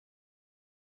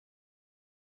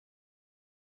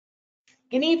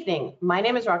Good evening. My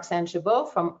name is Roxanne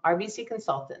Chabot from RBC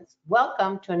Consultants.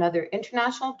 Welcome to another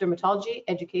International Dermatology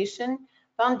Education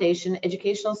Foundation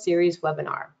Educational Series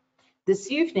webinar.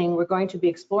 This evening, we're going to be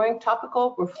exploring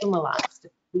topical roflumilast,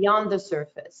 Beyond the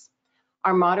Surface.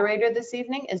 Our moderator this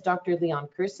evening is Dr. Leon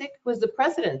Kircik, who is the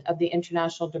president of the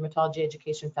International Dermatology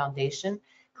Education Foundation,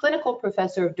 clinical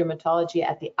professor of dermatology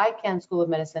at the Icahn School of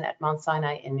Medicine at Mount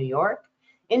Sinai in New York,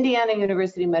 Indiana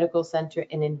University Medical Center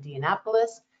in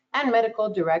Indianapolis, and medical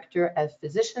director of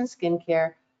Physician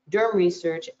Skincare,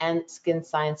 DermResearch, and Skin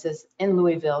Sciences in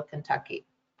Louisville, Kentucky.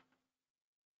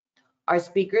 Our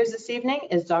speakers this evening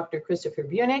is Dr. Christopher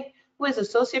Bunick, who is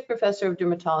Associate Professor of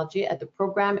Dermatology at the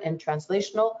program in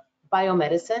Translational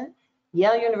Biomedicine,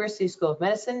 Yale University School of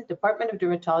Medicine, Department of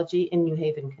Dermatology in New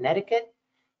Haven, Connecticut,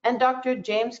 and Dr.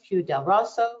 James Q. Del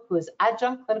Rosso, who is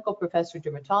Adjunct Clinical Professor of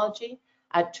Dermatology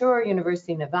at Touro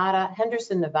University, Nevada,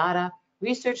 Henderson, Nevada,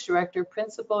 Research Director,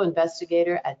 Principal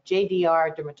Investigator at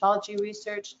JDR Dermatology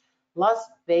Research, Las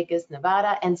Vegas,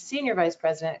 Nevada, and Senior Vice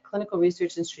President at Clinical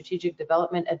Research and Strategic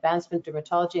Development, Advancement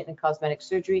Dermatology and Cosmetic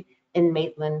Surgery in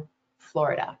Maitland,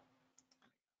 Florida.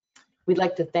 We'd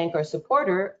like to thank our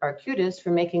supporter, Arcutis,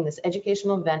 for making this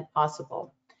educational event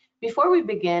possible. Before we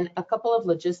begin, a couple of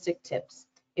logistic tips.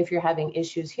 If you're having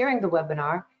issues hearing the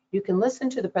webinar, you can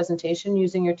listen to the presentation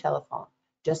using your telephone.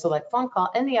 Just select phone call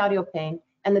in the audio pane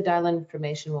and the dial-in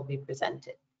information will be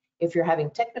presented. If you're having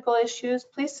technical issues,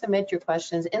 please submit your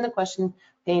questions in the question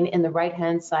pane in the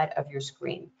right-hand side of your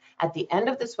screen. At the end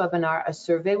of this webinar, a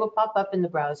survey will pop up in the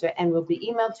browser and will be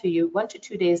emailed to you 1 to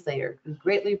 2 days later. We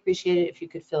greatly appreciate it if you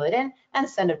could fill it in and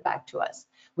send it back to us.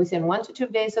 Within 1 to 2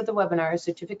 days of the webinar, a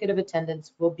certificate of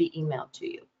attendance will be emailed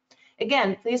to you.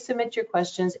 Again, please submit your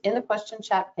questions in the question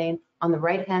chat pane on the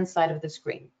right-hand side of the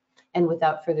screen. And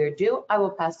without further ado, I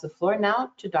will pass the floor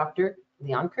now to Dr.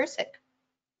 Leon Kircik.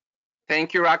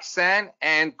 Thank you, Roxanne,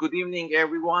 and good evening,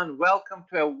 everyone. Welcome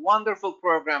to a wonderful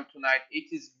program tonight.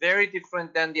 It is very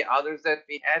different than the others that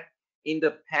we had in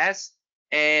the past.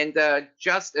 And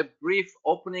just a brief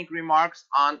opening remarks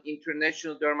on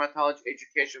International Dermatology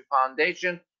Education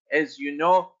Foundation. As you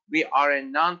know, we are a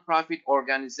nonprofit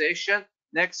organization.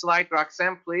 Next slide,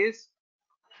 Roxanne, please.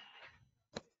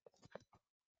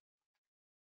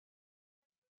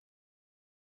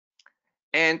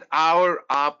 And our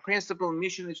principal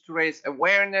mission is to raise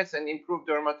awareness and improve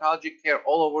dermatology care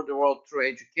all over the world through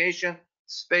education,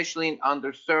 especially in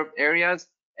underserved areas.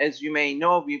 As you may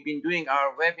know, we've been doing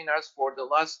our webinars for the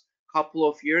last couple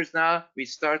of years now. We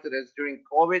started as during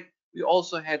COVID. We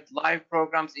also had live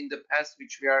programs in the past,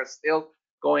 which we are still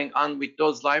going on with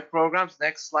those live programs.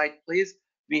 Next slide, please.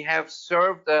 We have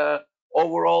served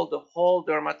overall the whole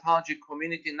dermatology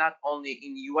community, not only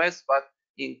in US, but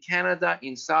in Canada,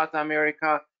 in South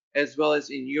America, as well as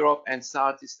in Europe and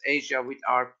Southeast Asia with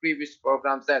our previous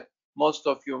programs that most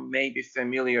of you may be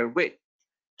familiar with.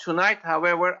 Tonight,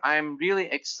 however, I'm really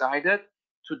excited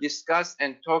to discuss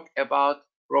and talk about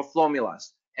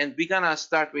roflumilast. And we're gonna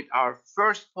start with our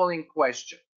first polling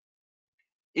question.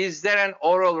 Is there an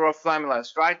oral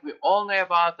roflumilast, right? We all know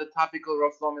about the topical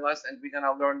roflumilast and we're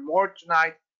gonna learn more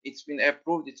tonight. It's been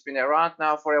approved, it's been around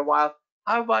now for a while.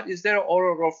 How about, is there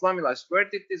oral roflumilast? Where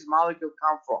did this molecule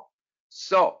come from?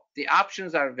 So the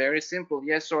options are very simple,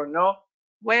 yes or no.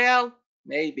 Well,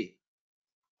 maybe.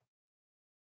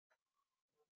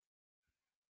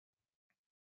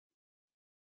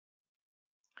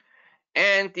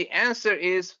 And the answer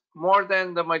is more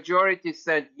than the majority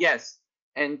said yes.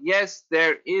 And yes,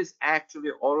 there is actually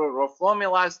oral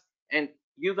roflumilast. And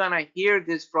you're gonna hear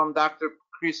this from Dr.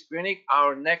 Chris Bunick,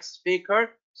 our next speaker.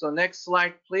 So next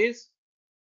slide, please.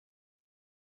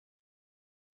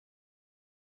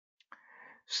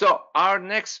 So our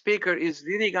next speaker is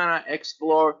really gonna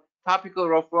explore topical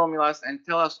roflumilast and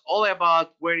tell us all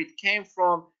about where it came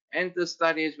from and the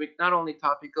studies with not only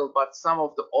topical, but some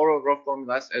of the oral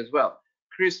roflumilast as well.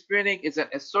 Chris Bunick is an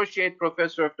associate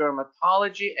professor of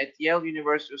dermatology at Yale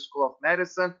University School of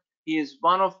Medicine. He is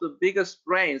one of the biggest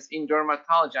brains in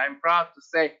dermatology, I'm proud to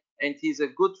say, and he's a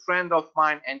good friend of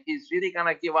mine, and he's really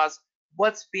gonna give us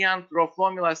what's beyond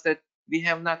roflumilast that we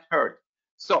have not heard.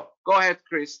 So go ahead,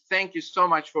 Chris. Thank you so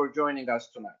much for joining us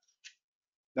tonight.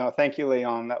 No, thank you,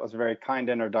 Leon. That was a very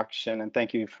kind introduction, and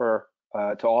thank you for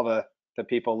to all the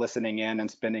people listening in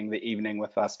and spending the evening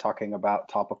with us talking about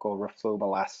topical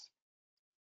roflumilast.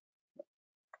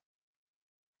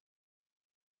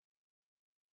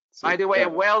 By the way,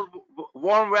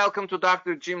 warm welcome to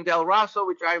Dr. Jim Del Rosso,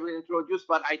 which I will introduce,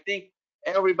 but I think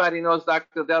everybody knows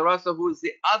Dr. Del Rosso, who is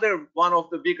the other one of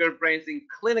the bigger brains in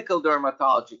clinical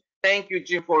dermatology. Thank you,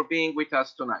 Jim, for being with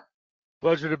us tonight.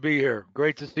 Pleasure to be here.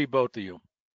 Great to see both of you.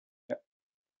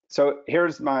 So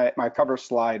here's my cover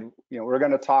slide. We're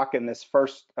going to talk in this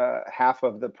first half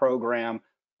of the program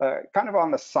kind of on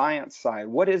the science side.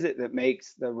 What is it that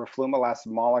makes the roflumilast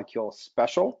molecule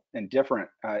special and different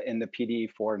in the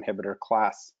PDE4 inhibitor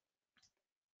class?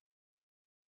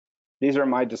 These are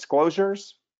my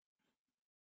disclosures.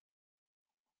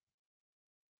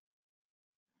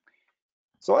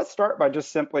 So let's start by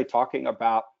just simply talking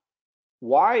about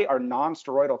why are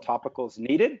non-steroidal topicals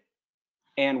needed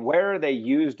and where are they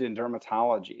used in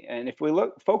dermatology. And if we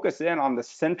focus in on the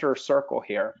center circle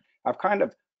here, I've kind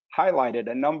of highlighted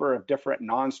a number of different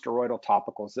non-steroidal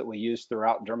topicals that we use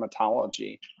throughout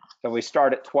dermatology. So we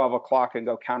start at 12 o'clock and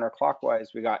go counterclockwise.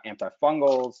 We got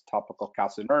antifungals, topical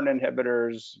calcineurin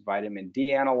inhibitors, vitamin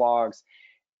D analogs,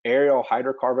 aryl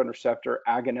hydrocarbon receptor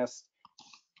agonists,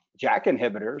 JAK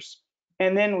inhibitors,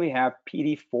 and then we have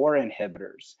PDE4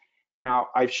 inhibitors. Now,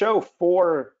 I show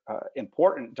four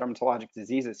important dermatologic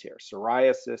diseases here: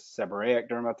 psoriasis, seborrheic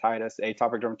dermatitis,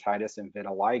 atopic dermatitis, and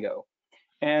vitiligo.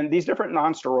 And these different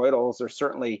non-steroidals are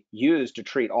certainly used to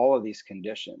treat all of these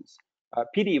conditions.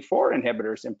 PDE4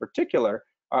 inhibitors in particular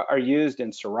are used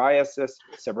in psoriasis,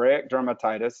 seborrheic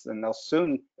dermatitis, and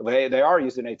they are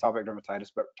used in atopic dermatitis,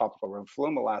 but topical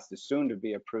roflumilast is soon to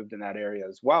be approved in that area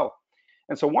as well.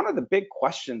 And so one of the big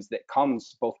questions that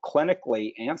comes both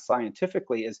clinically and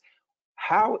scientifically is,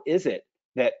 how is it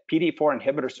that PDE4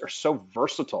 inhibitors are so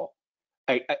versatile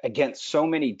against so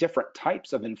many different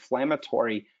types of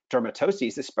inflammatory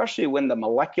dermatoses, especially when the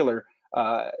molecular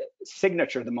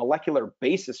signature, the molecular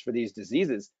basis for these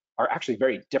diseases are actually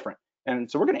very different?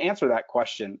 And so we're going to answer that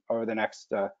question over the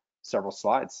next several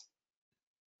slides.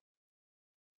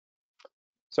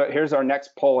 So here's our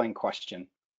next polling question.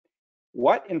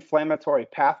 What inflammatory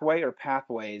pathway or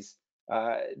pathways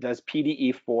does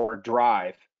PDE4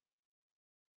 drive?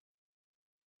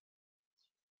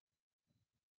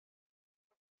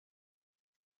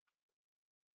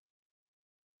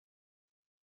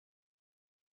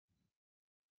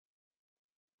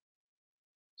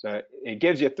 So it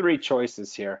gives you three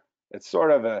choices here. It's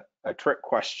sort of a trick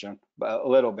question, but a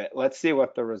little bit. Let's see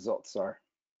what the results are.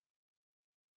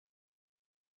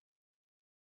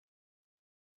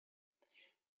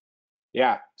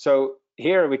 Yeah, so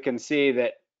here we can see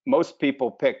that most people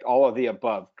picked all of the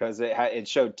above because it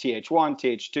showed TH1,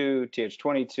 TH2,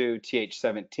 TH22,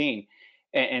 TH17.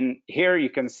 And here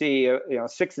you can see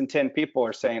 6 in 10 people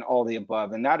are saying all the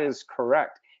above, and that is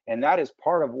correct. And that is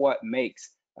part of what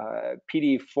makes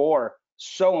PDE4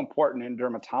 so important in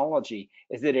dermatology,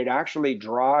 is that it actually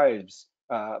drives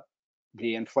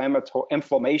the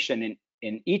inflammation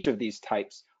in each of these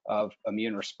types of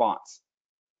immune response.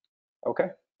 Okay,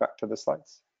 back to the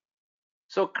slides.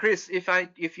 So Chris,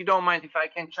 if you don't mind, if I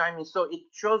can chime in. So it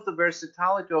shows the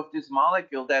versatility of this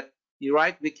molecule that you're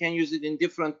right, we can use it in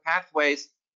different pathways,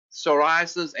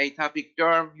 psoriasis, atopic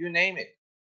derm, you name it.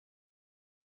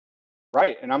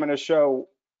 Right, and I'm going to show,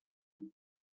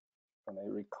 let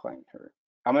me reclaim her.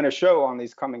 I'm going to show on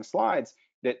these coming slides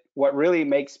that what really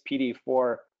makes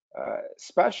PDE4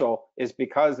 special is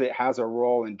because it has a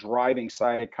role in driving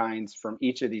cytokines from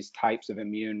each of these types of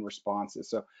immune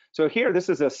responses. So here, this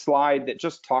is a slide that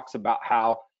just talks about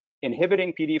how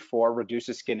inhibiting PDE4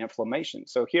 reduces skin inflammation.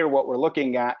 So here, what we're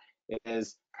looking at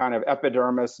is kind of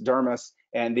epidermis, dermis,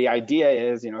 and the idea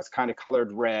is, it's kind of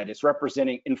colored red. It's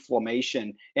representing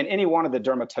inflammation in any one of the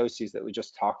dermatoses that we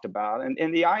just talked about.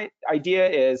 And the idea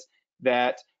is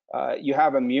that you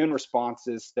have immune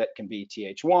responses that can be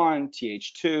TH1,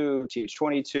 TH2,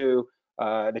 TH22.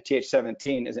 The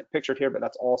TH17 isn't pictured here, but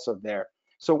that's also there.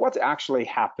 So what's actually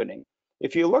happening?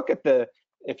 If you look at the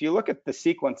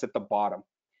sequence at the bottom,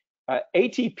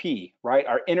 ATP, right,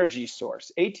 our energy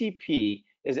source, ATP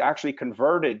is actually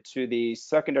converted to the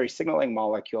secondary signaling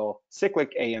molecule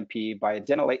cyclic AMP by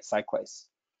adenylate cyclase.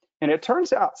 And it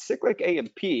turns out cyclic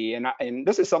AMP, and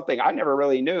this is something I never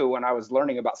really knew when I was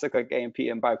learning about cyclic AMP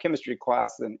in biochemistry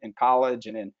class in college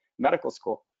and in medical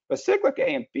school, but cyclic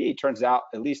AMP turns out,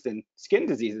 at least in skin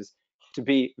diseases, to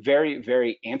be very,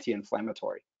 very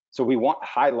anti-inflammatory. So we want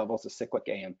high levels of cyclic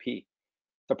AMP.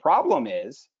 The problem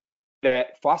is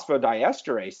that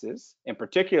phosphodiesterases, in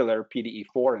particular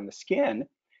PDE4 in the skin,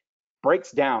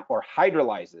 breaks down or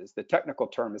hydrolyzes, the technical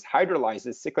term is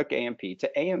hydrolyzes cyclic AMP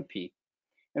to AMP.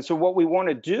 And so what we want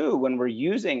to do when we're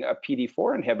using a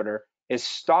PDE4 inhibitor is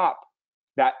stop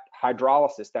that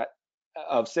hydrolysis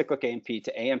of cyclic AMP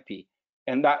to AMP.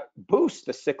 And that boosts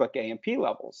the cyclic AMP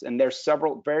levels. And there's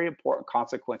several very important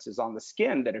consequences on the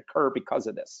skin that occur because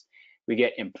of this. We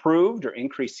get improved or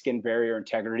increased skin barrier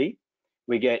integrity.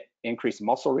 We get increased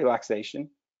muscle relaxation,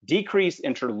 decreased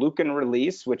interleukin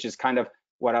release, which is kind of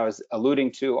what I was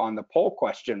alluding to on the poll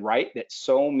question, right? That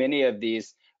so many of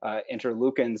these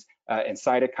interleukins and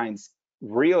cytokines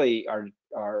really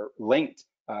are linked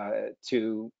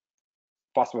to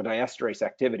phosphodiesterase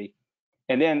activity,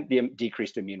 and then the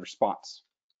decreased immune response.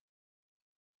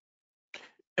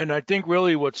 And I think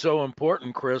really what's so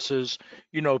important, Chris, is,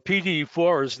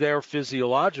 PDE4 is there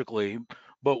physiologically,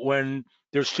 but when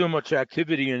there's too much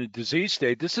activity in a disease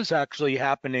state, this is actually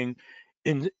happening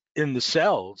in the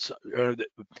cells,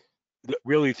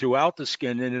 really throughout the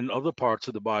skin and in other parts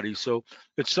of the body. So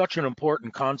it's such an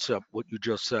important concept, what you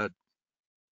just said.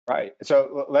 Right.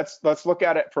 So let's look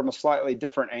at it from a slightly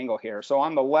different angle here. So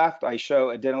on the left, I show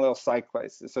adenylyl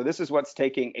cyclase. So this is what's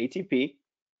taking ATP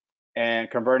and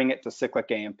converting it to cyclic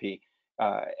AMP.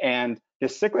 And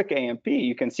this cyclic AMP,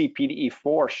 you can see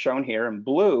PDE4 shown here in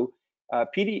blue.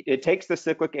 It takes the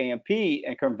cyclic AMP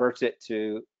and converts it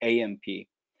to AMP.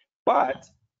 But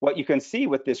what you can see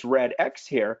with this red X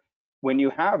here, when you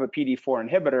have a PDE4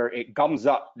 inhibitor, it gums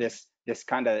up this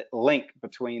kind of link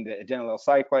between the adenylyl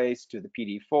cyclase to the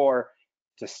PDE4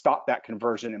 to stop that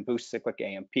conversion and boost cyclic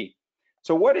AMP.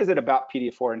 So what is it about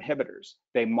PDE4 inhibitors?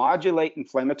 They modulate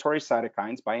inflammatory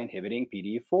cytokines by inhibiting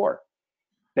PDE4.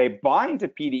 They bind to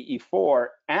PDE4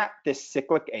 at this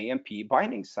cyclic AMP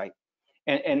binding site.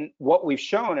 And what we've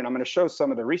shown, and I'm going to show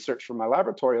some of the research from my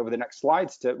laboratory over the next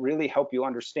slides to really help you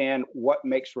understand what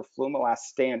makes roflumilast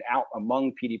stand out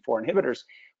among PDE4 inhibitors,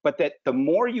 but that the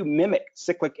more you mimic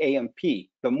cyclic AMP,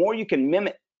 the more you can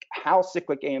mimic how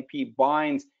cyclic AMP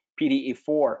binds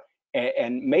PDE4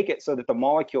 and make it so that the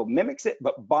molecule mimics it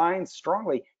but binds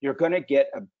strongly, you're going to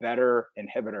get a better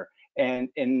inhibitor. And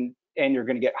you're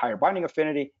going to get higher binding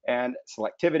affinity and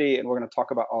selectivity, and we're going to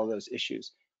talk about all those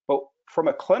issues. But from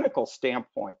a clinical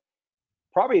standpoint,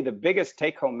 probably the biggest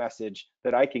take-home message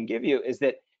that I can give you is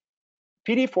that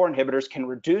PDE4 inhibitors can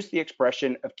reduce the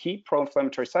expression of key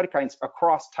pro-inflammatory cytokines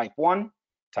across type 1,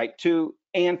 type 2,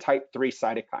 and type 3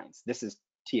 cytokines. This is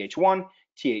Th1,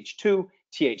 Th2,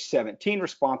 Th17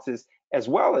 responses, as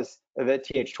well as the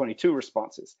Th22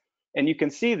 responses. And you can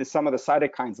see that some of the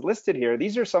cytokines listed here,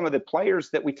 these are some of the players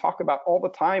that we talk about all the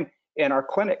time in our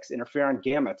clinics: interferon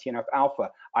gamma, TNF alpha,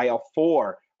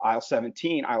 IL-4,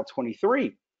 IL-17,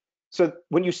 IL-23. So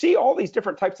when you see all these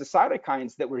different types of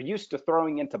cytokines that we're used to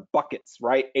throwing into buckets,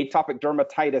 right? Atopic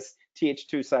dermatitis,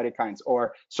 Th2 cytokines,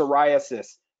 or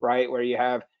psoriasis, right? Where you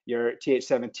have your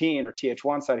Th17 or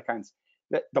Th1 cytokines.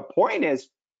 The point is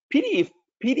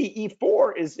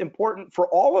PDE4 is important for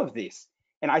all of these.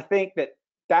 And I think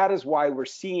that is why we're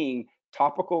seeing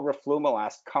topical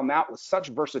roflumilast come out with such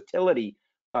versatility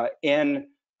in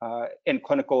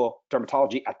clinical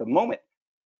dermatology at the moment.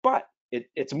 But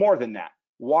it's more than that.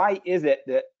 Why is it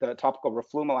that the topical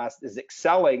roflumilast is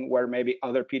excelling where maybe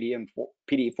other PDE4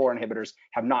 inhibitors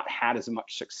have not had as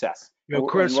much success?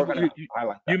 Chris,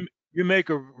 highlight that. You make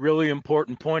a really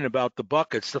important point about the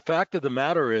buckets. The fact of the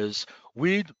matter is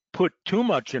we put too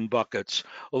much in buckets.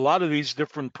 A lot of these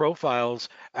different profiles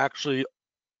actually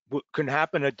can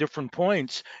happen at different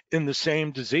points in the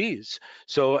same disease.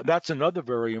 So that's another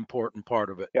very important part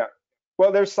of it. Yeah.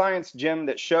 Well, there's science, Jim,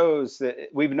 that shows that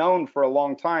we've known for a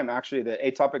long time, actually, that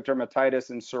atopic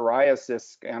dermatitis and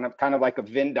psoriasis, kind of like a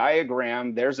Venn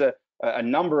diagram, there's a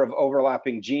number of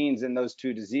overlapping genes in those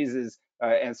two diseases.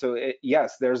 And so,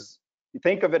 yes,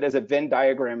 think of it as a Venn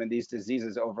diagram, and these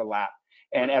diseases overlap.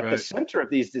 And at the center of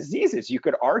these diseases, you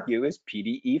could argue, is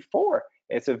PDE4.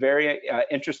 It's a very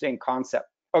interesting concept.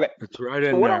 Okay. It's right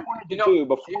in so what there. I wanted to do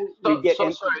before we get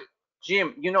into... Sorry,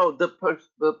 Jim,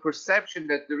 the perception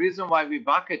that the reason why we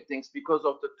bucket things because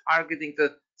of the targeting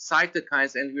the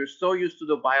cytokines, and we're so used to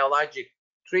the biologic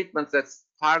treatments that's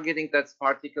targeting that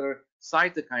particular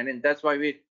cytokine, and that's why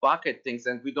we bucket things,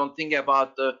 and we don't think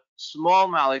about the small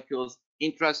molecules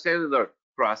intracellular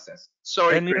process.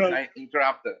 Sorry, Chris, I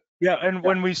interrupted. Yeah, and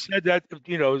when we said that,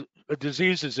 a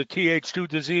disease is a Th2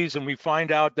 disease, and we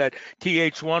find out that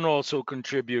Th1 also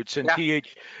contributes, and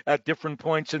Th at different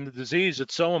points in the disease,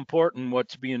 it's so important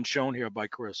what's being shown here by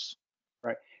Chris.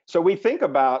 Right. So we think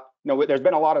about, there's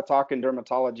been a lot of talk in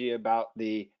dermatology about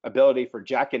the ability for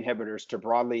JAK inhibitors to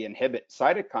broadly inhibit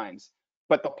cytokines.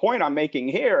 But the point I'm making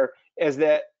here is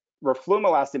that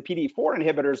roflumilast and PDE4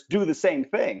 inhibitors do the same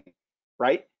thing,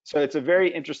 right? So it's a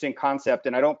very interesting concept,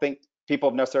 and I don't think people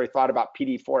have necessarily thought about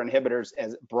PDE4 inhibitors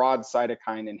as broad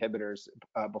cytokine inhibitors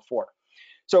before.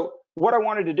 So what I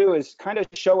wanted to do is kind of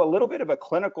show a little bit of a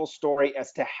clinical story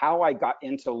as to how I got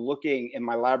into looking in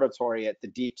my laboratory at the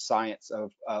deep science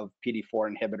of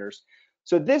PDE4 inhibitors.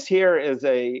 So this here is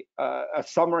a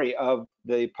summary of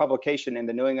the publication in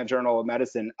the New England Journal of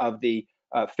Medicine of the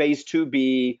phase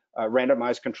 2B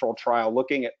randomized controlled trial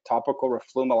looking at topical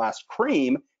roflumilast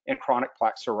cream in chronic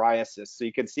plaque psoriasis. So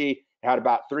you can see it had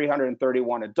about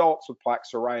 331 adults with plaque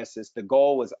psoriasis. The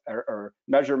goal was, or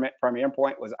measurement primary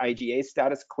endpoint was IgA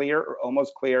status clear or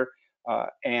almost clear,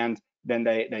 and then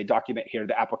they document here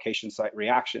the application site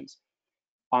reactions.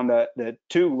 On the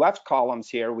two left columns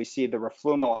here, we see the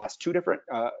roflumilast, two different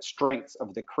strengths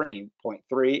of the cream,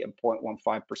 0.3 and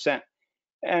 0.15%.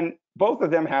 And both of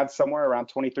them had somewhere around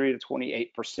 23 to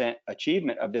 28%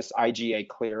 achievement of this IgA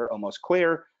clear, almost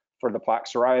clear for the plaque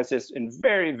psoriasis, and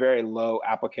very, very low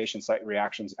application site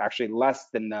reactions, actually less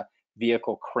than the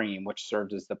vehicle cream, which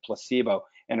served as the placebo,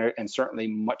 and certainly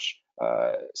much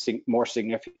more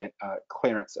significant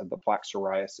clearance of the plaque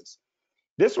psoriasis.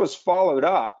 This was followed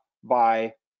up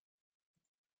by,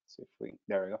 see if we,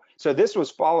 there we go. So this was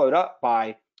followed up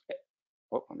by,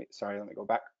 oh, let me go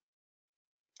back.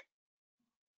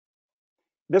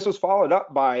 This was followed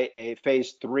up by a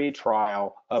phase 3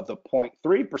 trial of the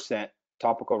 0.3%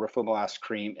 topical roflumilast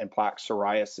cream in plaque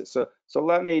psoriasis. So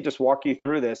let me just walk you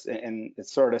through this, and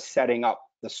it's sort of setting up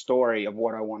the story of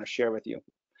what I want to share with you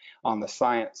on the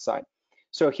science side.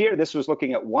 So here, this was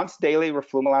looking at once daily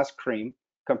roflumilast cream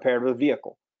compared with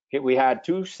vehicle. We had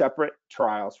two separate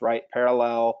trials, right?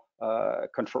 Parallel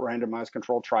randomized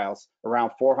controlled trials,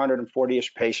 around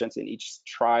 440-ish patients in each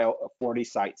trial, 40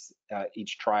 sites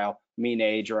each trial, mean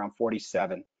age around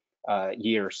 47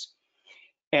 years.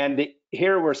 And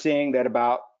here we're seeing that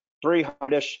about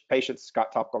 300-ish patients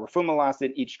got topical roflumilast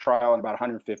in each trial, and about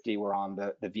 150 were on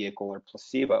the vehicle or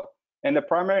placebo. And the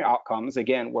primary outcomes,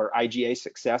 again, were IgA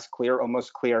success, clear,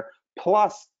 almost clear,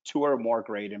 plus 2 or more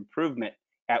grade improvement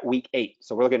at week 8.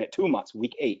 So we're looking at 2 months,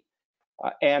 week 8.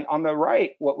 And on the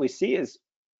right, what we see is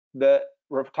the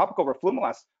topical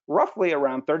roflumilast, roughly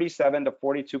around 37 to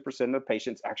 42% of the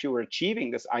patients actually were achieving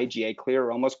this IgA clear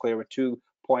or almost clear with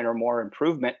 2-point or more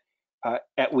improvement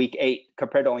at week 8,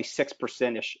 compared to only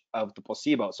 6%-ish of the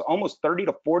placebo. So almost 30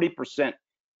 to 40%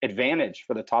 advantage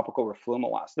for the topical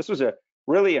roflumilast. This was a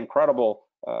really incredible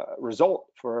result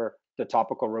for the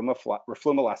topical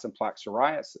roflumilast in plaque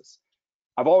psoriasis.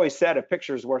 I've always said a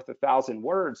picture is worth 1,000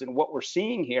 words, and what we're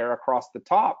seeing here across the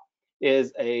top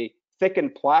is a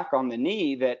thickened plaque on the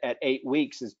knee that at 8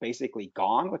 weeks is basically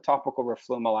gone with topical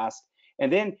roflumilast.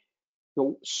 And then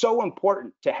so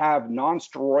important to have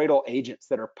non-steroidal agents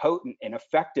that are potent and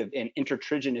effective in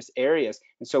intertriginous areas.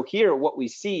 And so here what we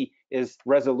see is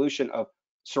resolution of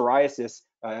psoriasis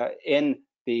in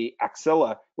the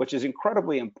axilla, which is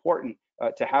incredibly important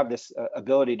to have this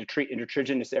ability to treat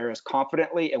intertriginous areas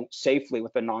confidently and safely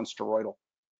with a non-steroidal.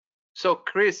 So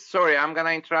Chris, sorry, I'm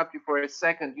gonna interrupt you for a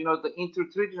second. You know, the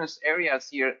intertriginous areas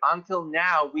here, until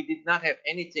now, we did not have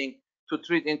anything to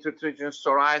treat intertriginous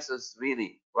psoriasis,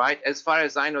 really, right? As far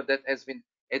as I know, that has been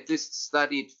at least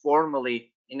studied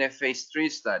formally in a phase 3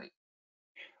 study.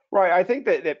 Right, I think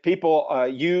that people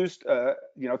used,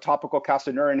 topical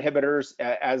calcineurin inhibitors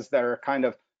as their kind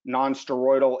of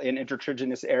non-steroidal in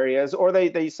intertriginous areas, or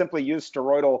they simply use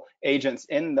steroidal agents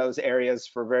in those areas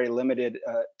for very limited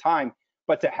time.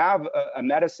 But to have a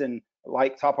medicine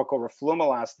like topical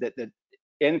roflumilast that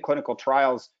in clinical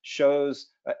trials shows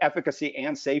efficacy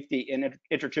and safety in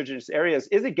intertriginous areas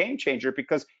is a game changer,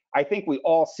 because I think we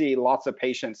all see lots of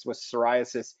patients with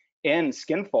psoriasis in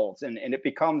skin folds, and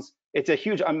it's a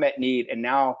huge unmet need. And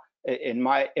now in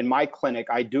my clinic,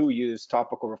 I do use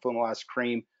topical roflumilast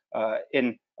cream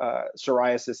in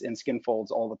psoriasis in skin folds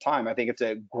all the time. I think it's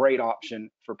a great option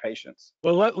for patients.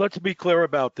 Well, let's be clear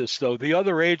about this, though. The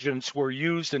other agents were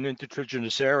used in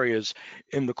intertriginous areas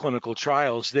in the clinical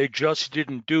trials. They just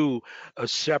didn't do a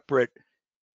separate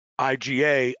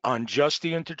IgA on just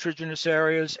the intertriginous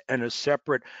areas and a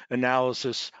separate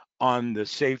analysis on the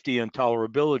safety and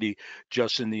tolerability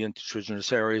just in the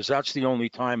intertriginous areas. That's the only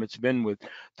time it's been with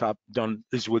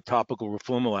topical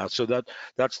roflumilast. So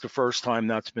that's the first time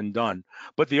that's been done.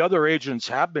 But the other agents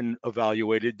have been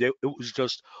evaluated. It was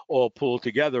just all pulled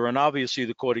together. And obviously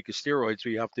the corticosteroids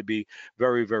we have to be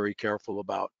very, very careful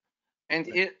about. And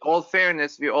in all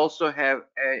fairness, we also have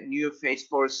a new phase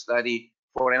 4 study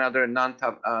for another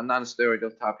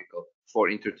non-steroidal topical for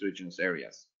intertriginous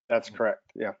areas. That's correct,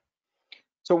 yeah.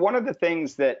 So one of the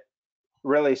things that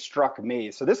really struck me,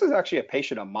 so this is actually a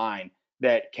patient of mine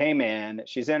that came in.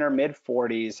 She's in her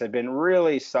mid-40s, had been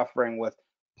really suffering with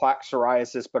plaque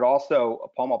psoriasis, but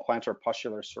also palmoplantar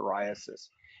pustular psoriasis.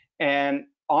 And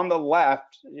on the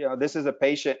left, this is a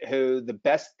patient who the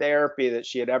best therapy that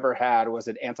she had ever had was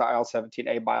an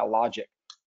anti-IL-17A biologic.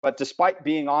 But despite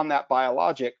being on that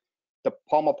biologic, the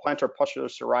palmoplantar pustular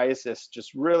psoriasis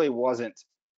just really wasn't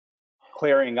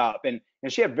clearing up. And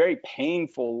she had very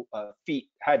painful feet,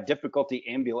 had difficulty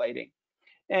ambulating.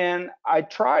 And I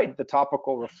tried the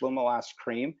topical Roflumilast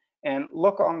cream, and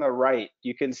look on the right,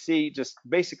 you can see just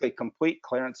basically complete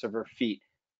clearance of her feet.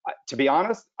 To be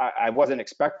honest, I wasn't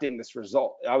expecting this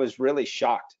result. I was really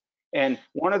shocked. And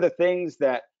one of the things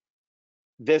that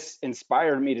this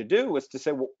inspired me to do was to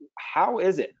say, well, how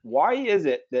is it? Why is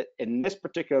it that in this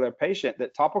particular patient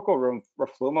that topical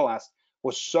Roflumilast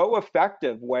was so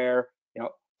effective where, you know,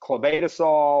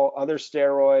 clobetasol, other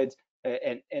steroids,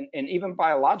 and even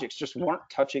biologics just weren't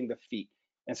touching the feet?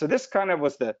 And so this kind of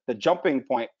was the jumping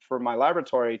point for my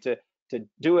laboratory to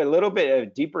do a little bit of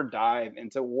a deeper dive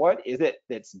into what is it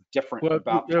that's different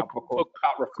about topical,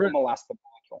 about Roflumilast, the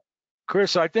molecule.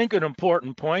 Chris, I think an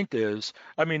important point is,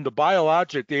 I mean, the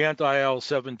biologic, the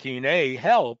anti-IL-17A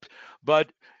helped,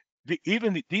 but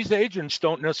these agents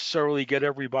don't necessarily get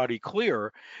everybody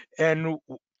clear. And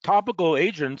topical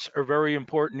agents are very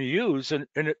important to use. And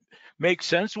it makes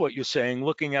sense what you're saying,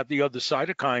 looking at the other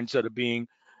cytokines that are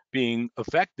being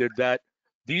affected, that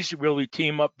these really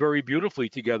team up very beautifully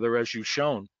together, as you've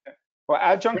shown. Well,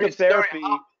 adjunctive therapy.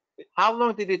 How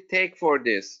long did it take for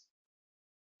this?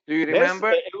 Do you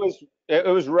remember? It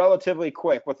was relatively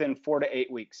quick, within 4 to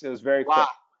 8 weeks. It was very quick.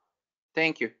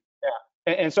 Thank you.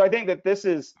 Yeah, and so I think that this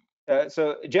is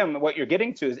so, Jim, what you're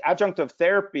getting to is adjunctive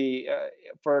therapy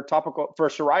for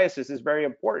psoriasis is very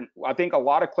important. I think a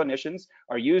lot of clinicians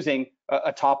are using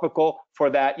a topical for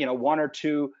that, 1 or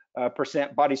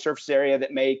 2% body surface area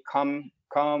that may come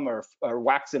or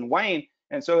wax and wane.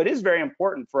 And so it is very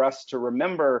important for us to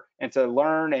remember and to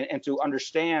learn and to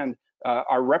understand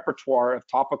our repertoire of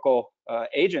topical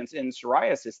agents in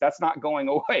psoriasis. That's not going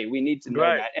away. We need to know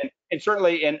that. And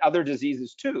certainly in other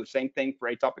diseases too. Same thing for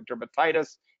atopic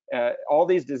dermatitis. All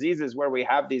these diseases where we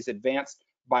have these advanced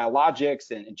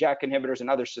biologics and JAK inhibitors and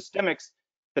other systemics,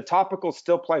 the topicals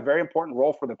still play a very important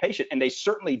role for the patient, and they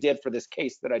certainly did for this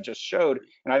case that I just showed.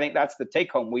 And I think that's the take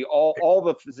home. We all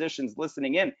the physicians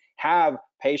listening in have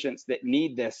patients that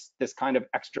need this kind of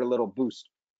extra little boost.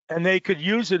 And they could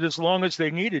use it as long as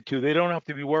they needed to. They don't have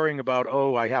to be worrying about,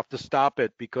 oh, I have to stop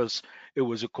it because it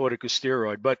was a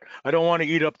corticosteroid. But I don't want to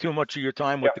eat up too much of your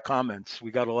time with the comments.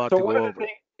 We got a lot to go over.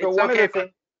 It's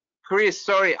okay, Chris,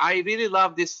 sorry, I really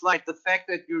love this slide. The fact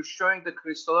that you're showing the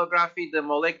crystallography, the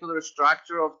molecular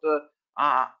structure of the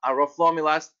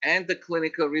Roflumilast, and the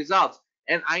clinical results.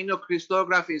 And I know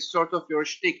crystallography is sort of your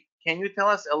shtick. Can you tell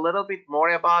us a little bit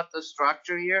more about the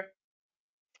structure here?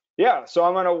 Yeah, so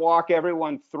I'm going to walk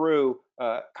everyone through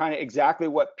kind of exactly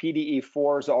what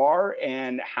PDE4s are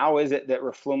and how is it that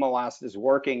Roflumilast is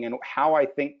working and how I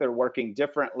think they're working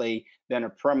differently than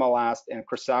apremilast and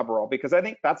crisaborole, because I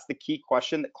think that's the key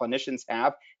question that clinicians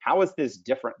have. How is this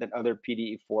different than other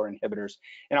PDE4 inhibitors?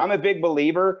 And I'm a big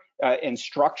believer in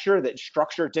structure, that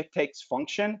structure dictates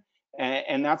function.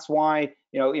 And that's why,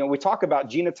 we talk about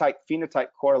genotype-phenotype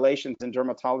correlations in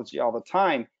dermatology all the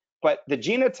time. But the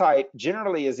genotype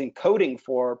generally is encoding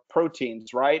for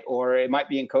proteins, right? Or it might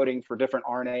be encoding for different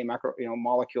RNA macro,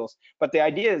 molecules. But the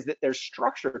idea is that there's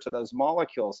structure to those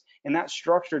molecules, and that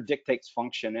structure dictates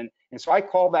function. And so I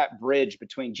call that bridge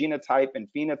between genotype and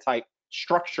phenotype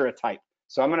structure-type.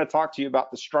 So I'm going to talk to you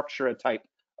about the structure-type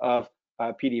of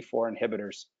PDE4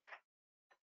 inhibitors.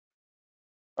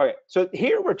 Okay, so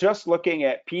here we're just looking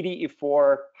at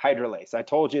PDE4 hydrolase. I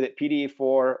told you that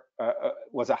PDE4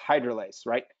 was a hydrolase,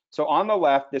 right? So on the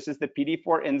left, this is the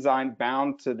PDE4 enzyme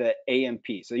bound to the AMP.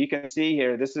 So you can see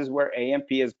here, this is where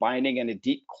AMP is binding in a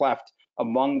deep cleft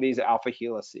among these alpha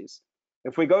helices.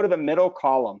 If we go to the middle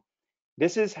column,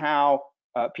 this is how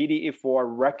PDE4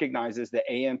 recognizes the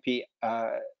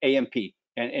AMP.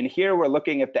 And here we're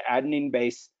looking at the adenine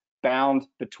base bound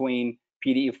between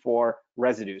PDE4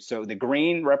 residues. So the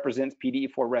green represents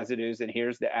PDE4 residues, and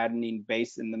here's the adenine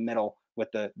base in the middle with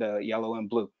the yellow and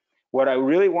blue. What I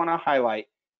really want to highlight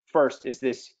first is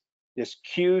this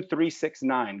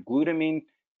Q369, glutamine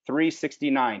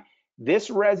 369. This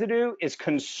residue is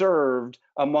conserved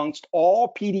amongst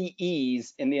all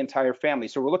PDEs in the entire family.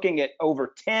 So we're looking at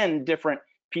over 10 different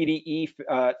PDE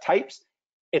types.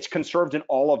 It's conserved in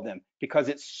all of them because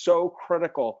it's so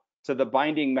critical to the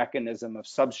binding mechanism of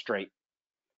substrate.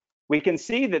 We can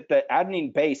see that the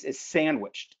adenine base is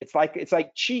sandwiched. It's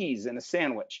like cheese in a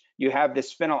sandwich. You have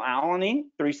this phenylalanine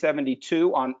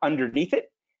 372 underneath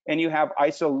it, and you have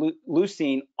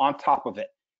isoleucine on top of it.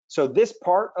 So this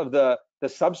part of the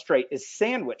substrate is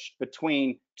sandwiched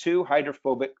between two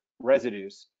hydrophobic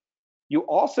residues. You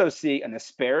also see an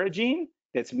asparagine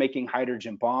that's making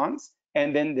hydrogen bonds,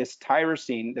 and then this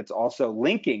tyrosine that's also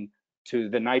linking to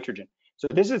the nitrogen. So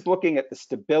this is looking at the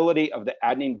stability of the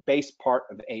adenine base part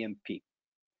of AMP.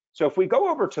 So if we go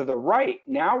over to the right,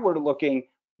 now we're looking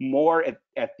more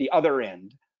at the other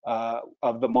end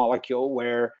of the molecule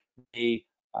where the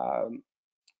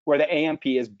AMP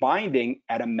is binding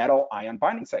at a metal ion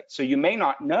binding site. So you may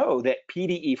not know that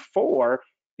PDE4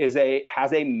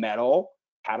 has a metal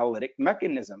catalytic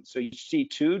mechanism. So you see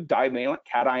two divalent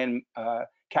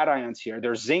cations here.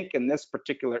 There's zinc in this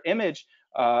particular image,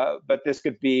 but this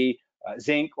could be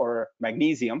zinc or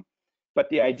magnesium. But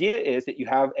the idea is that you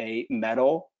have a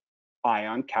metal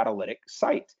ion catalytic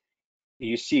site.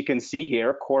 You can see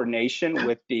here coordination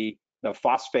with the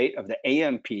phosphate of the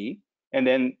AMP, and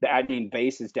then the adenine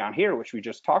base is down here, which we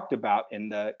just talked about in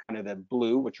the kind of the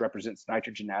blue, which represents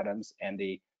nitrogen atoms, and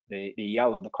the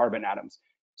yellow, the carbon atoms.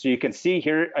 So you can see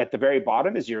here at the very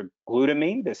bottom is your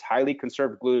glutamine, this highly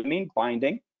conserved glutamine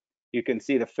binding. You can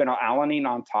see the phenylalanine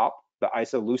on top, the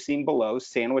isoleucine below,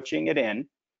 sandwiching it in.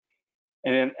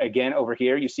 And then again, over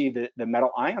here, you see the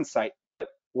metal ion site.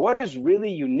 What is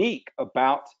really unique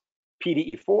about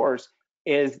PDE4s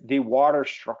is the water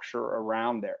structure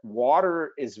around there.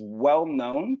 Water is well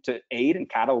known to aid in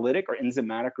catalytic or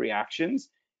enzymatic reactions.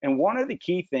 And one of the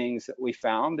key things that we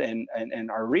found in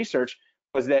our research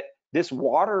was that this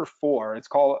water 4,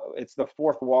 it's the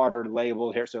fourth water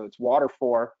labeled here, so it's water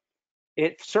 4.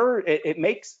 It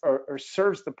makes or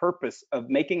serves the purpose of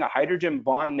making a hydrogen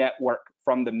bond network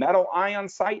from the metal ion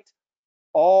site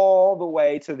all the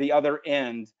way to the other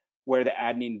end where the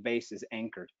adenine base is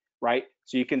anchored, right?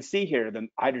 So you can see here the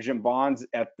hydrogen bonds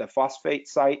at the phosphate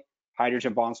site,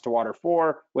 hydrogen bonds to water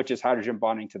 4, which is hydrogen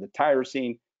bonding to the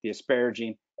tyrosine, the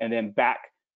asparagine, and then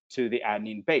back to the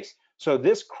adenine base. So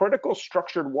this critical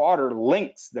structured water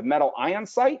links the metal ion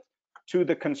site to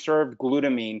the conserved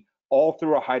glutamine all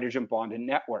through a hydrogen bonded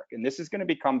network. And this is going to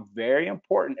become very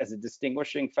important as a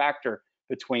distinguishing factor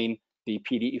between the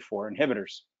PDE4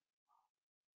 inhibitors.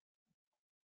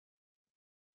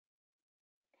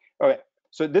 Okay,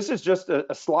 so this is just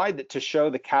a slide to show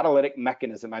the catalytic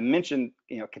mechanism. I mentioned,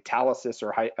 catalysis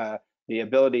or the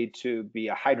ability to be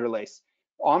a hydrolase.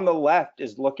 On the left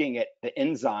is looking at the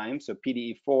enzyme, so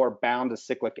PDE4 bound to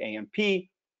cyclic AMP.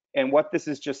 And what this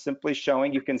is just simply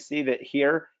showing, you can see that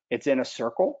here it's in a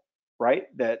circle, right?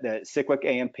 The cyclic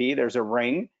AMP, there's a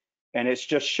ring, and it's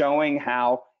just showing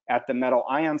how at the metal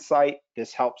ion site,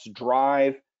 this helps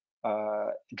drive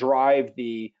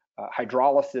the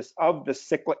hydrolysis of the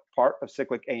cyclic part of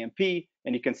cyclic AMP,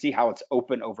 and you can see how it's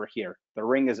open over here. The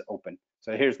ring is open.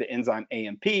 So here's the enzyme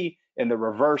AMP, and the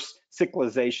reverse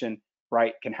cyclization,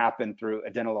 right, can happen through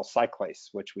adenylyl cyclase,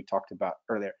 which we talked about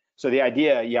earlier. So the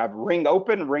idea, you have ring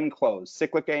open, ring closed,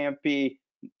 cyclic AMP,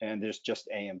 and there's just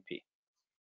AMP.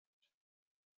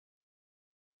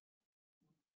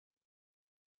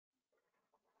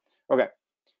 Okay,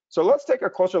 so let's take a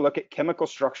closer look at chemical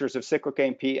structures of cyclic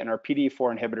AMP and our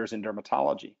PDE4 inhibitors in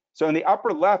dermatology. So in the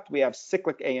upper left, we have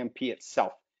cyclic AMP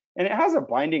itself, and it has a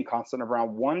binding constant of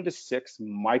around 1 to 6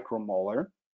 micromolar.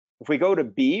 If we go to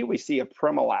B, we see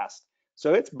apremilast.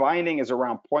 So its binding is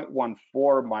around 0.14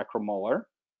 micromolar.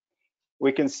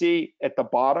 We can see at the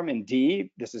bottom in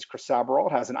D, this is crisaborole,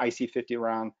 it has an IC50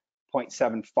 around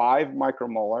 0.75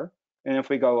 micromolar. And if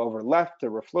we go over left to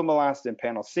roflumilast in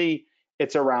panel C,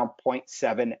 it's around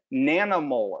 0.7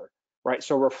 nanomolar, right?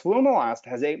 So roflumilast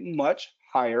has a much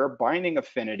higher binding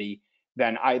affinity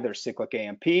than either cyclic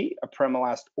AMP,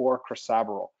 apremilast, or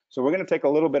crisaborole. So we're going to take a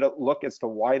little bit of look as to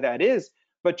why that is,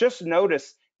 but just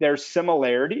notice there's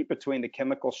similarity between the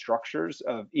chemical structures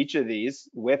of each of these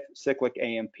with cyclic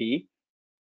AMP.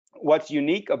 What's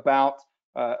unique about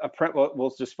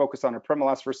we'll just focus on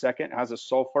apremilast for a second. It has a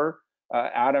sulfur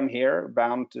atom here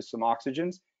bound to some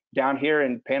oxygens. Down here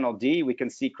in panel D, we can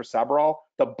see crisaborole.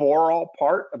 The boral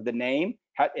part of the name,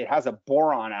 it has a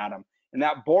boron atom, and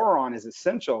that boron is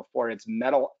essential for its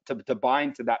metal to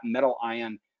bind to that metal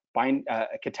ion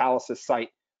catalysis site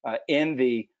in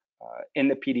the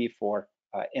PDE4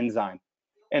 enzyme.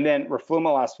 And then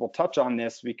roflumilast, we'll touch on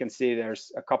this. We can see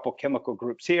there's a couple chemical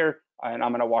groups here, and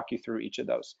I'm going to walk you through each of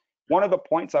those. One of the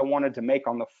points I wanted to make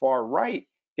on the far right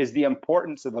is the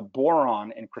importance of the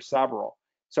boron in crisaborole.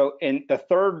 So in the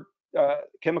third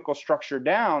chemical structure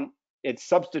down, it's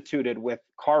substituted with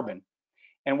carbon.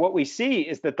 And what we see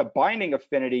is that the binding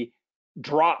affinity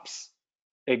drops.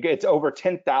 It gets over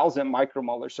 10,000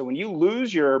 micromolar. So when you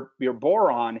lose your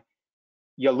boron,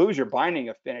 you lose your binding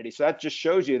affinity. So that just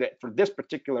shows you that for this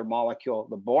particular molecule,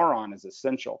 the boron is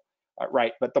essential,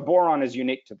 right? But the boron is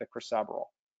unique to the crisaborole.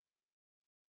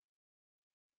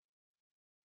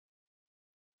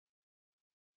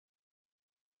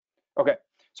 Okay,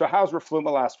 so how's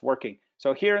roflumilast working?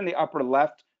 So here in the upper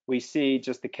left, we see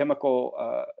just the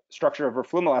chemical structure of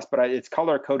roflumilast, but it's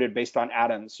color coded based on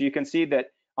atoms. So you can see that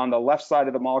On the left side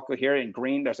of the molecule here in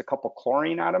green, there's a couple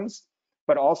chlorine atoms,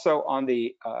 but also on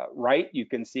the right, you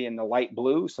can see in the light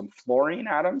blue some fluorine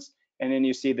atoms, and then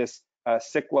you see this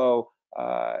cyclic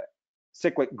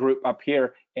group up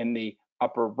here in the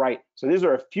upper right. So these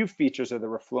are a few features of the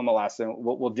roflumilast, and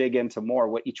we'll dig into more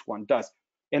what each one does.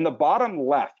 In the bottom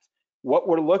left, what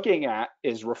we're looking at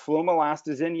is roflumilast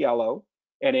is in yellow,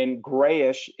 and in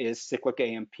grayish is cyclic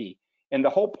AMP. And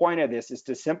the whole point of this is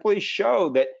to simply show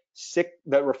that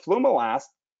roflumilast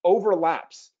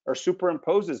overlaps or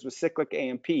superimposes with cyclic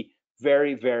AMP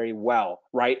very, very well,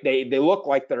 right? They look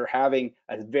like they're having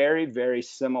a very, very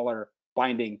similar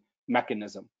binding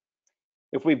mechanism.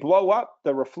 If we blow up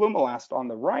the roflumilast on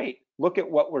the right, look at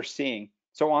what we're seeing.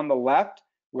 So on the left,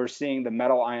 we're seeing the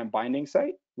metal ion binding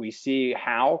site. We see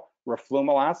how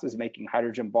roflumilast is making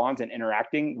hydrogen bonds and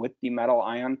interacting with the metal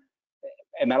ions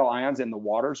in the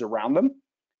waters around them.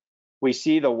 We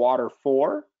see the water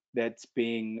 4 that's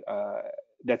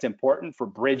important for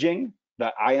bridging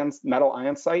the metal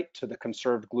ion site to the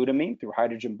conserved glutamine through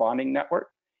hydrogen bonding network.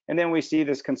 And then we see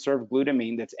this conserved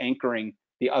glutamine that's anchoring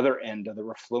the other end of the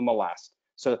roflumilast.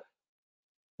 So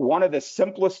one of the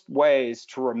simplest ways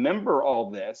to remember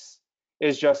all this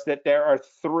is just that there are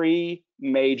 3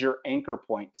 major anchor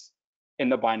points in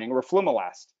the binding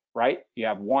roflumilast, right? You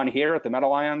have one here at the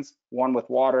metal ions, one with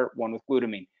water, one with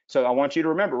glutamine. So I want you to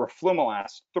remember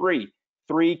roflumilast,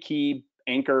 3 key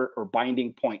anchor or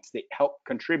binding points that help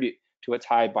contribute to its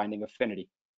high binding affinity.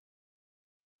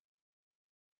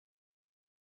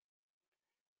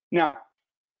 Now,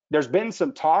 there's been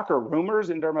some talk or rumors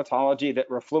in dermatology that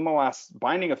roflumilast's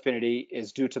binding affinity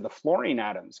is due to the fluorine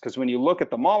atoms, because when you look at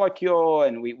the molecule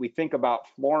and we think about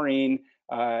fluorine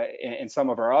in some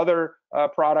of our other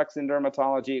products in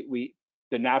dermatology,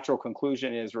 the natural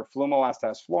conclusion is roflumilast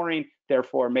has fluorine,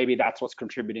 therefore maybe that's what's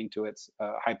contributing to its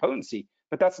high potency,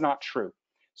 but that's not true.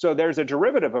 So there's a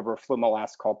derivative of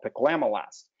roflumilast called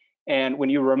piclamilast. And when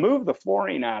you remove the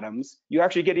fluorine atoms, you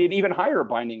actually get an even higher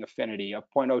binding affinity of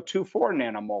 0.024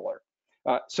 nanomolar.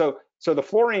 So the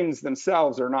fluorines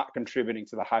themselves are not contributing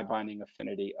to the high binding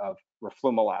affinity of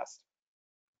roflumilast.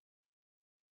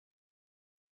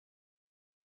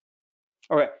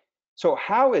 Okay, so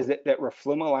how is it that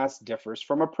roflumilast differs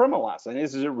from apremilast? And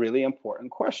this is a really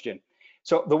important question.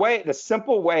 So the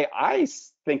simple way I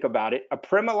think about it,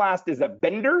 apremilast is a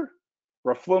bender,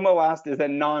 roflumilast is a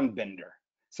non-bender.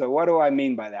 So what do I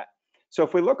mean by that? So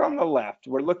if we look on the left,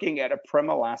 we're looking at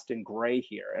apremilast in gray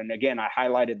here. And again, I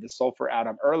highlighted the sulfur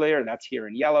atom earlier, that's here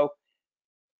in yellow.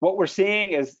 What we're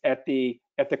seeing is at the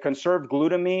conserved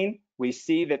glutamine, we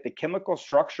see that the chemical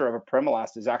structure of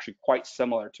apremilast is actually quite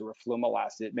similar to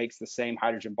roflumilast. It makes the same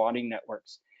hydrogen bonding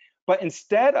networks. But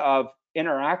instead of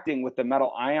interacting with the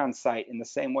metal ion site in the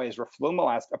same way as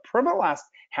roflumilast, apremilast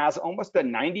has almost a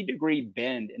 90-degree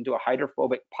bend into a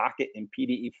hydrophobic pocket in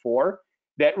PDE4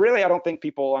 that really I don't think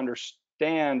people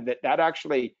understand that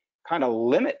actually kind of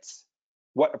limits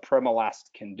what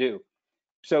apremilast can do.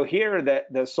 So here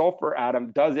the sulfur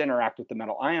atom does interact with the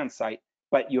metal ion site,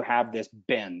 but you have this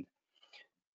bend.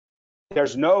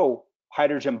 There's no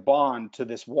hydrogen bond to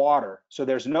this water, so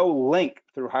there's no link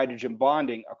through hydrogen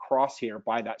bonding across here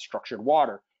by that structured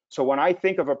water. So when I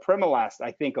think of apremilast,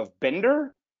 I think of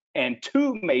bender and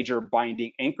 2 major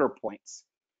binding anchor points.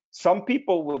 Some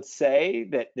people would say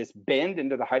that this bend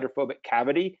into the hydrophobic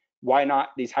cavity, why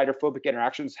not these hydrophobic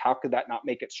interactions? How could that not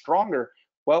make it stronger?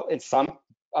 Well, in some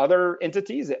other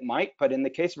entities it might, but in the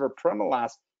case of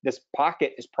apremilast, this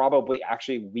pocket is probably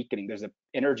actually weakening. There's an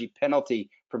energy penalty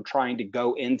from trying to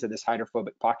go into this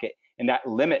hydrophobic pocket, and that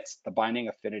limits the binding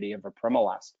affinity of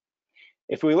apremilast.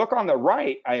 If we look on the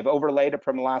right, I have overlaid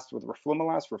apremilast with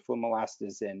roflumilast. Roflumilast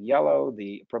is in yellow,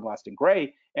 the apremilast in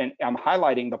gray, and I'm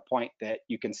highlighting the point that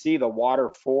you can see the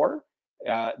water 4,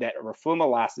 that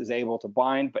roflumilast is able to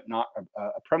bind, but not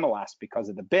apremilast because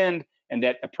of the bend, and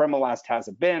that apremilast has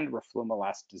a bend,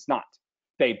 roflumilast does not.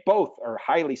 They both are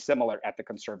highly similar at the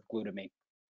conserved glutamine.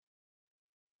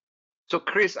 So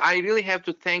Chris, I really have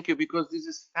to thank you because this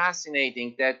is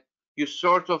fascinating that you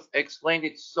sort of explained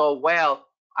it so well.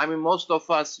 I mean, most of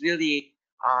us really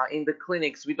in the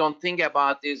clinics, we don't think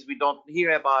about this, we don't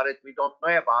hear about it, we don't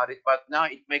know about it, but now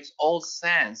it makes all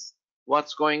sense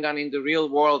what's going on in the real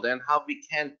world and how we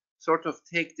can sort of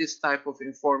take this type of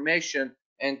information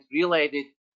and relate it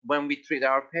when we treat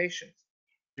our patients.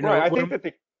 Right, I think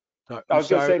that I was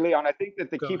going to say, Leon, I think that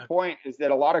the key point is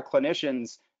that a lot of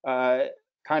clinicians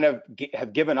kind of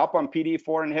have given up on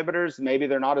PDE4 inhibitors. Maybe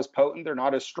they're not as potent, they're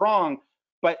not as strong,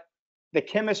 but the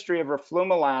chemistry of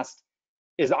roflumilast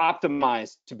is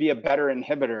optimized to be a better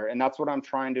inhibitor. And that's what I'm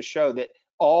trying to show, that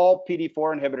all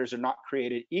PDE4 inhibitors are not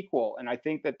created equal. And I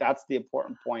think that that's the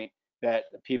important point that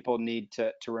people need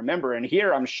to remember. And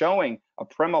here I'm showing a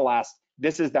Primilast.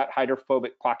 This is that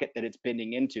hydrophobic pocket that it's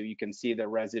bending into. You can see the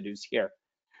residues here.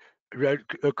 Right,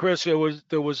 Chris, there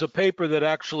was a paper that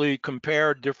actually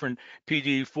compared different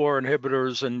PDE4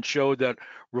 inhibitors and showed that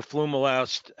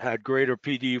Roflumilast had greater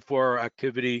PDE4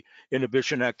 activity,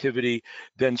 inhibition activity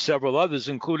than several others,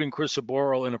 including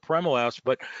crisaborole and apremilast.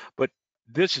 But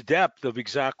this depth of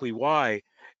exactly why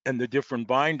and the different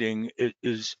binding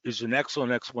is an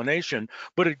excellent explanation.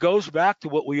 But it goes back to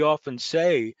what we often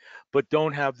say, but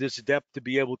don't have this depth to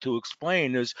be able to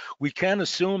explain, is we can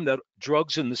assume that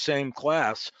drugs in the same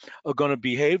class are going to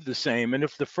behave the same. And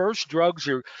if the first drugs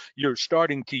you're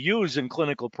starting to use in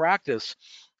clinical practice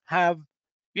have,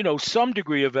 some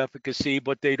degree of efficacy,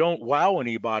 but they don't wow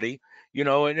anybody,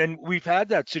 and we've had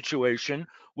that situation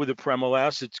with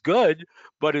apremilast. It's good,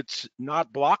 but it's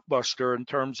not blockbuster in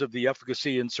terms of the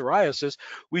efficacy in psoriasis.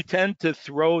 We tend to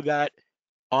throw that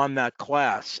on that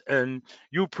class. And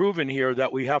you've proven here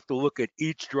that we have to look at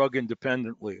each drug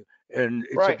independently. And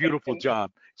it's Right. a beautiful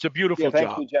job. It's a beautiful Thank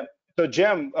job. you, Jim. So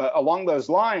Jim, along those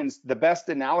lines, the best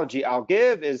analogy I'll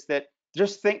give is that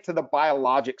just think to the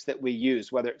biologics that we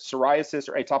use, whether it's psoriasis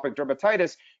or atopic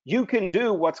dermatitis. You can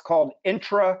do what's called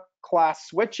intra-class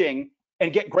switching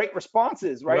and get great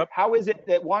responses, right? Yep. How is it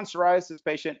that one psoriasis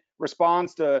patient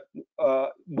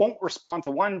won't respond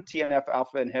to one TNF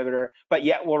alpha inhibitor, but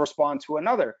yet will respond to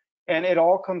another? And it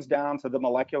all comes down to the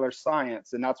molecular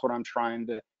science, and that's what I'm trying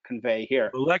to convey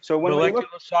here. So when molecular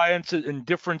science and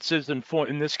differences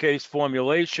in this case,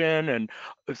 formulation and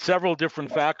several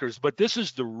different factors, but this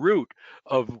is the root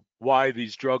of why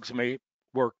these drugs may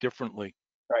work differently.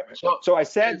 Right. So I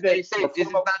said that this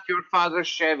is not your father's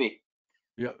Chevy.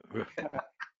 Yeah.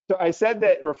 So I said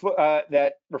that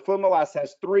that Roflumilast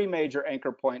has 3 major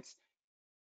anchor points.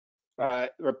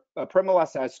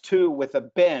 Apremilast has 2 with a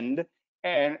bend,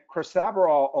 and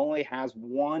crisaborole only has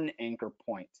 1 anchor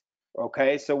point.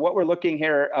 Okay, so what we're looking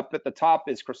here up at the top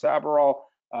is crisaborole.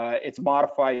 It's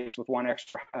modified with 1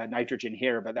 extra nitrogen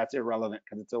here, but that's irrelevant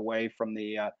because it's away from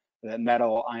the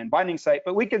metal ion binding site.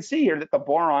 But we can see here that the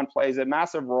boron plays a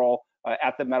massive role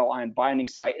at the metal ion binding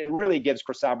site. It really gives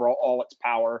crisaborole all its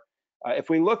power. If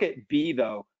we look at B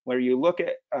though, where you look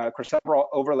at crisaborole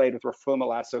overlaid with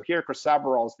roflumilast, so here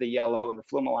crisaborole is the yellow and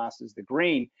roflumilast is the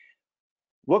green.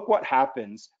 Look what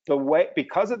happens.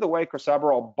 Because of the way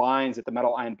crisaborole binds at the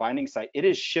metal ion binding site, it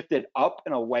is shifted up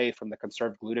and away from the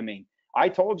conserved glutamine. I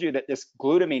told you that this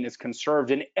glutamine is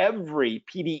conserved in every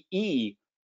PDE,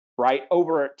 right?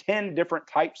 Over 10 different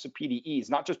types of PDEs,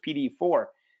 not just PDE4.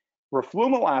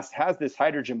 Roflumilast has this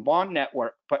hydrogen bond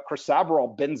network, but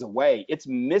crisaborole bends away. It's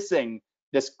missing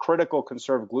this critical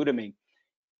conserved glutamine.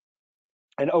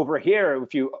 And over here,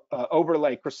 if you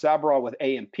overlay crisaborole with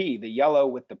AMP, the yellow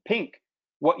with the pink,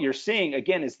 what you're seeing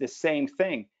again is the same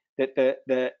thing, that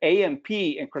the AMP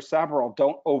and crisaborole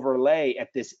don't overlay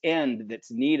at this end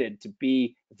that's needed to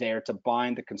be there to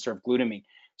bind the conserved glutamine.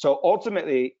 So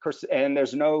ultimately, and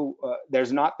there's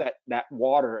not that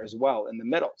water as well in the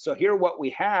middle. So here what we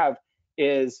have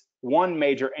is 1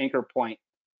 major anchor point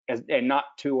and not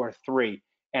 2 or 3,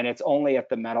 and it's only at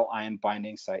the metal ion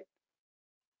binding site.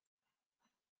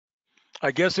 I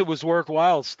guess it was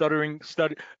worthwhile studying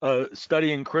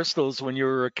crystals when you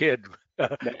were a kid,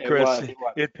 Chris.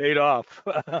 It paid off.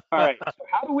 All right, so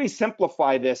how do we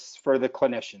simplify this for the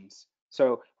clinicians?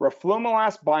 So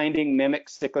roflumilast binding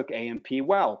mimics cyclic AMP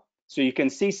well. So you can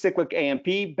see cyclic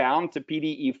AMP bound to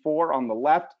PDE4 on the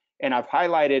left, and I've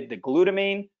highlighted the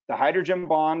glutamine, the hydrogen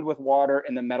bond with water,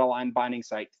 and the metal ion binding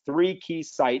site. 3 key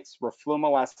sites,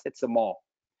 roflumilast hits them all.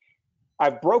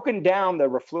 I've broken down the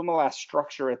roflumilast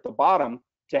structure at the bottom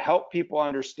to help people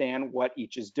understand what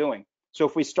each is doing. So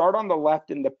if we start on the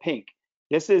left in the pink,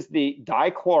 this is the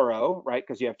dichloro, right?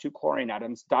 Because you have 2 chlorine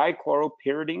atoms,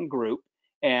 dichloropyridine group,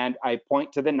 and I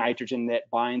point to the nitrogen that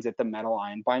binds at the metal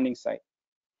ion binding site.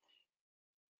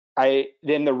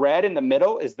 Then the red in the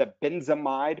middle is the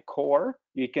benzamide core.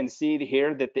 You can see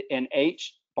here that the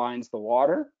NH binds the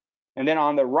water. And then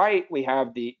on the right, we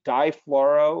have the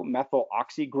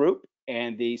difluoromethyloxy group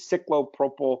and the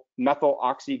cyclopropyl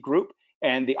methyloxy group,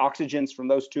 and the oxygens from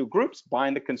those 2 groups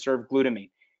bind the conserved glutamine.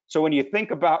 So when you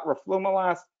think about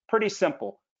roflumilast, pretty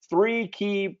simple. 3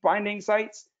 key binding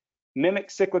sites,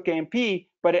 mimic cyclic AMP,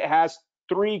 but it has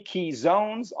 3 key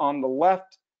zones on the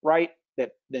left, right,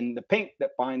 then the pink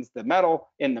that binds the metal,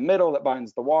 in the middle that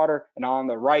binds the water, and on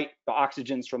the right, the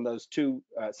oxygens from those 2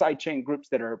 side chain groups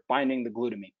that are binding the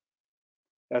glutamine.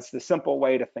 That's the simple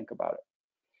way to think about it.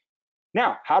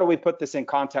 Now, how do we put this in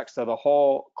context of the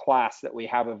whole class that we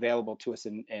have available to us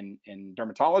in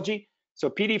dermatology? So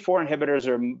PDE4 inhibitors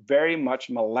are very much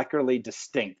molecularly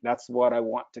distinct. That's what I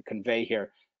want to convey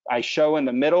here. I show in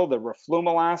the middle the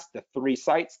roflumilast, the 3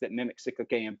 sites that mimic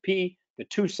cyclic AMP, the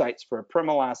 2 sites for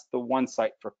apremilast, the 1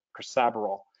 site for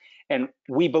crisaborole. And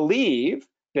we believe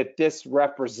that this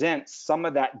represents some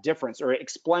of that difference, or it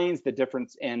explains the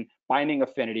difference in binding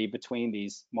affinity between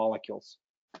these molecules.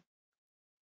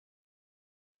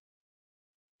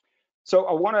 So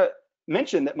I want to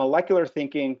mention that molecular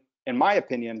thinking, in my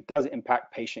opinion, does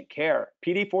impact patient care.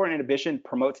 PDE4 inhibition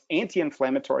promotes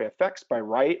anti-inflammatory effects by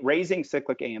raising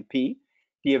cyclic AMP.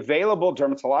 The available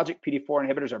dermatologic PDE4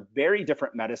 inhibitors are very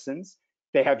different medicines.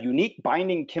 They have unique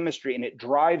binding chemistry, and it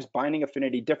drives binding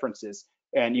affinity differences.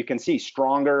 And you can see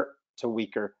stronger to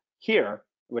weaker here,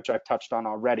 which I've touched on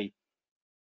already.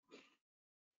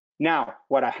 Now,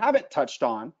 what I haven't touched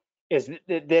on is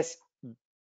this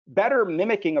better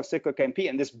mimicking of cyclic AMP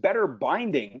and this better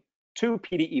binding to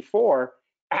PDE4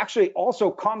 actually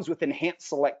also comes with enhanced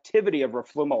selectivity of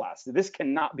roflumilast. This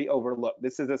cannot be overlooked.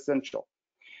 This is essential.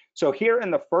 So here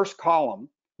in the first column,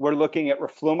 we're looking at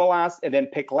roflumilast and then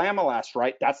piclamilast,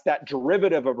 right? That's that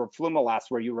derivative of roflumilast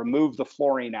where you remove the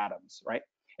fluorine atoms, right?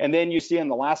 And then you see in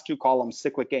the last 2 columns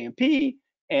cyclic AMP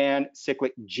and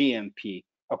cyclic GMP,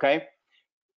 okay?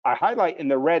 I highlight in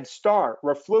the red star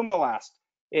roflumilast.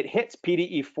 It hits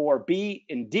PDE4B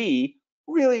and D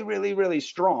really, really, really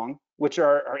strong, which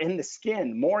are in the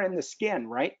skin, more in the skin,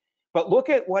 right? But look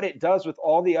at what it does with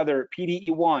all the other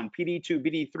PDE1,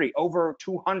 PDE2, PDE3, over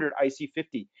 200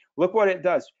 IC50. Look what it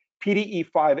does.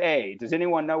 PDE5A. Does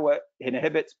anyone know what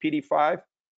inhibits PD5?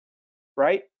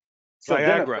 Right?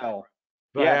 Viagra.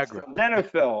 Yes,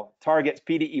 sildenafil targets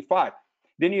PDE5.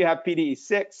 Then you have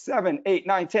PDE6, 7, 8,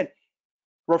 9, 10.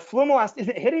 Roflumilast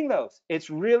isn't hitting those. It's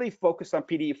really focused on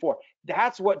PDE4.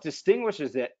 That's what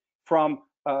distinguishes it from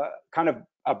kind of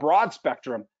a broad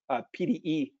spectrum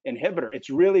PDE inhibitor. It's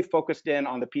really focused in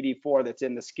on the PDE4 that's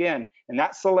in the skin, and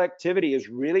that selectivity is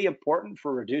really important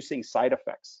for reducing side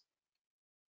effects.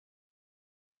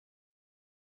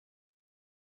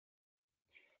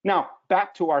 Now,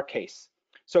 back to our case.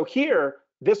 So here,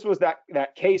 this was that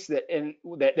case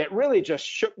that really just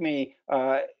shook me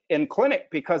in clinic,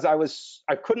 because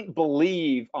I couldn't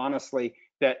believe, honestly,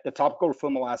 that the topical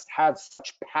roflumilast had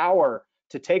such power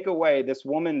to take away this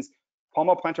woman's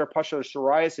palmoplantar pustular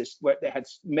psoriasis that had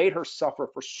made her suffer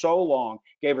for so long,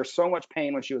 gave her so much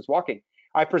pain when she was walking.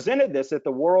 I presented this at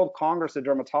the World Congress of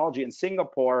Dermatology in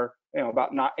Singapore,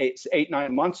 about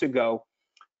 8-9 months ago,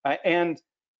 and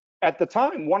at the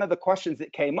time, one of the questions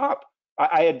that came up,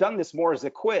 I had done this more as a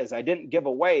quiz. I didn't give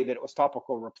away that it was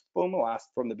topical roflumilast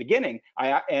from the beginning.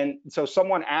 And so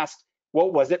someone asked,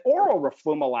 well, was it oral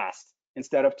roflumilast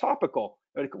instead of topical?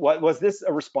 Was this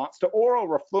a response to oral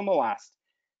roflumilast?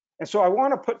 And so I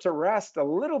want to put to rest a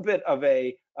little bit of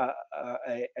a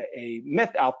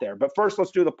myth out there. But first,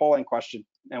 let's do the polling question,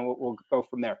 and we'll go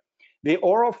from there. The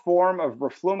oral form of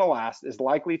roflumilast is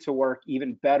likely to work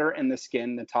even better in the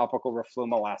skin than topical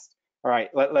roflumilast. All right,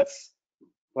 let's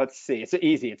see. It's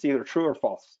easy. It's either true or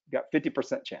false. You got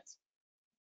 50% chance.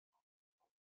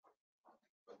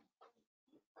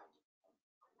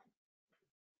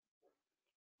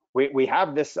 We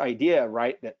have this idea,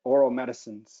 right, that oral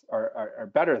medicines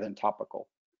are better than topical.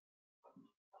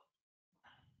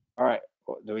 All right,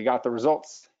 do we got the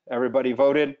results? Everybody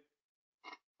voted?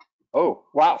 Oh,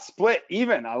 wow, split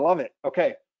even. I love it.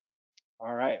 Okay.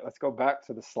 All right, let's go back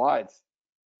to the slides.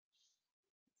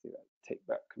 Let's see, take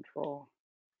back control.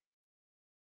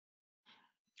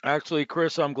 Actually,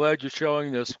 Chris, I'm glad you're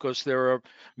showing this, because there are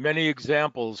many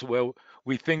examples where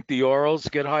we think the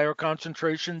orals get higher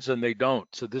concentrations and they don't.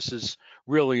 So this is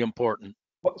really important.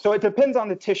 So it depends on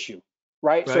the tissue,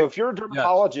 right? So if you're a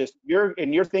dermatologist, yes,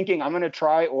 you're thinking, I'm going to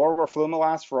try oral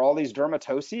roflumilast for all these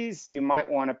dermatoses, you might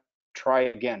want to try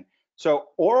again. So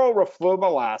oral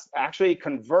roflumilast actually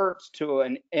converts to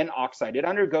an N-oxide. It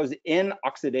undergoes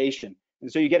N-oxidation.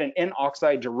 And so you get an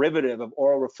N-oxide derivative of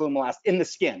oral roflumilast in the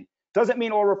skin. Doesn't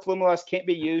mean oral roflumilast can't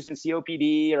be used in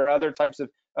COPD or other types of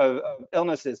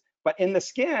illnesses, but in the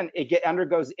skin, it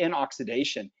undergoes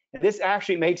N-oxidation. And this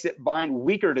actually makes it bind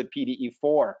weaker to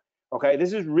PDE4. Okay,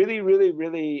 this is really, really,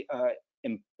 really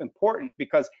important,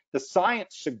 because the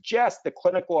science suggests the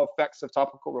clinical effects of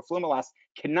topical roflumilast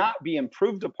cannot be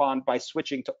improved upon by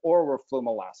switching to oral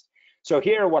roflumilast. So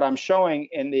here, what I'm showing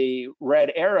in the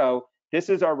red arrow, this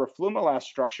is our roflumilast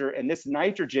structure, and this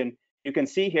nitrogen, you can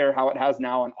see here how it has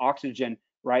now an oxygen,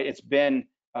 right? It's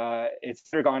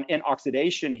undergone in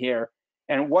oxidation here.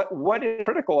 And what is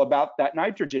critical about that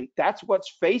nitrogen, that's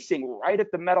what's facing right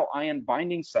at the metal ion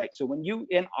binding site. So when you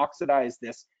N-oxidize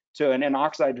this to an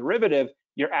N-oxide derivative,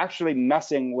 you're actually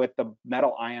messing with the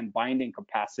metal ion binding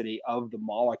capacity of the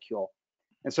molecule.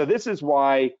 And so this is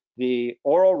why the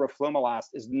oral roflumilast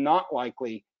is not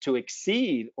likely to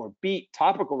exceed or beat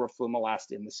topical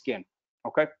roflumilast in the skin,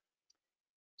 okay?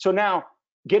 So now,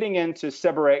 getting into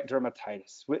seborrheic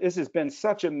dermatitis. This has been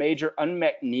such a major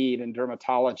unmet need in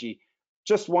dermatology.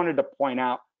 Just wanted to point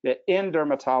out that in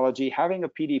dermatology, having a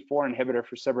PDE4 inhibitor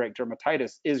for seborrheic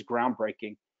dermatitis is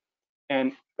groundbreaking.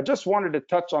 And I just wanted to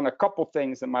touch on a couple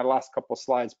things in my last couple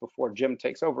slides before Jim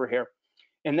takes over here.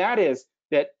 And that is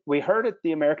that we heard at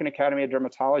the American Academy of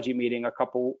Dermatology meeting a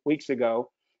couple weeks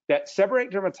ago that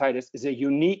seborrheic dermatitis is a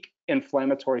unique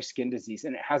inflammatory skin disease,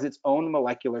 and it has its own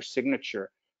molecular signature.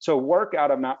 So work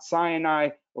out of Mount Sinai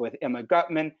with Emma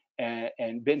Gutman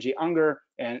and Benji Unger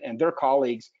and their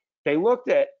colleagues, they looked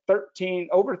at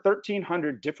over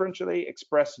 1,300 differentially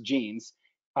expressed genes,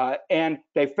 and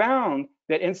they found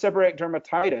that in seborrheic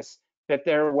dermatitis, that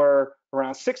there were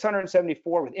around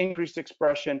 674 with increased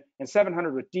expression and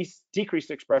 700 with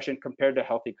decreased expression compared to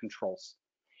healthy controls.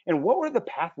 And what were the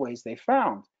pathways they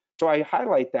found? So I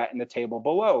highlight that in the table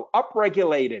below.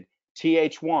 Upregulated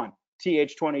Th1,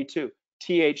 Th22,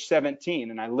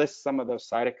 Th17, and I list some of those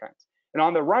cytokines. And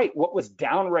on the right, what was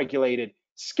downregulated?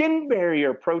 Skin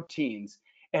barrier proteins.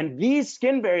 And these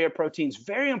skin barrier proteins,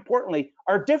 very importantly,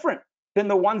 are different than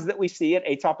the ones that we see in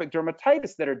atopic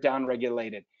dermatitis that are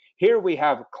downregulated. Here we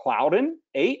have Claudin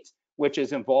 8, which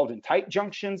is involved in tight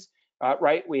junctions,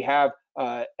 right? We have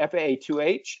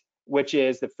FAA2H, which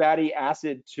is the fatty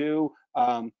acid 2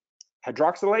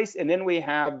 hydroxylase, and then we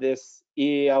have this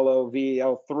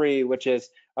ELOVL3, which is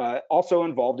also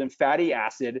involved in fatty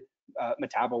acid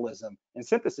metabolism and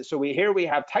synthesis. So here we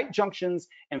have tight junctions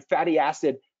and fatty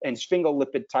acid and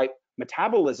sphingolipid type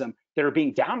metabolism that are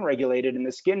being downregulated in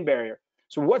the skin barrier.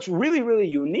 So what's really, really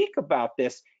unique about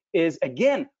this is,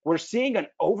 again, we're seeing an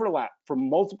overlap from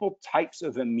multiple types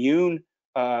of immune,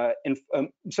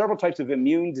 several types of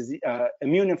immune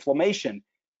inflammation,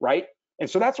 right? And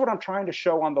so that's what I'm trying to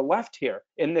show on the left here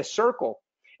in this circle,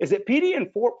 is that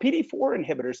PDE4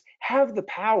 inhibitors have the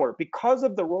power because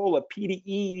of the role of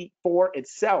PDE4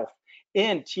 itself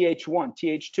in Th1,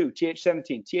 Th2,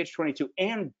 Th17, Th22,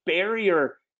 and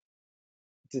barrier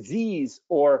disease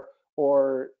or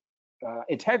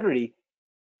integrity.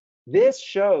 This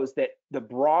shows that the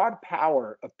broad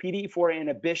power of PDE4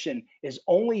 inhibition is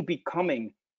only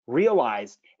becoming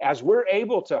realized as we're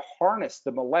able to harness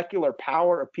the molecular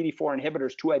power of PDE4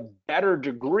 inhibitors to a better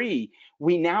degree.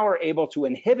 We now are able to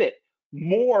inhibit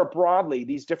more broadly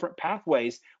these different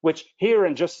pathways, which here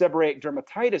in just seborrheic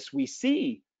dermatitis, we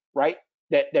see, right,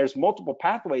 that there's multiple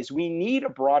pathways. We need a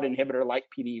broad inhibitor like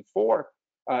PDE4,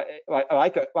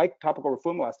 like topical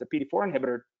roflumilast, a PDE4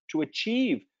 inhibitor, to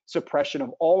achieve suppression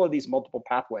of all of these multiple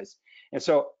pathways. And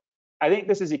so I think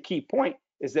this is a key point,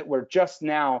 is that we're just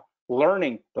now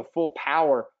learning the full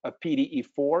power of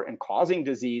PDE4 and causing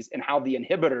disease and how the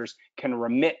inhibitors can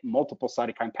remit multiple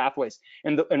cytokine pathways.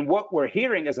 And what we're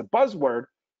hearing as a buzzword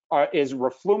is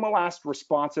roflumilast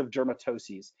responsive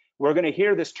dermatoses. We're going to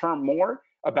hear this term more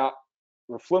about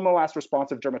roflumilast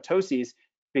responsive dermatoses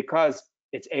because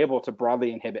it's able to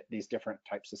broadly inhibit these different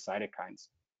types of cytokines.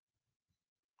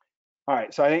 All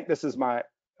right, so I think this is my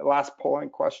last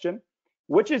polling question.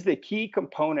 Which is the key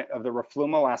component of the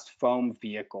roflumilast foam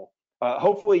vehicle?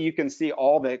 Hopefully you can see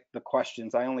all the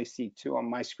questions. I only see two on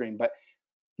my screen, but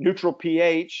neutral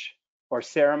pH or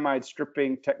ceramide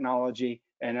stripping technology,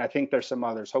 and I think there's some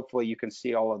others. Hopefully you can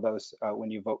see all of those when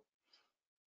you vote.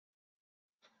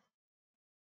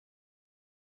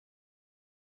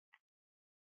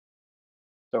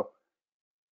 So,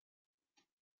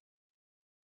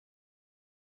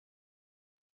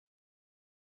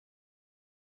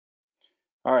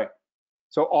 all right,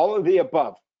 so all of the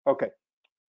above, okay.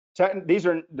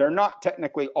 They're not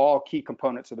technically all key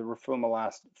components of the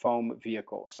roflumilast foam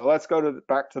vehicle. So let's go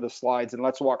back to the slides and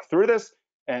let's walk through this.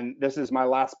 And this is my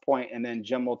last point, and then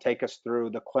Jim will take us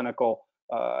through the clinical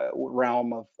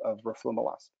realm of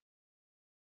roflumilast.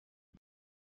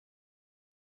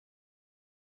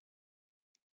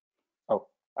 Oh,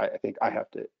 I think I have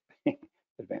to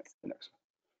advance to the next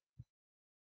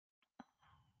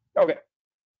one. Okay,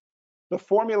 the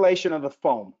formulation of the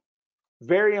foam,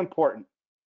 very important.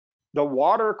 The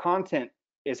water content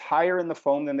is higher in the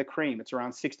foam than the cream. It's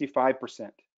around 65%,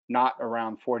 not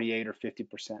around 48 or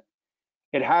 50%.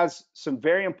 It has some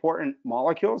very important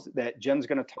molecules that Jim's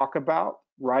going to talk about,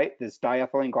 right? This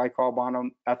diethylene glycol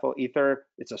monoethyl ether.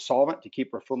 It's a solvent to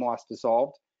keep roflumilast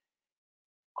dissolved.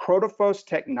 Crotophos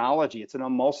technology, it's an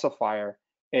emulsifier.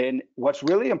 And what's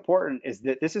really important is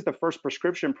that this is the first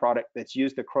prescription product that's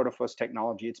used the Crotophos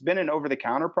technology. It's been in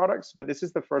over-the-counter products, but this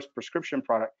is the first prescription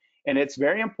product. And it's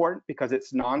very important because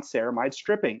it's non-ceramide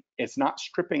stripping. It's not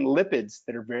stripping lipids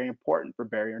that are very important for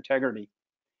barrier integrity.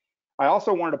 I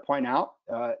also wanted to point out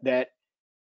that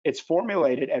it's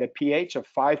formulated at a pH of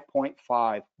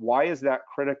 5.5. Why is that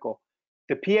critical?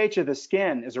 The pH of the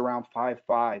skin is around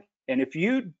 5.5. And if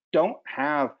you don't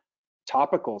have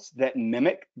topicals that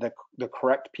mimic the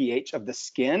correct pH of the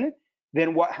skin,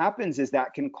 then what happens is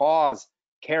that can cause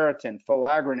keratin,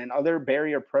 filaggrin, and other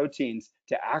barrier proteins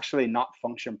to actually not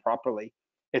function properly.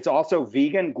 It's also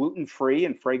vegan, gluten-free,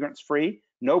 and fragrance-free,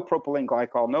 no propylene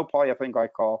glycol, no polyethylene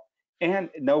glycol, and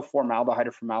no formaldehyde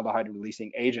or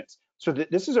formaldehyde-releasing agents. So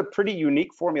this is a pretty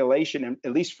unique formulation, and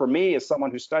at least for me, as someone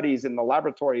who studies in the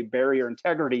laboratory barrier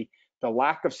integrity, the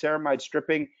lack of ceramide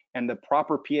stripping and the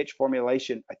proper pH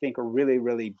formulation, I think, are really,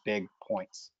 really big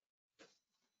points.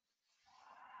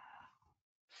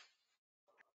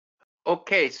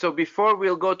 Okay, so before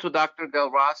we'll go to Dr.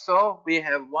 Del Rosso, we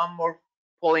have one more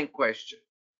polling question.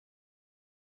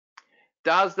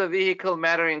 Does the vehicle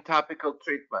matter in topical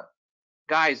treatment?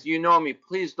 Guys, you know me,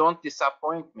 please don't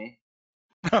disappoint me.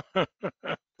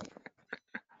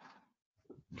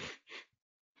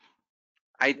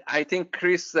 I think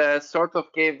Chris sort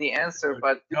of gave the answer,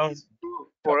 but this is true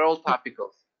for all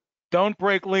topicals. Don't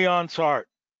break Leon's heart.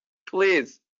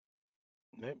 Please.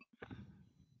 Yep.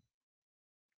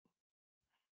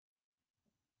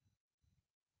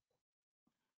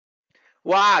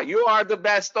 Wow, you are the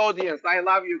best audience. I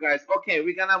love you guys. Okay,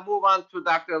 we're gonna move on to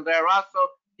Dr. Del Rosso.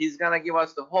 He's gonna give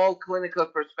us the whole clinical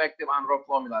perspective on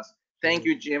roflumilast. Thank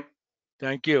you, Jim.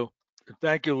 Thank you.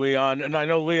 Thank you, Leon. And I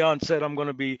know Leon said I'm going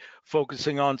to be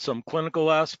focusing on some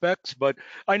clinical aspects, but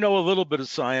I know a little bit of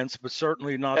science, but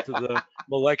certainly not to the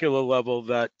molecular level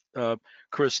that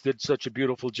Chris did such a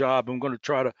beautiful job. I'm going to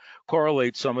try to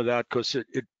correlate some of that because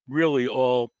it really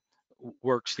all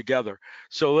works together.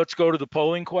 So let's go to the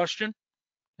polling question.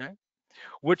 Okay.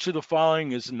 Which of the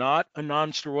following is not a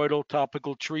non-steroidal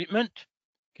topical treatment?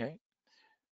 Okay.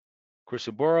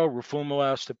 Crisaborole,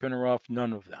 roflumilast, tapinarof,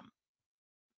 none of them.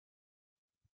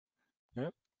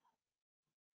 Yep.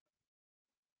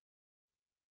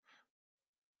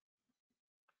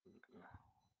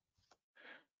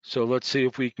 So let's see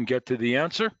if we can get to the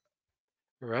answer.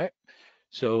 All right.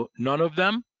 So none of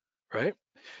them, right?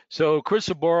 So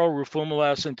crisaborole,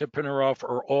 roflumilast, and tapinarof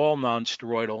are all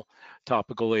non-steroidal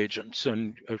topical agents.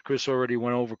 And Chris already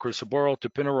went over crisaborole.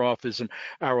 Tapinarof is an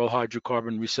aryl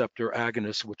hydrocarbon receptor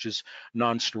agonist, which is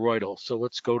non-steroidal. So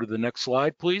let's go to the next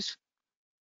slide, please.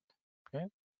 Okay.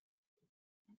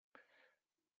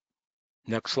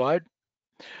 Next slide.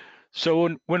 So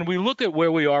when we look at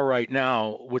where we are right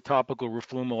now with topical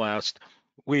roflumilast,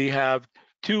 we have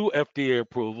 2 FDA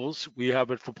approvals. We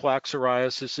have it for plaque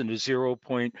psoriasis in a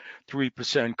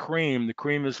 0.3% cream. The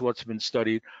cream is what's been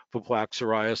studied for plaque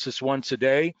psoriasis once a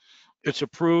day. It's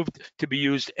approved to be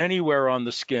used anywhere on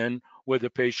the skin where the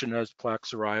patient has plaque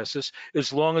psoriasis,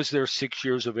 as long as they're 6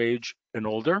 years of age and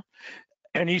older.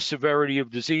 Any severity of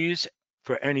disease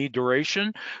for any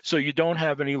duration. So you don't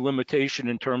have any limitation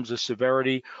in terms of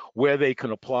severity where they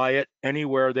can apply it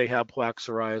anywhere they have plaque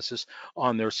psoriasis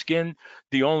on their skin.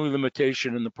 The only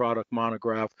limitation in the product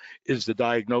monograph is the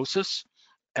diagnosis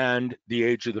and the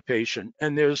age of the patient.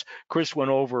 And Chris went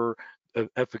over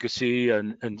efficacy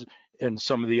and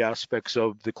some of the aspects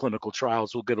of the clinical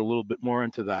trials. We'll get a little bit more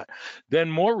into that.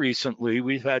 Then more recently,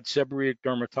 we've had seborrheic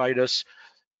dermatitis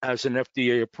as an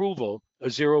FDA approval, a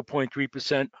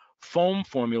 0.3% foam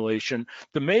formulation.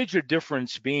 The major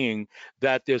difference being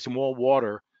that there's more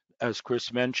water, as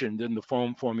Chris mentioned, in the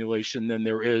foam formulation than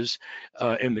there is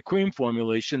in the cream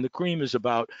formulation. The cream is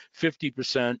about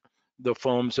 50%. The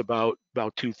foam's about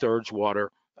 2/3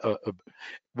 water.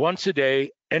 Once a day,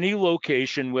 any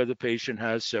location where the patient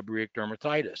has seborrheic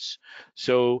dermatitis.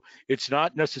 So it's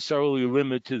not necessarily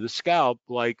limited to the scalp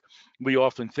like we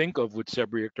often think of with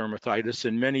seborrheic dermatitis,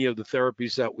 and many of the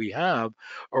therapies that we have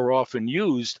are often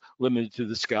used limited to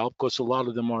the scalp because a lot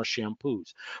of them are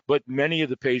shampoos. But many of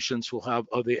the patients will have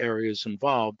other areas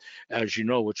involved, as you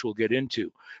know, which we'll get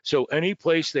into. So any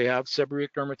place they have seborrheic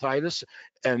dermatitis,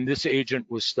 and this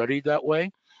agent was studied that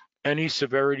way, any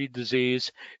severity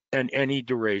disease and any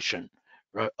duration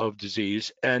of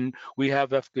disease. And we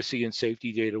have efficacy and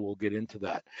safety data. We'll get into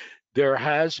that. There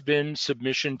has been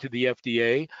submission to the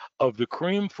FDA of the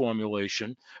cream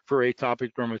formulation for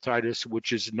atopic dermatitis,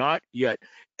 which is not yet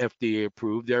FDA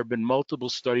approved. There have been multiple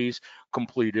studies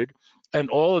completed, and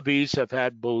all of these have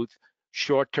had both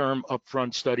short-term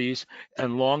upfront studies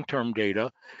and long-term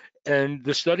data. And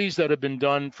the studies that have been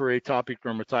done for atopic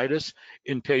dermatitis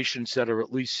in patients that are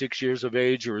at least 6 years of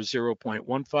age are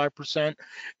 0.15%,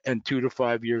 and 2 to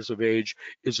 5 years of age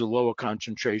is a lower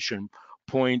concentration,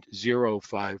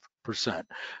 0.05%.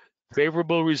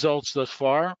 Favorable results thus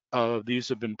far. These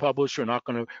have been published. We're not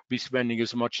going to be spending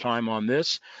as much time on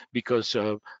this because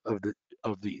of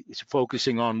the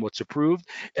focusing on what's approved.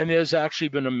 And there's actually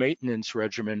been a maintenance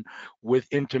regimen with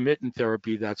intermittent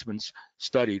therapy that's been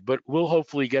studied. But we'll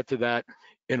hopefully get to that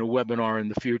in a webinar in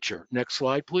the future. Next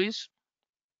slide, please.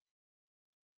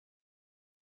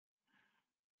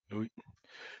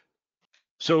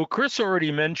 So Chris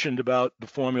already mentioned about the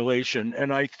formulation,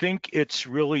 and I think it's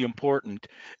really important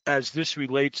as this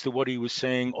relates to what he was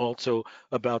saying also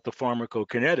about the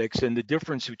pharmacokinetics and the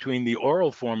difference between the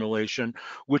oral formulation,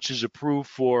 which is approved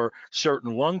for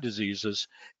certain lung diseases,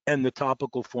 and the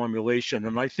topical formulation.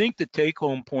 And I think the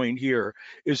take-home point here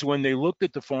is when they looked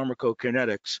at the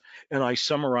pharmacokinetics, and I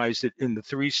summarized it in the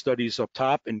 3 studies up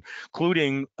top,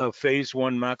 including a phase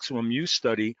 1 maximum use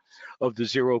study of the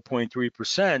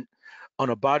 0.3%, on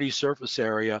a body surface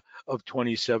area of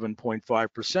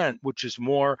 27.5%, which is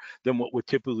more than what we're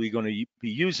typically going to be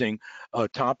using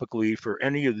topically for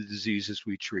any of the diseases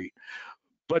we treat.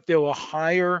 But there were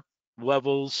higher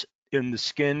levels in the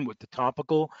skin with the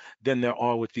topical than there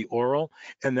are with the oral,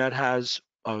 and that has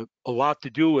a lot to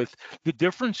do with the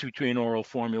difference between oral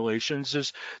formulations.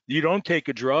 Is you don't take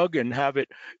a drug and have it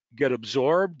get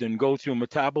absorbed and go through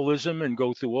metabolism and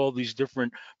go through all these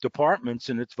different departments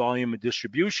in its volume of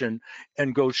distribution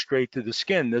and go straight to the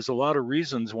skin. There's a lot of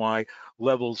reasons why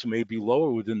levels may be lower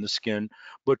within the skin,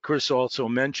 but Chris also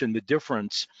mentioned the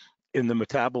difference in the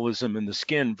metabolism in the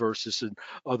skin versus in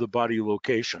other body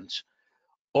locations.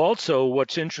 Also,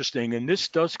 what's interesting, and this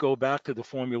does go back to the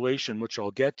formulation, which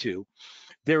I'll get to,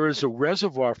 there is a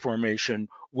reservoir formation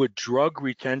with drug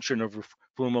retention of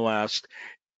roflumilast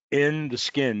in the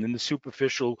skin, in the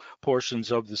superficial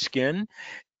portions of the skin,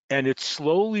 and it's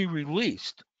slowly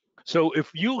released. So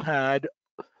if you had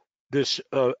this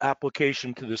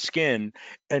application to the skin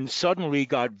and suddenly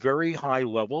got very high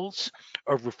levels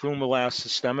of roflumilast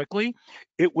systemically,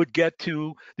 it would get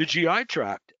to the GI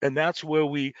tract. And that's where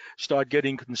we start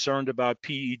getting concerned about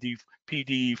PDE4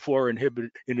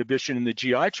 inhibition in the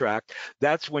GI tract.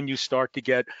 That's when you start to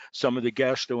get some of the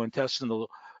gastrointestinal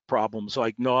problems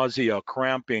like nausea,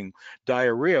 cramping,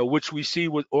 diarrhea, which we see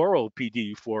with oral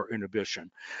PDE4 inhibition.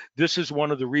 This is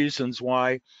one of the reasons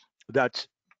why that's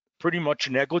pretty much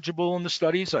negligible in the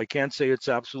studies. I can't say it's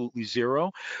absolutely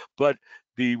zero, but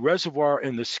the reservoir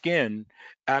in the skin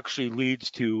actually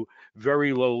leads to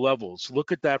very low levels.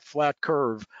 Look at that flat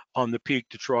curve on the peak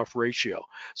to trough ratio.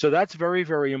 So that's very,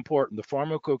 very important. The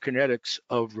pharmacokinetics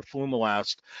of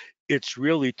roflumilast, it's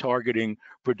really targeting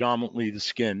predominantly the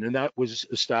skin, and that was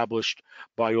established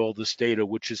by all this data,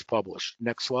 which is published.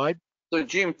 Next slide. So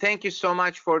Jim, thank you so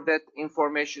much for that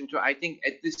information too. I think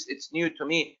it's new to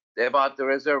me about the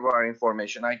reservoir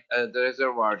information, the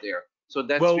reservoir there. So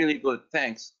that's really good.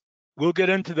 Thanks. We'll get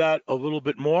into that a little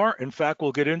bit more. In fact,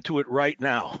 we'll get into it right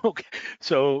now. Okay.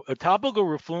 So a topical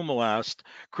roflumilast,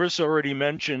 Chris already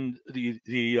mentioned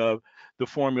the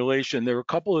formulation. There are a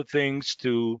couple of things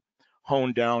to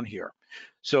hone down here.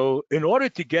 So in order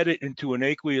to get it into an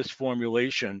aqueous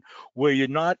formulation where you're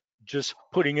not just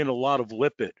putting in a lot of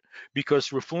lipid, because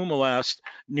roflumilast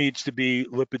needs to be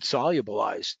lipid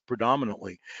solubilized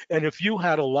predominantly. And if you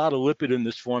had a lot of lipid in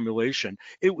this formulation,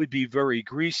 it would be very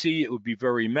greasy, it would be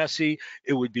very messy,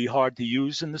 it would be hard to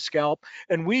use in the scalp.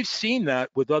 And we've seen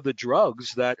that with other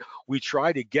drugs that we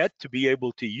try to get to be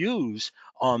able to use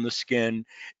on the skin.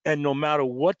 And no matter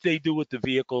what they do with the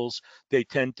vehicles, they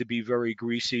tend to be very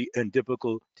greasy and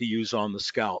difficult to use on the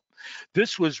scalp.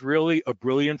 This was really a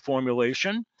brilliant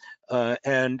formulation.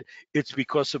 And it's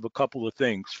because of a couple of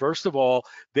things. First of all,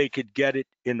 they could get it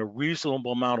in a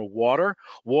reasonable amount of water.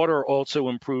 Water also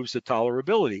improves the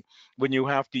tolerability. When you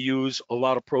have to use a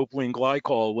lot of propylene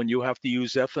glycol, when you have to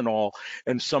use ethanol,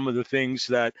 and some of the things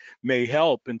that may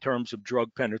help in terms of drug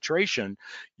penetration,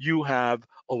 you have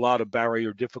a lot of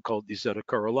barrier difficulties that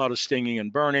occur, a lot of stinging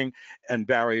and burning and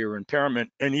barrier impairment,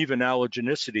 and even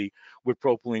allergenicity with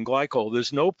propylene glycol.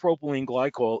 There's no propylene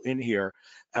glycol in here,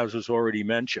 as was already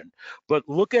mentioned. But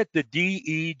look at the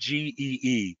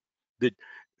DEGEE, the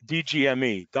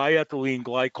DGME, diethylene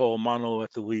glycol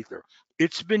monoethyl ether.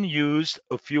 It's been used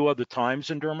a few other times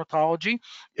in dermatology.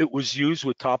 It was used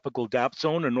with topical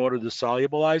dapsone in order to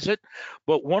solubilize it.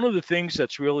 But one of the things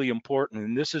that's really important,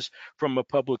 and this is from a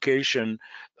publication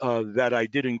that I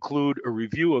did include a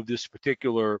review of this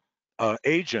particular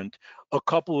agent, a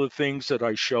couple of things that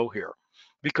I show here,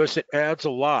 because it adds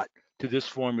a lot to this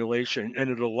formulation, and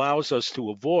it allows us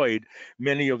to avoid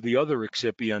many of the other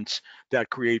excipients that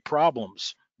create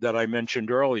problems that I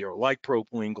mentioned earlier, like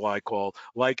propylene glycol,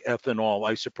 like ethanol,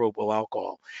 isopropyl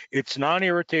alcohol. It's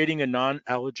non-irritating and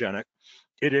non-allergenic.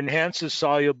 It enhances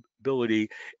solubility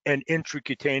and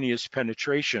intracutaneous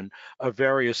penetration of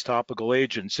various topical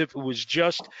agents. If it was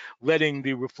just letting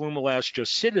the roflumilast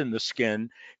just sit in the skin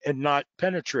and not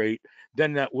penetrate,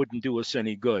 then that wouldn't do us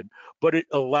any good. But it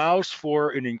allows for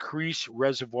an increased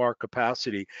reservoir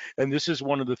capacity. And this is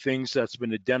one of the things that's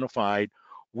been identified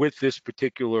with this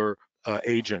particular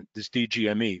agent, this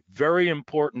DGME. Very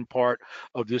important part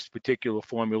of this particular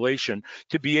formulation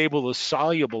to be able to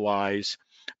solubilize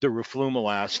the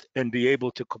roflumilast and be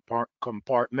able to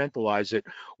compartmentalize it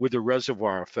with a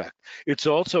reservoir effect. It's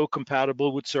also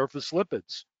compatible with surface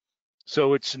lipids.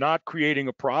 So it's not creating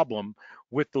a problem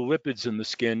with the lipids in the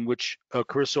skin, which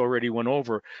Chris already went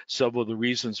over several of the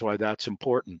reasons why that's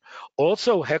important.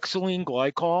 Also, hexylene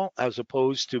glycol, as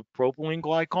opposed to propylene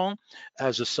glycol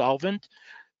as a solvent,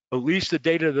 at least the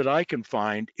data that I can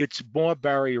find, it's more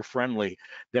barrier friendly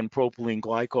than propylene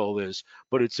glycol is,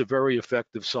 but it's a very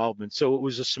effective solvent. So it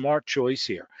was a smart choice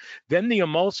here. Then the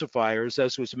emulsifiers,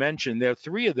 as was mentioned, there are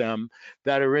 3 of them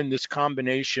that are in this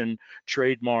combination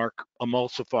trademark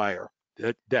emulsifier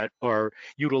that are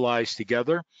utilized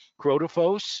together.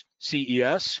 Crotophos,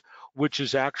 CES, which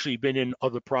has actually been in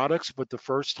other products, but the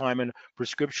first time in a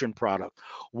prescription product.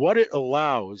 What it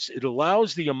allows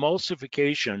the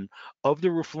emulsification of the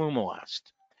roflumilast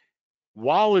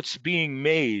while it's being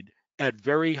made at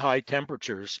very high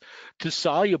temperatures to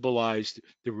solubilize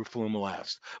the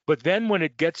roflumilast. But then when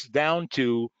it gets down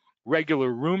to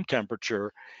regular room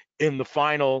temperature in the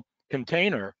final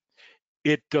container,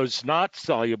 it does not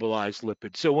solubilize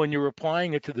lipids. So when you're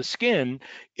applying it to the skin,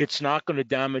 it's not going to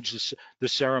damage the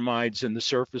ceramides and the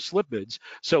surface lipids.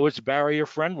 So it's barrier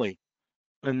friendly.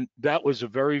 And that was a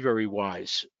very, very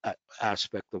wise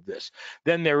aspect of this.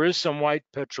 Then there is some white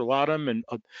petrolatum, and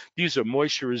these are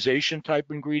moisturization type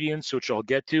ingredients, which I'll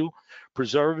get to.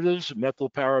 Preservatives,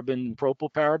 methylparaben,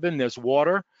 propylparaben. There's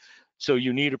water, so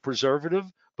you need a preservative,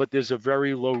 but there's a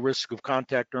very low risk of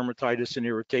contact dermatitis and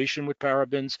irritation with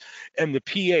parabens. And the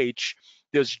pH,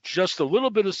 there's just a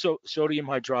little bit of sodium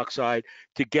hydroxide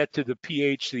to get to the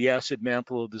pH, the acid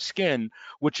mantle of the skin,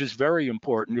 which is very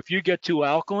important. If you get too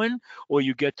alkaline or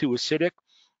you get too acidic,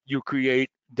 you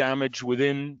create damage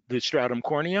within the stratum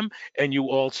corneum, and you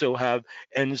also have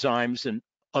enzymes and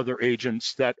other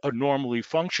agents that are normally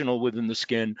functional within the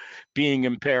skin being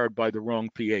impaired by the wrong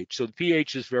pH. So the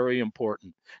pH is very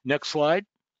important. Next slide.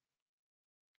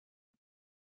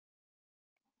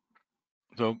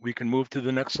 So we can move to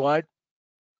the next slide.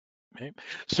 Okay.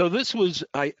 So this was,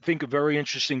 I think, a very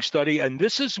interesting study, and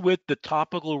this is with the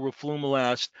topical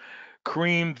roflumilast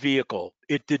cream vehicle.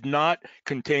 It did not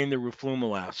contain the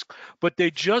roflumilast, but they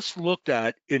just looked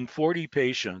at in 40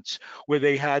 patients where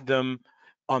they had them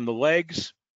on the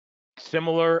legs,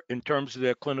 similar in terms of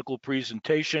their clinical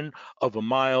presentation of a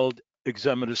mild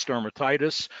eczematous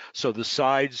dermatitis. So the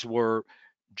sides were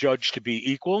judged to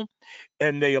be equal,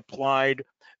 and they applied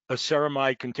a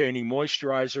ceramide containing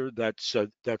moisturizer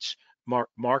that's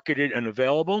marketed and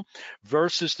available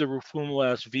versus the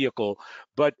roflumilast vehicle,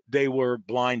 but they were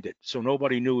blinded, so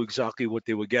nobody knew exactly what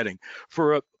they were getting.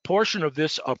 For a portion of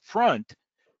this up front,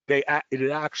 it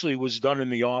actually was done in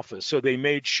the office, so they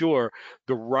made sure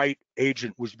the right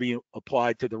agent was being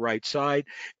applied to the right side,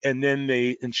 and then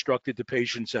they instructed the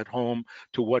patients at home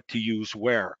to what to use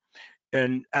where.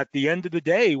 And at the end of the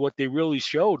day, what they really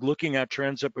showed, looking at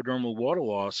transepidermal water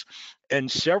loss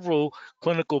and several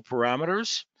clinical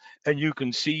parameters, and you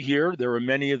can see here, there are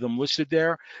many of them listed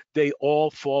there, they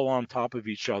all fall on top of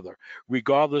each other,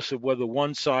 regardless of whether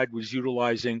one side was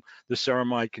utilizing the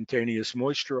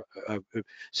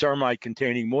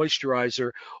ceramide-containing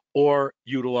moisturizer or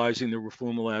utilizing the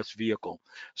roflumilast vehicle.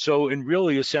 So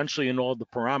essentially in all the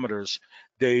parameters,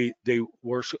 they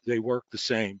work the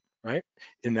same, right,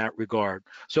 in that regard.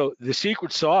 So the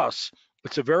secret sauce,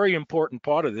 it's a very important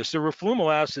part of this. The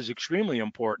roflumilast is extremely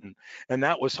important, and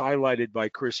that was highlighted by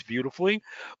Chris beautifully,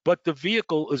 but the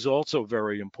vehicle is also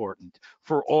very important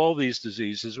for all these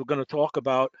diseases. We're going to talk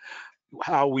about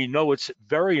how we know it's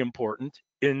very important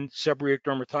in seborrheic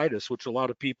dermatitis, which a lot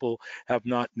of people have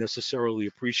not necessarily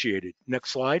appreciated.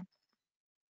 Next slide.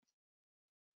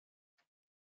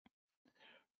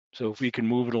 So if we can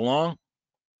move it along.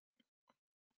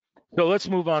 So let's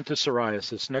move on to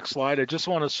psoriasis. Next slide. I just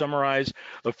want to summarize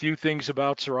a few things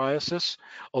about psoriasis.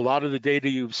 A lot of the data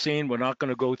you've seen, we're not going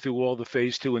to go through all the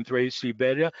phase 2 and phase 3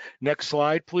 data. Next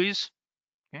slide, please.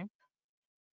 Okay.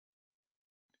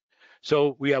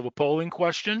 So we have a polling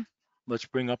question. let's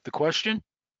bring up the question.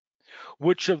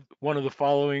 Which of one of the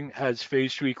following has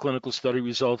phase 3 clinical study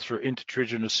results for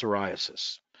intertriginous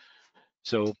psoriasis?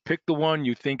 So pick the one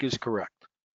you think is correct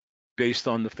based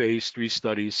on the phase 3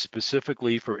 studies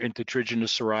specifically for intertriginous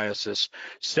psoriasis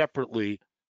separately,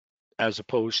 as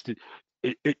opposed to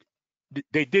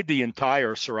they did the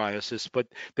entire psoriasis, but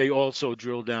they also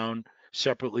drilled down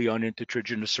separately on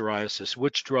intertriginous psoriasis.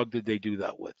 Which drug did they do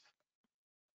that with?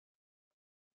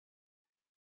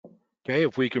 Okay,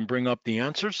 if we can bring up the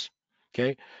answers.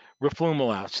 Okay,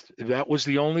 Roflumilast. That was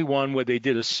the only one where they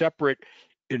did a separate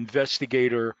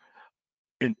investigator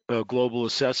global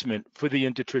assessment for the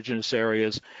intertriginous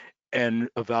areas and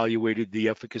evaluated the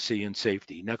efficacy and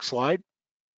safety. Next slide.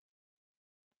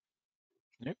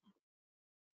 Yep.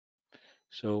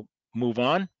 So move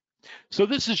on. So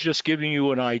this is just giving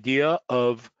you an idea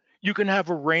of, you can have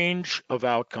a range of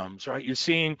outcomes, right? You're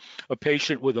seeing a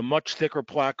patient with a much thicker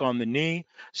plaque on the knee,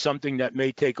 something that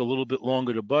may take a little bit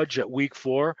longer to budge. At week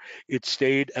 4, it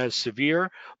stayed as severe,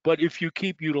 but if you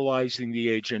keep utilizing the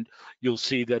agent, you'll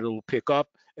see that it'll pick up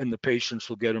and the patients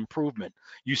will get improvement.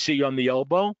 You see on the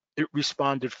elbow, it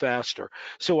responded faster.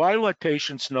 So I let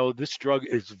patients know this drug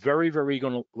is very, very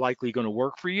likely going to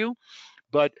work for you.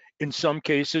 But in some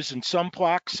cases, in some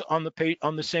plaques on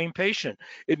the same patient,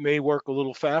 it may work a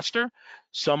little faster,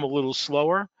 some a little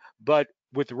slower, but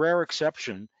with rare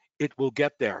exception, it will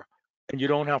get there. And you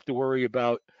don't have to worry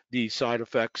about the side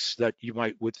effects that you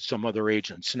might with some other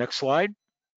agents. Next slide.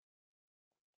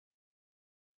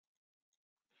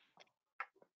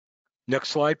 Next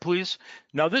slide, please.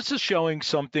 Now, this is showing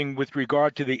something with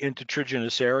regard to the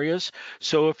intertriginous areas.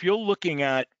 So if you're looking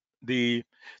at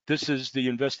this is the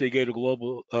Investigator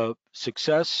Global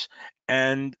Success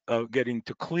and getting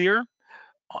to clear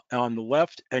on the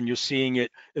left, and you're seeing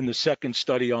it in the second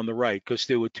study on the right, because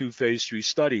there were 2 phase 3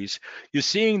 studies. You're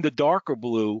seeing the darker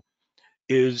blue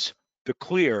is the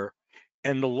clear,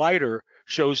 and the lighter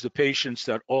shows the patients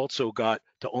that also got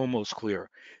to almost clear.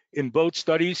 In both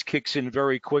studies, kicks in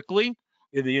very quickly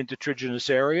in the intertriginous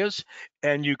areas,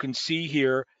 and you can see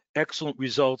here excellent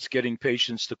results getting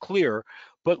patients to clear.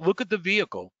 But look at the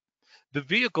vehicle. The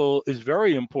vehicle is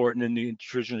very important in the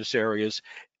intertriginous areas,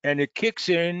 and it kicks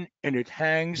in and it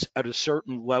hangs at a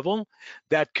certain level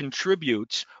that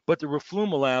contributes, but the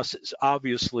roflumilast is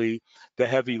obviously the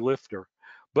heavy lifter.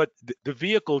 But the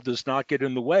vehicle does not get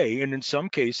in the way, and in some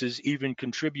cases even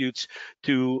contributes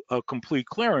to a complete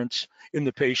clearance in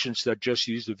the patients that just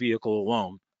use the vehicle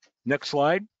alone. Next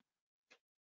slide.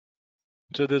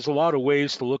 So there's a lot of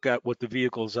ways to look at what the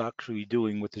vehicle is actually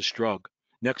doing with this drug.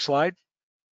 Next slide.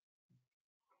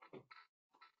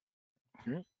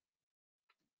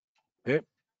 Okay.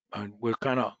 And we're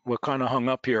kind of hung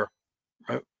up here,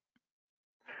 right?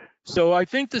 So I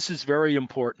think this is very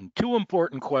important. 2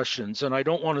 important questions, and I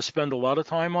don't want to spend a lot of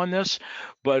time on this,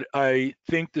 but I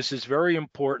think this is very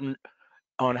important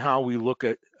on how we look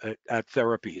at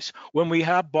therapies. When we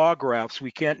have bar graphs,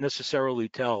 we can't necessarily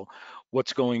tell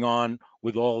what's going on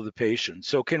with all of the patients.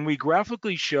 So can we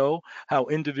graphically show how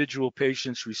individual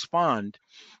patients respond?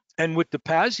 And with the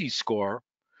PASI score,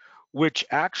 which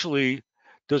actually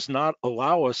does not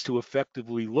allow us to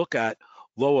effectively look at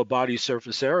lower body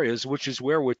surface areas, which is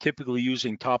where we're typically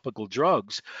using topical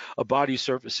drugs, a body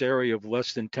surface area of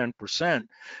less than 10%.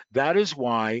 That is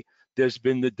why there's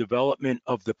been the development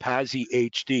of the PASI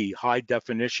HD, high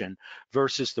definition,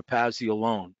 versus the PASI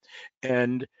alone.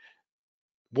 And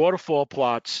waterfall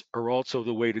plots are also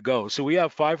the way to go. So we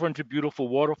have 500 beautiful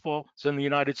waterfalls in the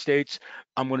United States.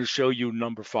 I'm going to show you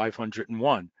number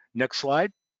 501. Next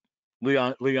slide.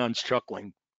 Leon's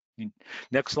chuckling.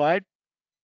 Next slide.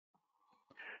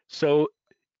 So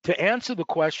to answer the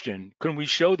question, can we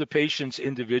show the patients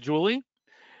individually?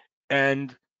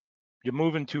 And you're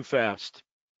moving too fast.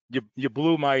 You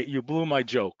blew my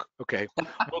joke. Okay,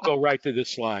 we'll go right to this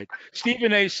slide.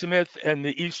 Stephen A. Smith and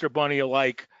the Easter Bunny are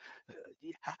like,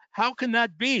 how can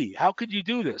that be? How could you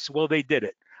do this? Well, they did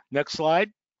it. Next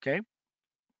slide. Okay.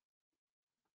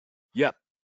 Yep.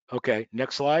 Okay.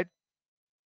 Next slide.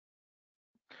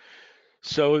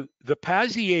 So the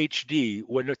PASI HD,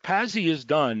 when the PASI is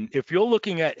done, if you're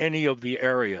looking at any of the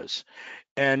areas,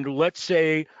 and let's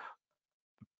say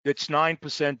it's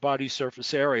 9% body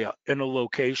surface area in a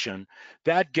location,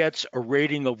 that gets a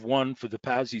rating of 1 for the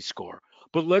PASI score.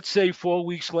 But let's say 4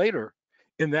 weeks later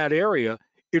in that area,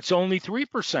 it's only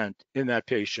 3% in that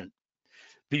patient.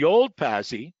 The old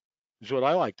PASI, is what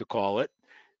I like to call it,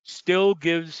 still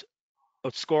gives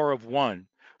a score of 1.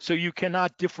 So you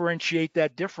cannot differentiate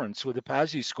that difference with a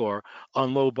PASI score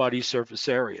on low body surface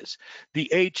areas. The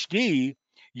HD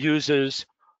uses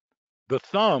the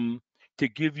thumb to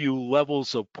give you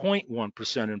levels of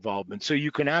 0.1% involvement. So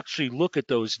you can actually look at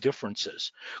those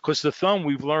differences, because the thumb,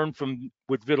 we've learned from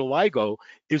with vitiligo,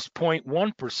 is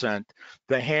 0.1%.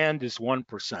 The hand is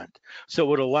 1%.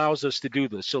 So it allows us to do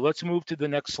this. So let's move to the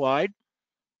next slide.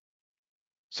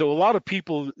 So a lot of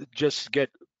people just get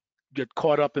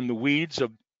caught up in the weeds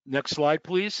of, next slide,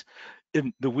 please,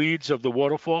 in the weeds of the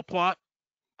waterfall plot,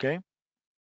 okay?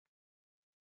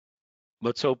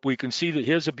 Let's hope we can see that.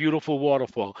 Here's a beautiful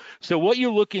waterfall. So what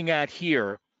you're looking at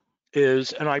here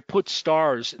is, and I put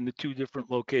stars in the two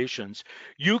different locations,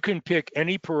 you can pick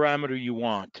any parameter you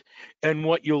want. And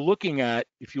what you're looking at,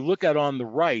 if you look at on the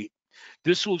right,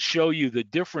 this will show you the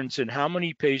difference in how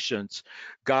many patients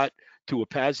got to a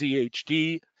PASI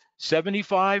HD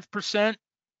 75%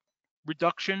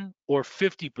 reduction or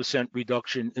 50%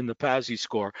 reduction in the PASI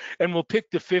score. And we'll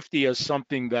pick the 50 as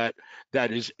something that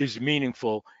is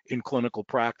meaningful in clinical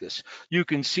practice. You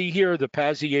can see here the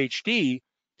PASI HD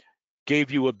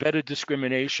gave you a better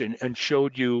discrimination and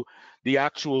showed you the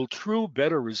actual true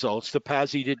better results the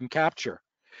PASI didn't capture.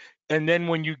 And then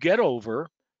when you get over,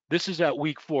 this is at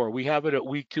week 4. We have it at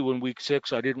week 2 and week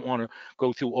 6. I didn't want to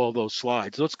go through all those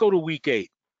slides. Let's go to week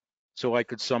 8 so I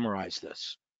could summarize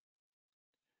this.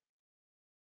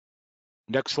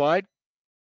 Next slide.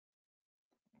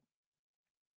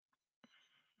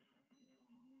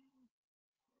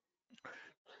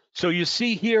 So you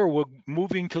see here, we're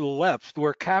moving to the left.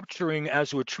 We're capturing,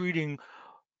 as we're treating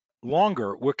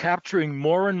longer, we're capturing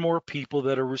more and more people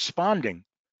that are responding,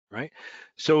 right?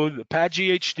 So the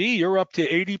PASI HD, you're up to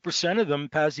 80% of them,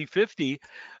 PASI 50,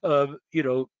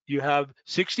 you have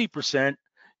 60%,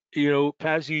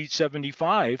 PASI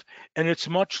 75, and it's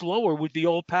much lower with the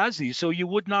old PASI. So you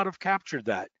would not have captured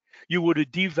that. You would have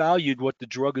devalued what the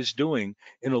drug is doing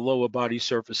in a lower body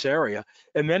surface area.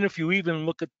 And then if you even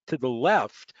look to the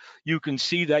left, you can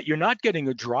see that you're not getting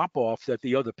a drop off that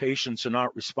the other patients are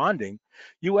not responding.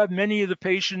 You have many of the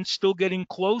patients still getting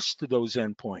close to those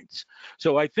endpoints.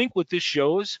 So I think what this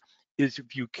shows is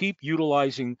if you keep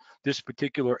utilizing this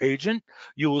particular agent,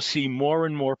 you will see more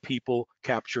and more people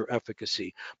capture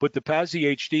efficacy. But the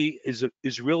PASI HD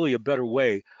is really a better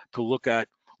way to look at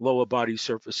lower body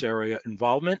surface area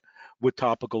involvement with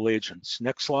topical agents.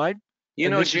 Next slide.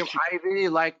 Jim, I really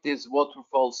like this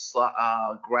waterfall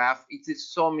graph. It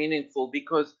is so meaningful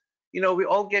because, we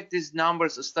all get these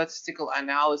numbers, a statistical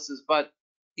analysis, but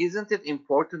isn't it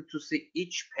important to see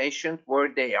each patient where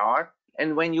they are?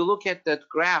 And when you look at that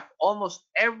graph, almost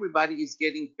everybody is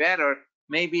getting better,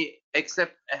 maybe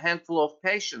except a handful of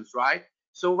patients, right?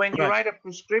 So when you write a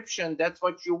prescription, that's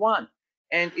what you want.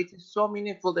 And it is so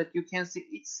meaningful that you can see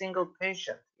each single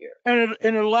patient here. And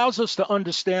it allows us to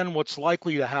understand what's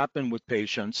likely to happen with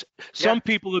patients. Some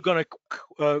people are going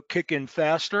to kick in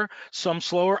faster, some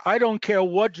slower. I don't care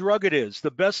what drug it is, the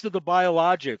best of the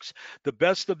biologics, the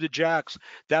best of the JAKs,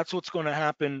 that's what's going to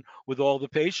happen with all the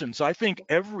patients. I think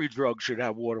every drug should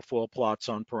have waterfall plots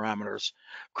on parameters.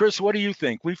 Chris, what do you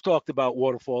think? We've talked about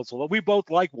waterfalls a lot. We both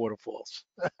like waterfalls.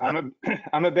 I'm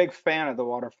a big fan of the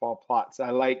waterfall plots.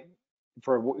 I like,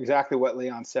 for exactly what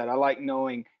Leon said, I like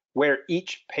knowing where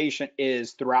each patient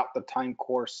is throughout the time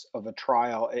course of a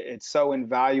trial. It's so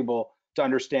invaluable to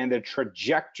understand the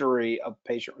trajectory of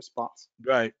patient response.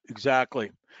 Right, exactly.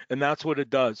 And that's what it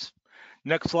does.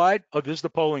 Next slide. Oh, this is the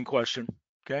polling question,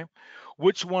 okay?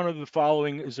 Which one of the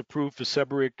following is approved for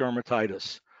seborrheic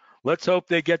dermatitis? Let's hope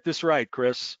they get this right,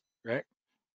 Chris, right?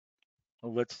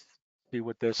 Well, let's see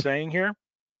what they're saying here,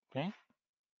 okay?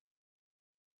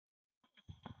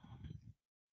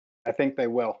 I think they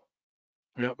will.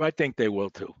 Yeah, I think they will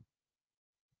too.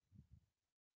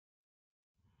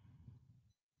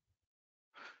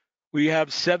 We have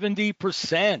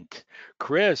 70%.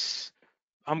 Chris,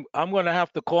 I'm going to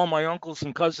have to call my uncles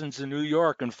and cousins in New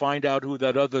York and find out who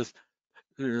that other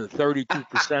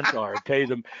 32% are.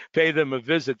 Pay them a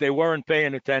visit. They weren't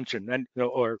paying attention, and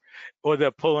or they're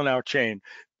pulling our chain.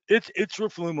 It's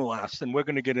roflumilast, and we're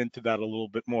going to get into that a little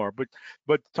bit more.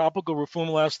 But topical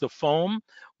roflumilast, the foam,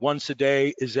 once a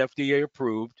day, is FDA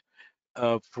approved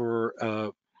for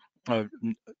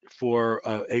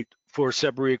seborrheic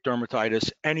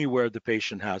dermatitis anywhere the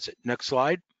patient has it. Next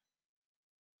slide.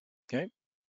 Okay.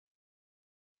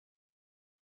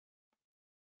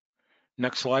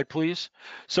 Next slide, please.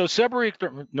 So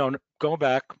seborrheic, no, go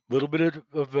back. A little bit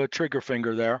of a trigger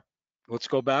finger there. Let's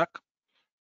go back.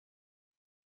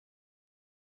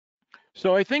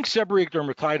 So I think seborrheic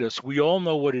dermatitis, we all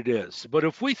know what it is. But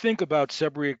if we think about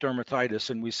seborrheic dermatitis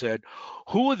and we said,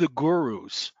 who are the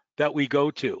gurus that we go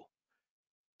to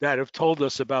that have told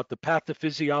us about the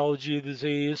pathophysiology of the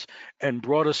disease and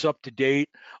brought us up to date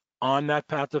on that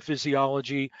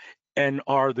pathophysiology and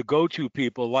are the go-to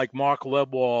people like Mark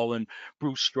Lebwall and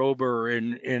Bruce Strober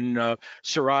in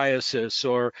psoriasis,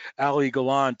 or Ali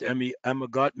Gallant, Emma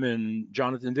Gutman,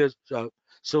 Jonathan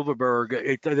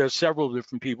Silverberg. There's several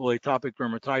different people, atopic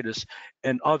dermatitis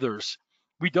and others.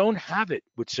 We don't have it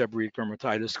with seborrheic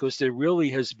dermatitis because there really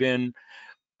has been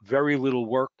very little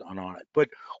work done on it. But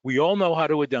we all know how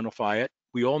to identify it.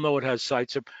 We all know it has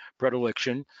sites of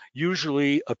predilection,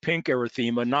 usually a pink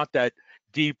erythema, not that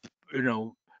deep,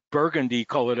 burgundy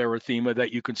colored erythema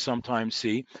that you can sometimes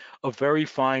see, a very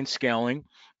fine scaling,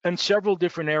 and several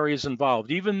different areas involved.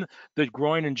 Even the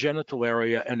groin and genital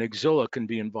area and axilla can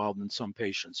be involved in some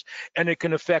patients. And it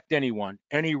can affect anyone,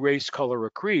 any race, color, or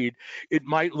creed. It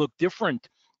might look different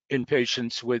in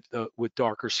patients with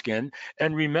darker skin.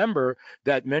 And remember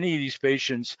that many of these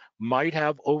patients might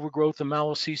have overgrowth of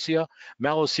malassezia.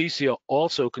 Malassezia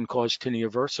also can cause tinea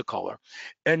versicolor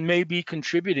and may be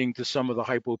contributing to some of the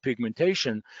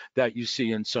hypopigmentation that you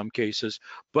see in some cases,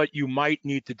 but you might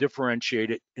need to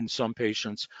differentiate it in some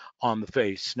patients on the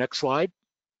face. Next slide.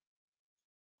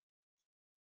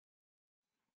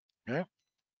 Okay.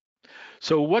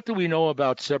 So what do we know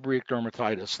about seborrheic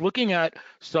dermatitis? Looking at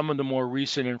some of the more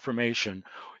recent information,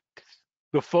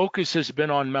 the focus has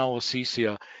been on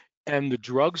malassezia, and the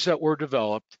drugs that were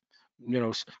developed,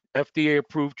 FDA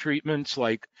approved treatments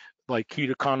like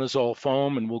ketoconazole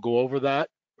foam, and we'll go over that,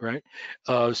 right?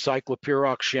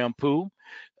 Cyclopirox shampoo,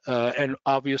 and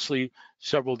obviously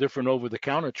several different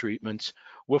over-the-counter treatments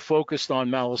were focused on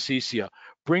malassezia.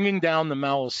 Bringing down the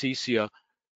malassezia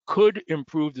could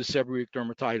improve the seborrheic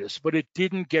dermatitis, but it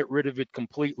didn't get rid of it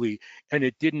completely, and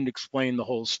it didn't explain the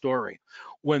whole story.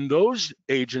 When those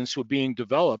agents were being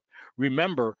developed,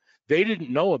 remember, they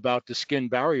didn't know about the skin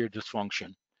barrier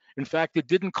dysfunction. In fact, it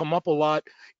didn't come up a lot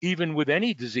even with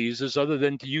any diseases other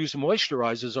than to use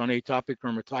moisturizers on atopic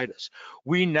dermatitis.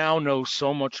 We now know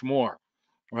so much more,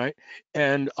 right?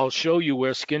 And I'll show you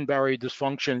where skin barrier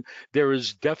dysfunction, there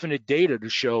is definite data to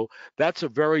show that's a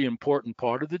very important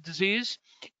part of the disease.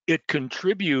 It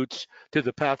contributes to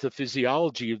the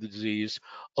pathophysiology of the disease,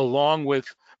 along with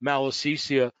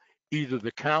malassezia, either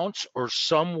the counts or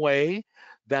some way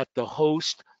that the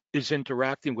host is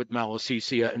interacting with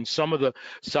malassezia, and some of the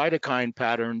cytokine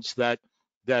patterns that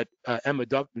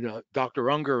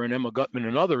Dr. Unger and Emma Gutman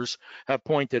and others have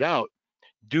pointed out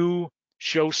do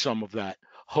show some of that.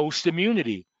 Host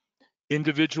immunity,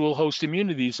 individual host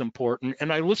immunity is important.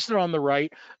 And I listed on the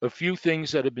right a few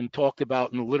things that have been talked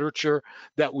about in the literature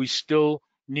that we still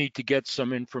need to get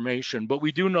some information. But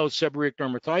we do know seborrheic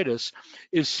dermatitis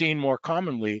is seen more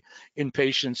commonly in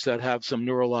patients that have some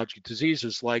neurologic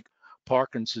diseases like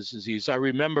Parkinson's disease. I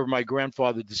remember my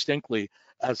grandfather distinctly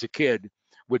as a kid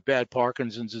with bad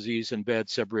Parkinson's disease and bad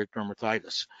seborrheic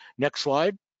dermatitis. Next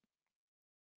slide.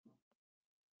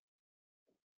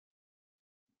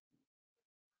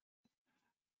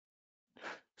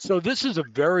 So this is a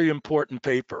very important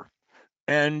paper,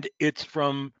 and it's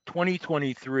from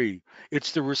 2023.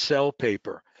 It's the Rosso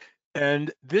paper.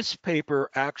 And this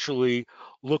paper actually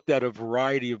looked at a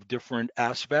variety of different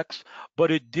aspects,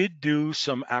 but it did do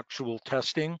some actual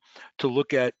testing to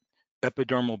look at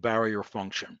epidermal barrier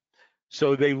function.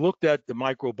 So they looked at the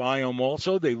microbiome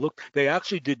also. They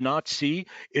actually did not see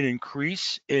an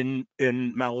increase in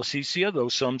malassezia, though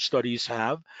some studies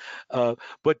have,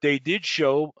 but they did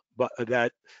show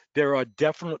that there are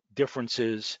definite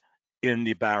differences in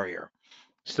the barrier.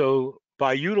 So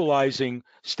by utilizing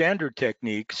standard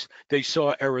techniques, they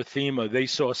saw erythema, they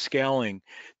saw scaling,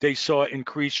 they saw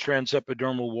increased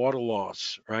transepidermal water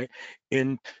loss, right?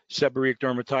 In seborrheic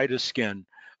dermatitis skin.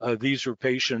 These were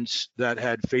patients that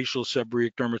had facial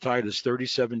seborrheic dermatitis,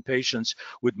 37 patients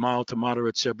with mild to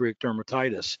moderate seborrheic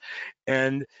dermatitis.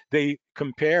 And they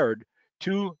compared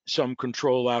to some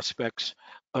control aspects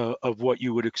of what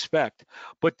you would expect,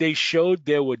 but they showed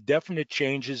there were definite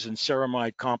changes in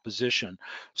ceramide composition.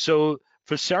 So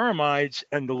for ceramides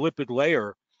and the lipid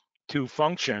layer to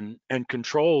function and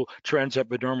control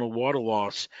transepidermal water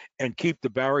loss and keep the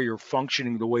barrier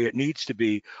functioning the way it needs to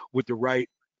be with the right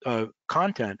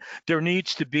content, there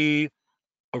needs to be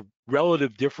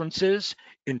relative differences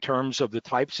in terms of the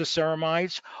types of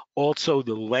ceramides, also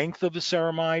the length of the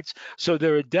ceramides. So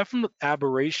there are definite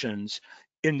aberrations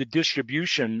in the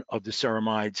distribution of the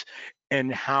ceramides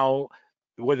and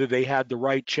whether they had the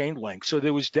right chain length. So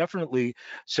there was definitely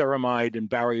ceramide and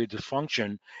barrier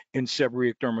dysfunction in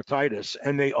seborrheic dermatitis.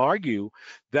 And they argue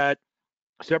that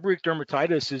seborrheic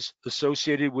dermatitis is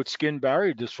associated with skin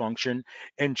barrier dysfunction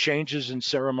and changes in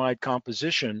ceramide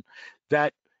composition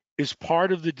that is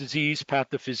part of the disease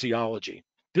pathophysiology.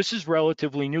 This is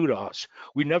relatively new to us.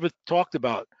 We never talked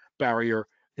about barrier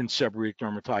in seborrheic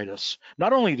dermatitis.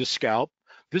 Not only the scalp,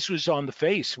 this was on the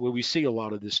face where we see a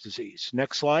lot of this disease.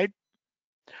 Next slide.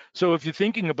 So if you're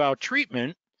thinking about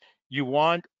treatment, you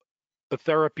want a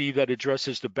therapy that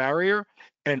addresses the barrier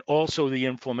and also the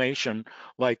inflammation,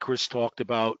 like Chris talked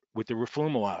about with the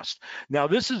Roflumilast. Now,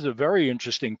 this is a very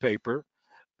interesting paper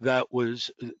that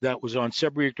was on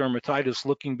seborrheic dermatitis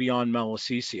looking beyond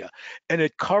malassezia, and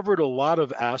it covered a lot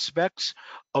of aspects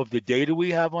of the data we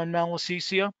have on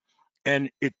malassezia, and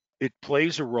it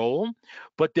plays a role,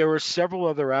 but there are several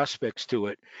other aspects to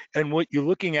it. And what you're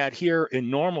looking at here in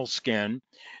normal skin,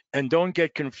 and don't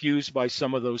get confused by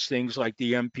some of those things like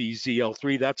the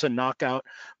MPZL3, that's a knockout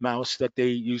mouse that they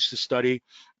used to study,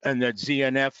 and that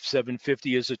ZNF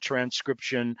 750 is a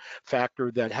transcription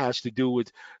factor that has to do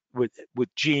with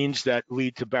genes that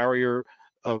lead to barrier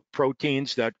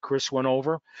proteins that Chris went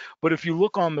over. But if you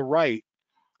look on the right,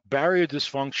 barrier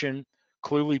dysfunction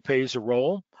clearly plays a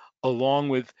role, along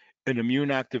with an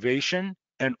immune activation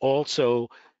and also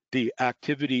the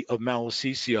activity of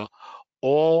malassezia,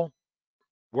 all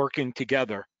working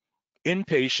together in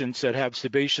patients that have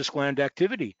sebaceous gland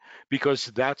activity, because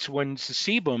that's when the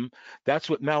sebum, that's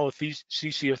what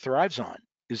malassezia thrives on,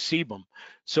 is sebum.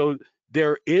 So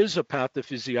there is a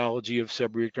pathophysiology of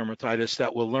seborrheic dermatitis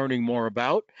that we're learning more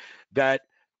about, that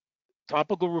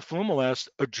topical roflumilast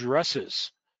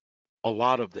addresses a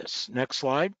lot of this. Next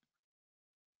slide.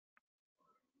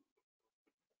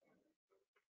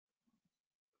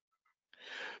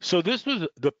 So this was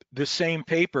the same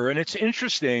paper, and it's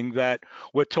interesting that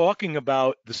we're talking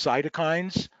about the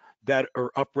cytokines that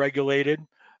are upregulated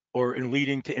or in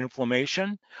leading to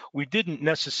inflammation. We didn't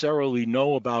necessarily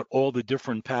know about all the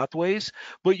different pathways,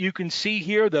 but you can see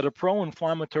here that a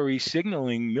pro-inflammatory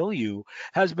signaling milieu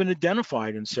has been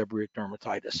identified in seborrheic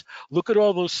dermatitis. Look at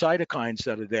all those cytokines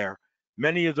that are there.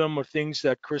 Many of them are things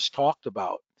that Chris talked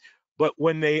about. But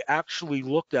when they actually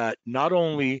looked at not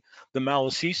only the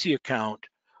malassezia count,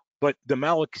 but the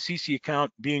malassezia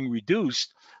count being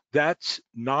reduced, that's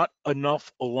not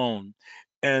enough alone.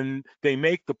 And they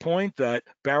make the point that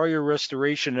barrier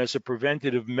restoration as a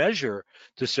preventative measure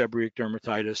to seborrheic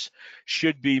dermatitis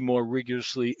should be more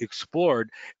rigorously explored,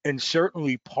 and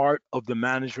certainly part of the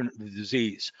management of the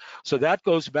disease. So that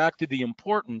goes back to the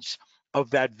importance of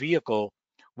that vehicle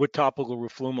with topical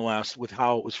roflumilast, with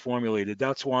how it was formulated.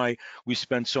 That's why we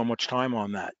spend so much time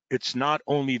on that. It's not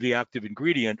only the active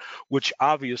ingredient, which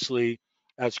obviously,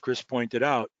 as Chris pointed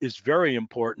out, is very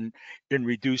important in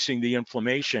reducing the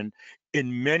inflammation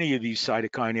in many of these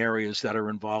cytokine areas that are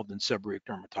involved in seborrheic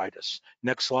dermatitis.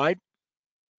 Next slide.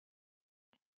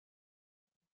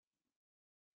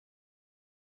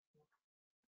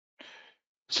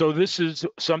 So this is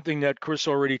something that Chris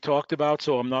already talked about,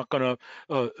 so I'm not going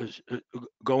to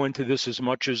go into this as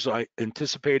much as I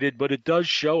anticipated, but it does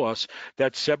show us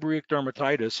that seborrheic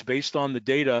dermatitis, based on the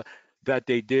data that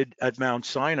they did at Mount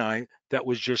Sinai that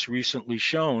was just recently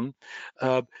shown,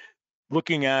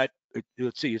 looking at,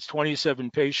 let's see, it's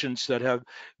 27 patients that have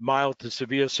mild to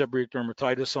severe seborrheic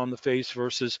dermatitis on the face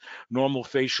versus normal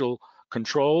facial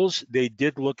controls. They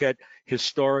did look at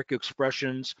historic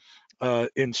expressions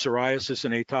in psoriasis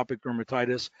and atopic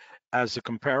dermatitis as a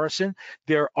comparison.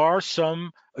 There are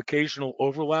some occasional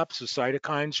overlaps of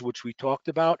cytokines, which we talked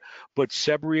about, but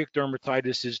seborrheic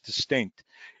dermatitis is distinct.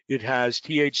 It has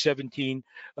Th17,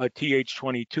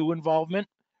 Th22 involvement,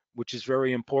 which is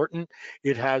very important.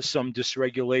 It has some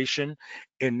dysregulation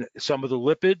in some of the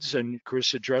lipids, and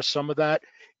Chris addressed some of that.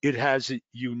 It has a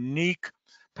unique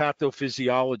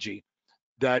pathophysiology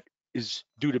that is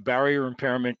due to barrier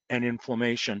impairment and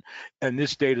inflammation, and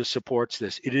this data supports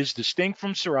this. It is distinct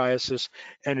from psoriasis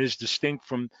and is distinct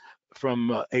from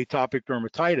atopic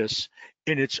dermatitis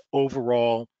in its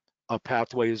overall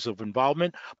pathways of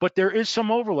involvement, but there is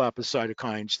some overlap of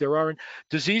cytokines.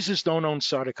 Diseases don't own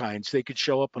cytokines. They could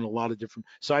show up in a lot of different,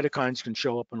 cytokines can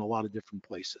show up in a lot of different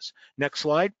places. Next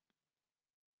slide.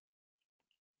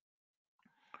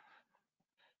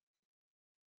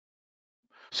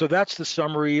 So that's the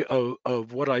summary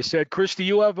of what I said. Chris, do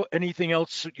you have anything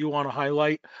else you want to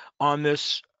highlight on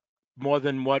this more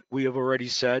than what we have already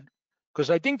said? Because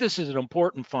I think this is an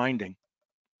important finding.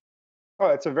 Oh,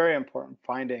 it's a very important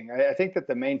finding. I think that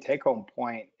the main take-home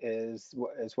point is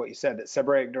what you said, that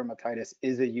seborrheic dermatitis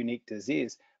is a unique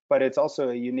disease, but it's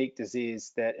also a unique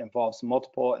disease that involves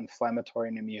multiple inflammatory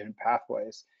and immune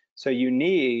pathways. So you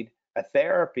need a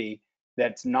therapy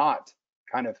that's not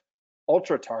kind of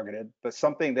ultra targeted, but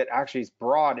something that actually is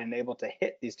broad and able to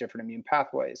hit these different immune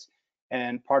pathways.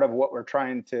 And part of what we're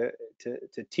trying to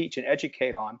teach and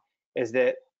educate on is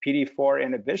that PDE4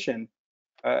 inhibition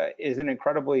is an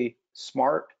incredibly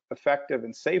smart, effective,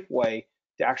 and safe way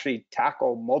to actually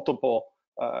tackle multiple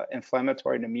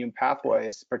inflammatory and immune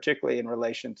pathways, particularly in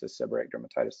relation to seborrheic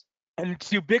dermatitis. And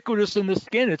it's ubiquitous in the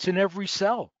skin. It's in every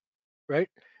cell, right?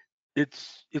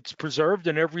 It's preserved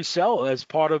in every cell as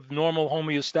part of normal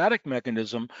homeostatic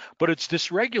mechanism, but it's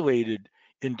dysregulated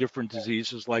in different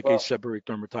diseases like a seborrheic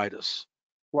dermatitis.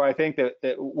 Well, I think that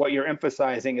what you're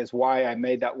emphasizing is why I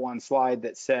made that one slide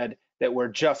that said that we're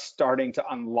just starting to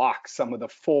unlock some of the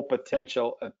full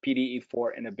potential of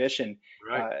PDE4 inhibition,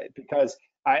 because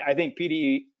I think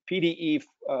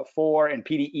PDE4 and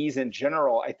PDEs in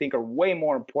general, I think, are way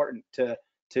more important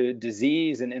to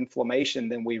disease and inflammation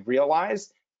than we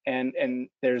realize, and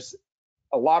there's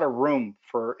a lot of room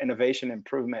for innovation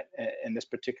improvement in this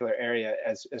particular area,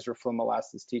 as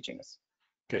Roflumilast is teaching us.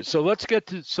 Okay, so let's get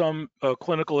to some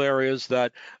clinical areas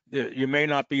that you may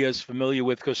not be as familiar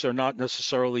with because they're not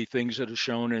necessarily things that are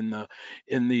shown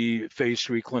in the phase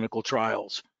 3 clinical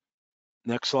trials.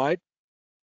 Next slide.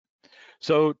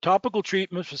 So topical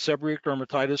treatment for seborrheic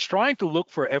dermatitis, trying to look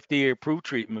for FDA-approved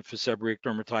treatment for seborrheic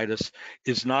dermatitis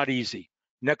is not easy.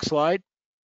 Next slide.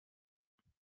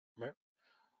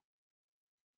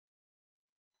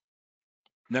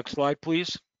 Next slide,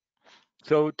 please.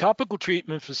 So topical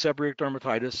treatment for seborrheic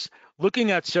dermatitis,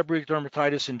 looking at seborrheic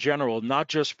dermatitis in general, not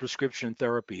just prescription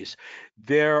therapies,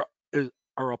 there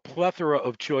are a plethora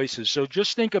of choices. So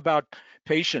just think about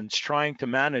patients trying to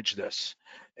manage this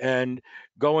and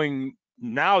going,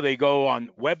 now they go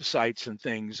on websites and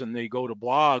things, and they go to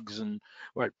blogs, and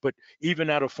but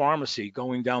even at a pharmacy,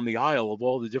 going down the aisle of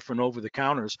all the different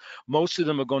over-the-counters, most of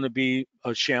them are going to be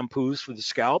shampoos for the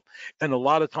scalp, and a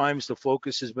lot of times the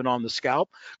focus has been on the scalp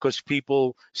because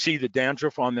people see the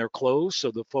dandruff on their clothes,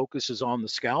 so the focus is on the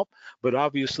scalp, but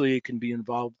obviously it can be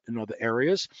involved in other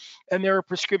areas. And there are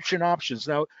prescription options.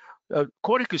 Now,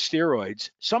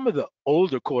 corticosteroids, some of the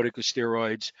older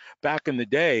corticosteroids back in the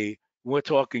day, we're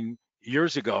talking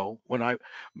years ago, when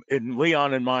in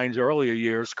Leon and mine's earlier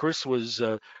years, Chris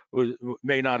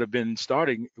may not have been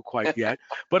starting quite yet,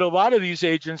 but a lot of these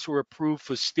agents were approved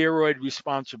for steroid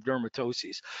responsive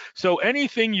dermatoses. So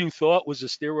anything you thought was a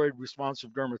steroid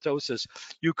responsive dermatosis,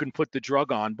 you can put the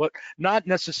drug on, but not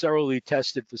necessarily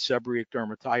tested for seborrheic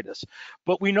dermatitis.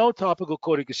 But we know topical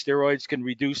corticosteroids can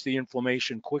reduce the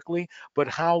inflammation quickly, but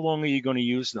how long are you going to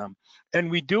use them?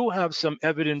 And we do have some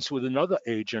evidence with another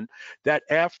agent that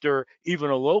after even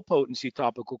a low potency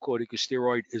topical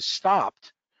corticosteroid is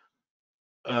stopped,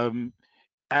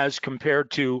 as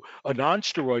compared to a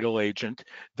non-steroidal agent,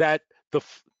 that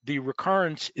the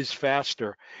recurrence is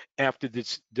faster after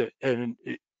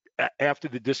after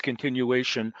the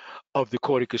discontinuation of the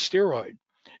corticosteroid.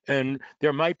 And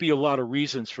there might be a lot of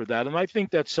reasons for that. And I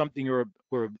think that's something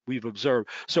we've observed.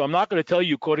 So I'm not going to tell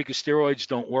you corticosteroids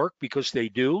don't work, because they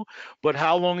do, but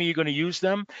how long are you going to use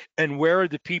them, and where are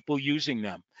the people using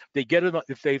them? They get it,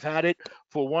 if they've had it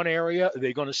for one area,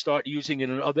 they're going to start using it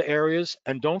in other areas.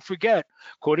 And don't forget,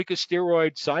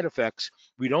 corticosteroid side effects,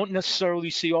 we don't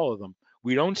necessarily see all of them.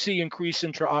 We don't see increased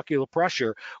intraocular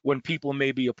pressure when people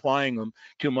may be applying them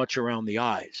too much around the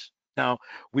eyes. Now,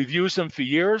 we've used them for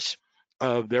years.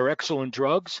 They're excellent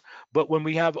drugs, but when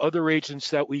we have other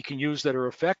agents that we can use that are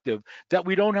effective, that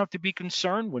we don't have to be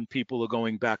concerned when people are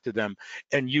going back to them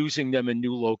and using them in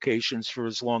new locations for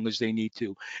as long as they need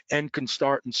to, and can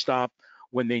start and stop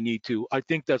when they need to. I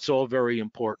think that's all very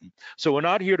important. So we're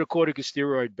not here to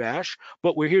corticosteroid bash,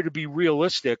 but we're here to be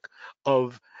realistic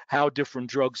of how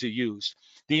different drugs are used.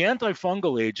 The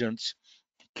antifungal agents,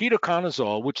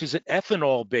 ketoconazole, which is an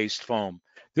ethanol-based foam.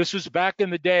 This was back in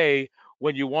the day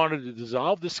when you wanted to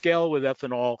dissolve the scale with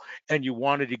ethanol and you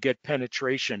wanted to get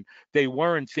penetration. They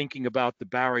weren't thinking about the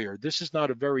barrier. This is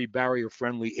not a very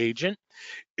barrier-friendly agent.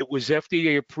 It was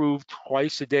FDA approved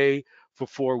twice a day for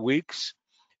 4 weeks.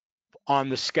 On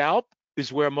the scalp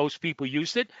is where most people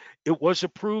used it. It was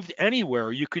approved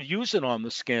anywhere. You could use it on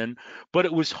the skin, but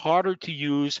it was harder to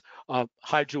use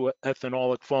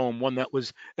hydroethanolic foam, one that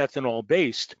was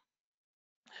ethanol-based,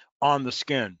 on the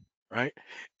skin. Right?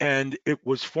 And it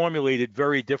was formulated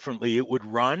very differently. It would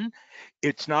run.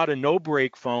 It's not a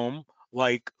no-break foam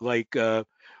like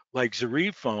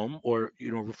Zoryve foam or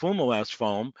Roflumilast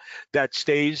foam that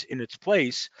stays in its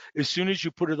place. As soon as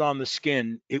you put it on the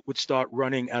skin, it would start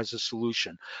running as a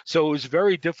solution. So it was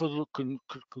very difficult to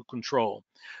control.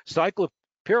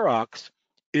 Cyclopirox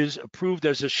is approved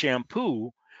as a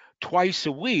shampoo twice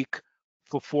a week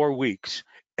for 4 weeks,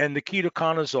 and the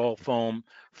ketoconazole foam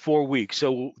 4 weeks.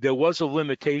 So there was a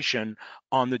limitation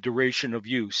on the duration of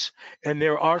use. And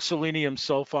there are selenium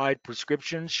sulfide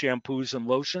prescriptions, shampoos and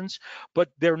lotions, but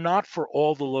they're not for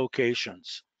all the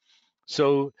locations.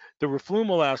 So the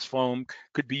Roflumilast foam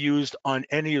could be used on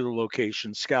any of the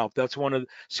locations, scalp. That's one of the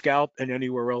scalp and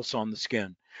anywhere else on the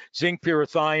skin. Zinc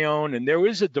pyrithione, and there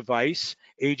is a device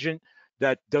agent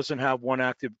that doesn't have one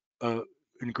active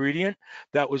ingredient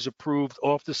that was approved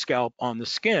off the scalp on the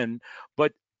skin,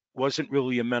 but wasn't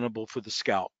really amenable for the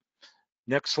scalp.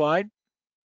 Next slide.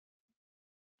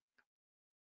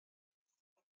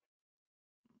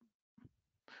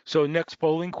 So next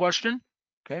polling question,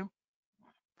 okay.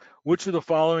 Which of the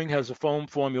following has a foam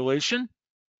formulation?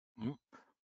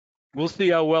 We'll see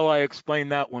how well I explain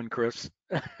that one, Chris.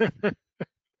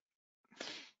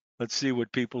 Let's see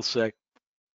what people say.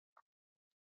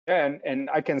 Yeah, and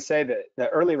I can say that the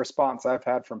early response I've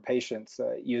had from patients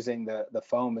using the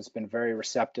foam has been very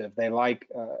receptive. They like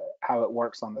how it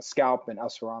works on the scalp and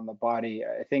elsewhere on the body.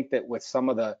 I think that with some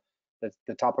of the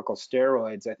topical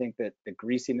steroids, I think that the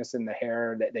greasiness in the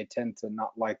hair, that they tend to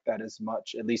not like that as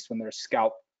much, at least when there's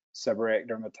scalp seborrheic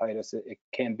dermatitis. It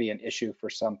can be an issue for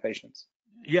some patients.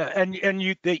 Yeah, and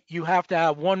you have to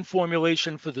have one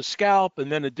formulation for the scalp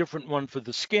and then a different one for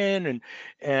the skin,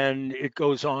 and it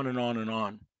goes on and on and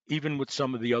on, even with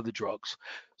some of the other drugs.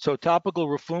 So topical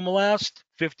roflumilast,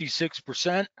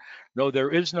 56%. No, there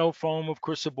is no foam of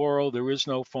crisaborole. There is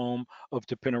no foam of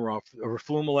tapinarof.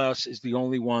 Roflumilast is the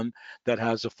only one that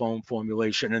has a foam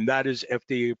formulation, and that is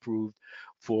FDA approved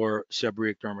for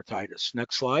seborrheic dermatitis.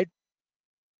 Next slide.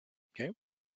 Okay.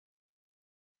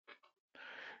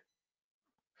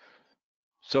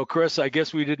 So Chris, I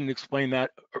guess we didn't explain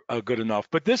that good enough,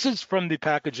 but this is from the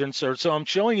package insert. So I'm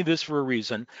showing you this for a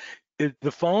reason.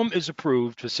 The foam is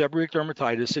approved for seborrheic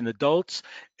dermatitis in adults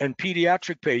and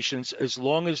pediatric patients as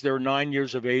long as they're 9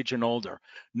 years of age and older.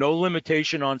 No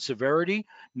limitation on severity,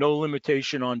 no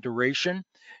limitation on duration,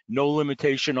 no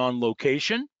limitation on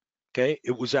location. Okay,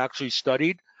 it was actually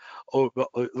studied.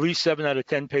 At least 7 out of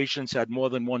 10 patients had more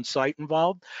than one site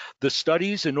involved. The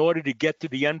studies, in order to get to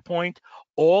the endpoint,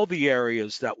 all the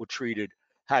areas that were treated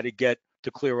had to get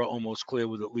to clear or almost clear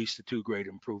with at least a 2-grade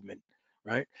improvement,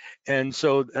 right? And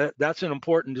so that's an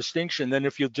important distinction than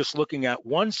if you're just looking at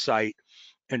one site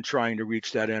and trying to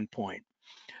reach that endpoint.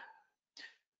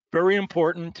 Very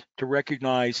important to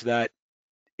recognize that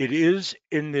it is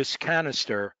in this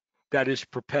canister that is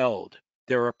propelled.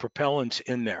 There are propellants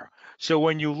in there. So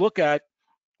when you look at,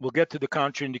 we'll get to the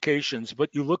contraindications, but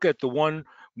you look at the one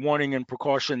warning and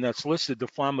precaution that's listed, the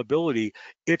flammability,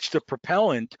 it's the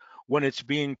propellant when it's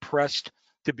being pressed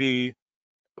to be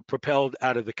propelled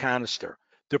out of the canister.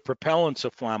 The propellants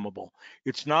are flammable.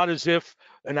 It's not as if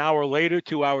an hour later,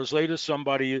 2 hours later,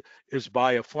 somebody is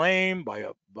by a flame, by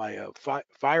a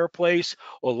fireplace,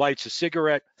 or lights a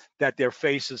cigarette, that their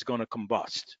face is going to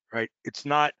combust, right? It's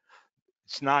not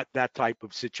that type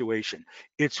of situation.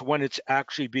 It's when it's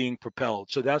actually being propelled.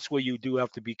 So that's where you do have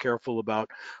to be careful about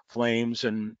flames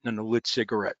and a lit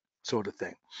cigarette sort of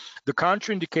thing. The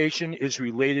contraindication is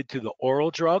related to the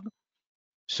oral drug.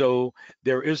 So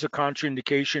there is a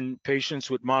contraindication, patients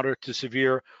with moderate to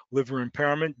severe liver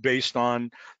impairment based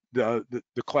on the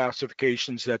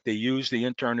classifications that they use, the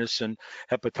internists and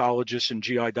hepatologists and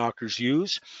GI doctors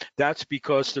use. That's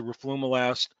because the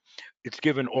roflumilast, it's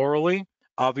given orally.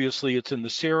 Obviously, it's in the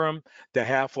serum. The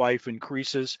half-life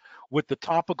increases. With the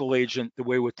topical agent, the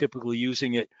way we're typically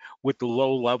using it, with the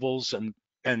low levels and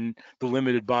the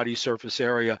limited body surface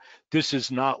area, this is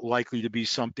not likely to be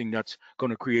something that's going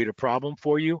to create a problem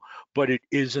for you, but it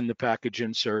is in the package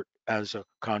insert as a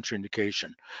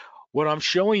contraindication. What I'm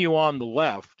showing you on the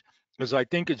left is I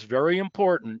think it's very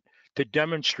important to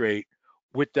demonstrate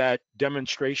with that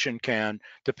demonstration can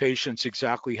to patients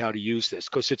exactly how to use this,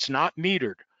 because it's not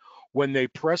metered. When they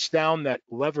press down that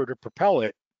lever to propel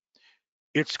it,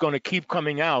 it's going to keep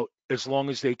coming out as long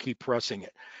as they keep pressing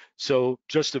it. So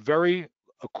just a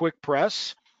quick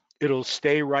press, it'll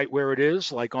stay right where it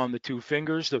is, like on the 2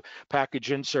 fingers. The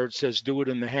package insert says do it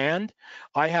in the hand.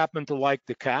 I happen to like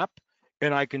the cap,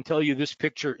 and I can tell you this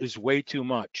picture is way too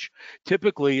much.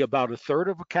 Typically, about 1/3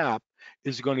 of a cap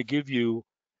is going to give you,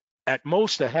 at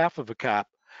most a half of a cap,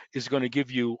 is going to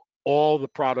give you all the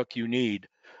product you need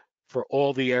for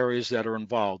all the areas that are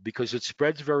involved, because it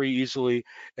spreads very easily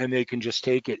and they can just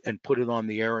take it and put it on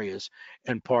the areas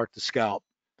and part the scalp.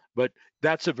 But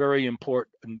that's a very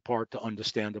important part to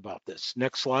understand about this.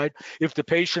 Next slide. If the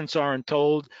patients aren't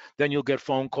told, then you'll get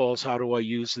phone calls, how do I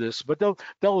use this? But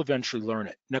they'll eventually learn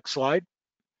it. Next slide.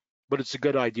 But it's a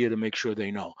good idea to make sure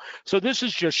they know. So this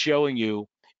is just showing you,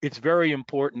 it's very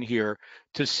important here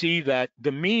to see that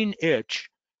the mean itch,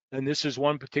 and this is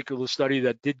one particular study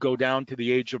that did go down to the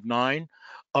age of 9,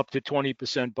 up to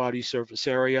 20% body surface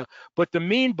area, but the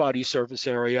mean body surface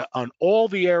area on all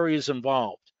the areas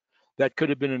involved, that could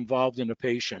have been involved in a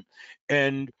patient.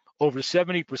 And over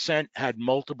 70% had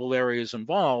multiple areas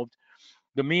involved.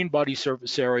 The mean body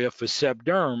surface area for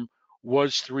sebderm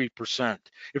was 3%.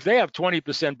 If they have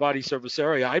 20% body surface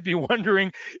area, I'd be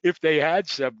wondering if they had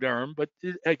sebderm, but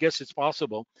I guess it's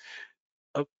possible.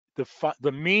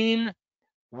 The mean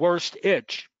worst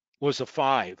itch was a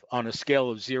 5 on a scale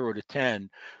of 0 to 10.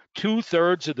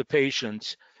 2/3 of the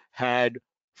patients had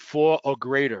 4 or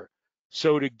greater.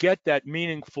 So to get that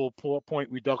meaningful 4-point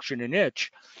reduction in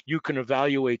itch, you can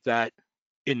evaluate that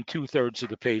in 2/3 of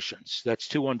the patients. That's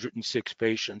 206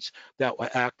 patients that were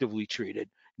actively treated,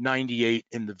 98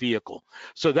 in the vehicle.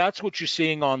 So that's what you're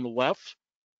seeing on the left.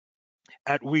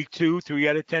 At week 2, 3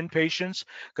 out of 10 patients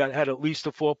had at least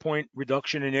a 4-point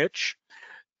reduction in itch.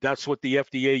 That's what the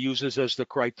FDA uses as the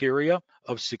criteria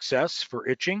of success for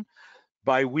itching.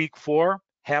 By week 4,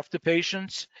 half the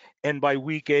patients, and by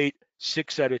week 8,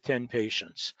 6 out of 10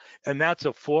 patients. And that's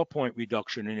a 4-point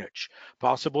reduction in itch.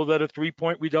 Possible that a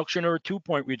 3-point reduction or a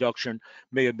 2-point reduction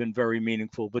may have been very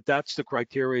meaningful, but that's the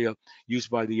criteria used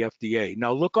by the FDA.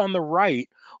 Now look on the right,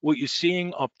 what you're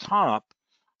seeing up top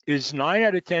is 9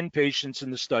 out of 10 patients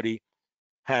in the study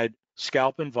had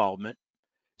scalp involvement,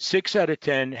 6 out of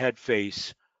 10 had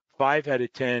face, 5 out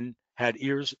of 10 had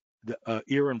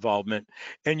ear involvement.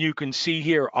 And you can see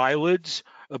here eyelids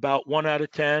about 1 out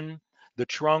of 10, the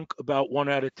trunk about 1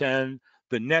 out of 10,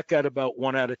 the neck at about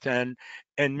 1 out of 10,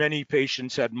 and many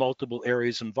patients had multiple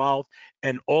areas involved,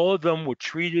 and all of them were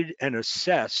treated and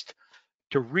assessed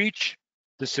to reach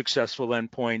the successful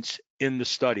endpoints in the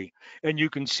study. And you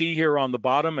can see here on the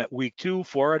bottom at week 2,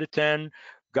 4 out of 10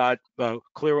 got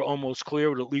clear or almost clear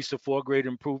with at least a 2-grade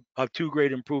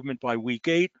improvement by week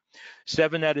 8.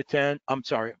 7 out of 10, I'm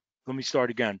sorry, let me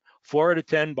start again. 4 out of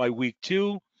 10 by week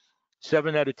 2,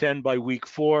 7 out of 10 by week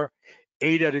 4,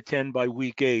 8 out of 10 by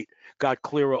week 8 got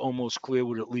clear or almost clear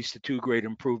with at least a 2-grade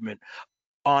improvement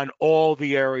on all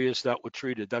the areas that were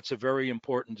treated. That's a very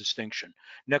important distinction.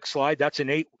 Next slide. That's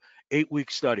an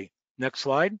 8-week study. Next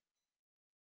slide.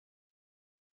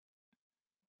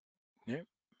 Yeah.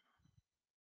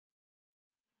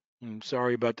 I'm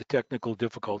sorry about the technical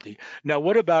difficulty. Now,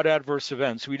 what about adverse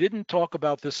events? We didn't talk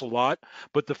about this a lot,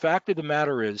 but the fact of the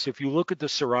matter is, if you look at the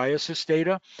psoriasis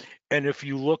data, and if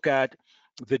you look at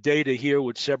the data here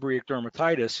with seborrheic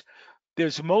dermatitis,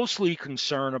 there's mostly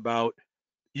concern about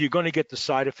you're going to get the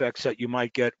side effects that you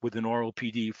might get with an oral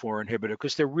PDE4 inhibitor,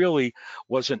 because there really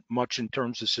wasn't much in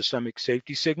terms of systemic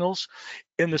safety signals.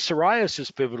 In the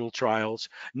psoriasis pivotal trials,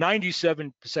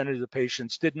 97% of the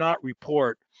patients did not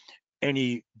report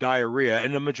any diarrhea,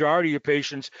 and the majority of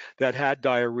patients that had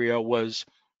diarrhea was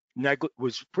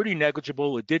pretty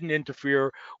negligible. It didn't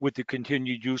interfere with the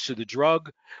continued use of the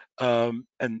drug,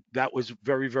 and that was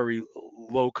very, very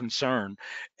low concern.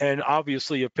 And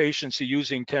obviously, if patients are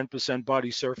using 10%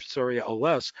 body surface area or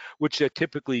less, which they're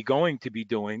typically going to be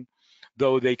doing,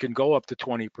 though they can go up to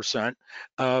 20%,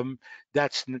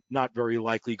 that's not very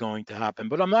likely going to happen.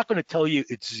 But I'm not going to tell you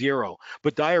it's 0,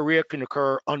 but diarrhea can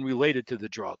occur unrelated to the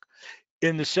drug.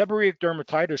 In the seborrheic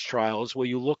dermatitis trials, where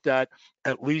you looked at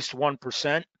least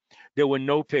 1%, there were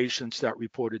no patients that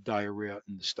reported diarrhea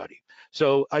in the study.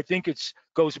 So I think it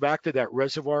goes back to that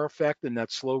reservoir effect and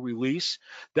that slow release,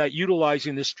 that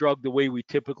utilizing this drug the way we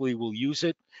typically will use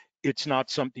it, it's not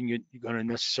something you're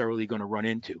necessarily going to run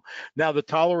into. Now, the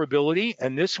tolerability,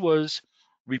 and this was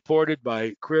reported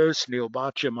by Chris, Neil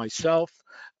Baccia, myself,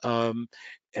 and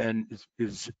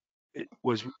has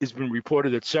been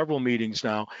reported at several meetings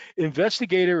now.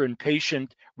 Investigator and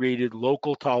patient rated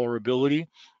local tolerability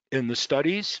in the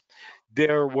studies.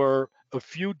 There were a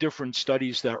few different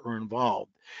studies that were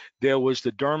involved. There was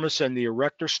the dermis and the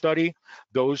erector study.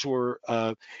 Those were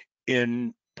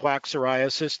in plaque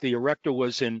psoriasis. The erector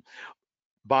was in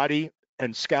body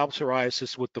and scalp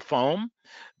psoriasis with the foam.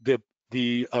 The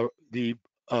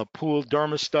pooled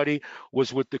dermis study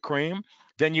was with the cream.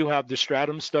 Then you have the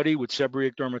stratum study with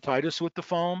seborrheic dermatitis with the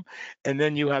foam. And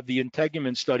then you have the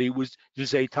integument study, which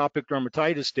is atopic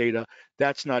dermatitis data.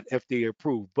 That's not FDA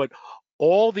approved. But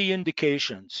all the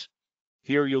indications,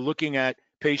 here you're looking at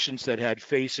patients that had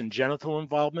face and genital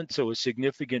involvement, so a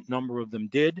significant number of them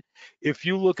did. If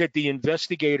you look at the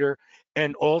investigator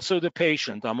and also the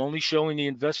patient, I'm only showing the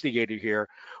investigator here,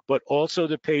 but also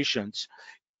the patients,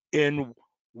 in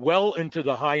well into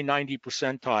the high 90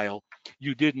 percentile,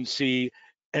 you didn't see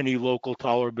any local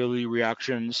tolerability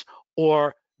reactions,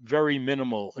 or very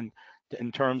minimal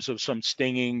in terms of some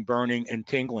stinging, burning, and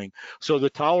tingling. So the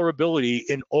tolerability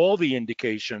in all the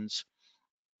indications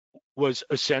was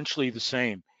essentially the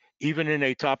same. even in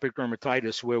atopic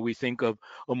dermatitis, where we think of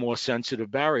a more sensitive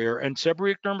barrier. And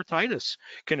seborrheic dermatitis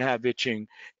can have itching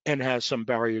and has some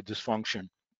barrier dysfunction.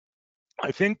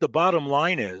 I think the bottom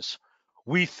line is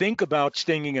we think about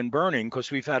stinging and burning because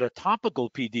we've had a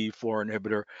topical PDE4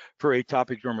 inhibitor for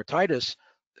atopic dermatitis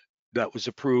that was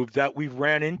approved that we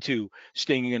ran into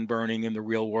stinging and burning in the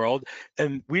real world.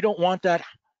 And we don't want that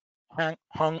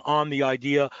hung on the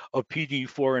idea of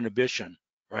PDE4 inhibition,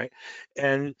 right?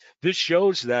 And this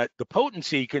shows that the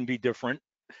potency can be different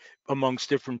amongst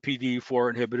different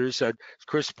PDE4 inhibitors, that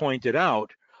Chris pointed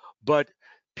out, but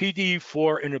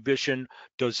PDE4 inhibition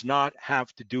does not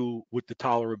have to do with the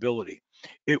tolerability.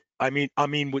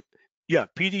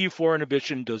 PDE4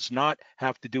 inhibition does not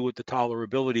have to do with the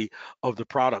tolerability of the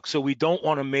product. So we don't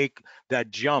want to make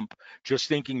that jump just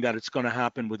thinking that it's going to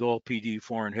happen with all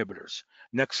PDE4 inhibitors.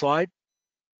 Next slide.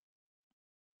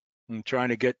 I'm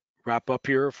trying to wrap up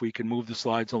here if we can move the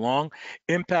slides along.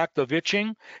 Impact of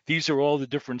itching. These are all the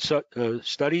different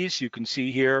studies. You can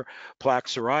see here plaque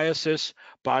psoriasis,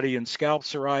 body and scalp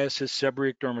psoriasis,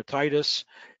 seborrheic dermatitis,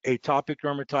 atopic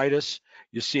dermatitis.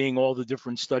 You're seeing all the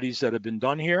different studies that have been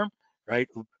done here, right?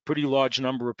 Pretty large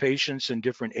number of patients in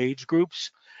different age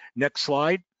groups. Next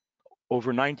slide.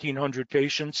 Over 1,900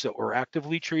 patients that were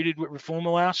actively treated with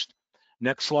roflumilast.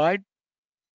 Next slide.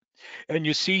 And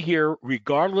you see here,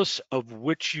 regardless of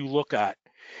which you look at,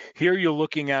 here you're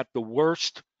looking at the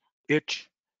worst itch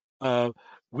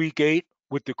week 8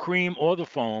 with the cream or the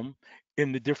foam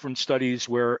in the different studies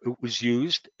where it was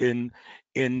used in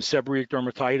seborrheic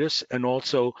dermatitis, and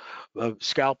also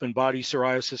scalp and body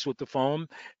psoriasis with the foam.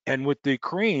 And with the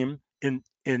cream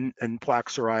in plaque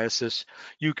psoriasis,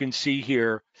 you can see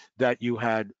here that you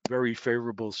had very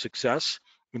favorable success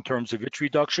in terms of itch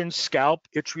reduction. Scalp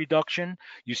itch reduction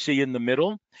you see in the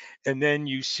middle, and then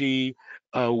you see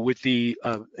with the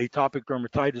atopic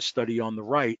dermatitis study on the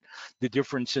right, the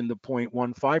difference in the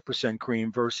 0.15%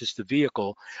 cream versus the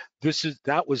vehicle.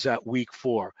 That was at week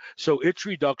 4. So itch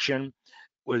reduction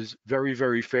was very,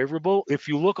 very favorable. If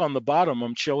you look on the bottom,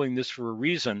 I'm showing this for a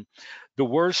reason. The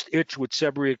worst itch with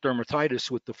seborrheic dermatitis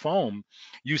with the foam,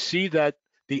 you see that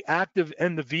the active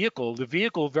and the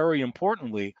vehicle very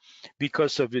importantly,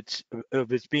 because of its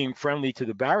being friendly to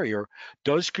the barrier,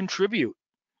 does contribute.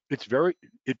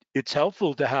 It's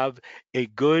helpful to have a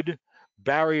good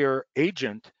barrier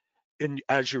agent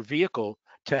as your vehicle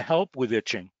to help with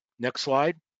itching. Next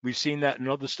slide. We've seen that in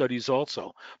other studies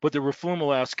also, but the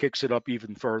roflumilast kicks it up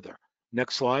even further.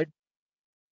 Next slide.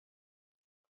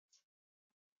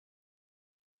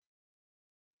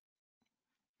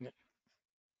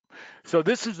 So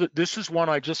this is one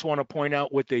I just want to point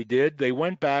out what they did. They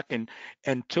went back and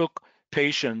took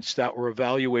patients that were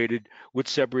evaluated with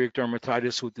seborrheic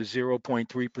dermatitis with the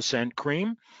 0.3%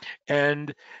 cream,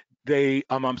 and the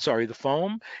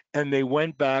foam, and they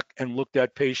went back and looked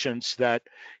at patients that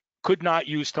could not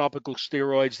use topical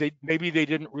steroids. Maybe they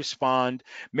didn't respond.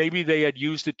 Maybe they had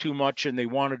used it too much and they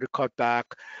wanted to cut back.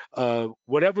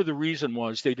 Whatever the reason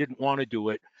was, they didn't want to do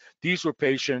it. These were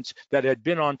patients that had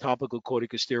been on topical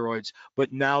corticosteroids,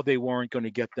 but now they weren't going to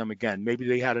get them again. Maybe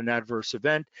they had an adverse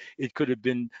event. It could have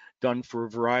been done for a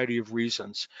variety of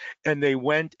reasons. And they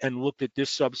went and looked at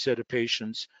this subset of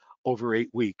patients over 8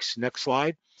 weeks. Next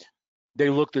slide.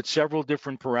 They looked at several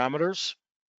different parameters,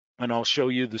 and I'll show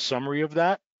you the summary of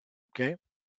that. Okay.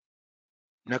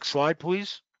 Next slide,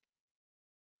 please.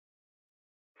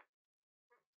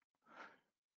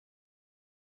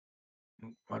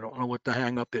 I don't know what the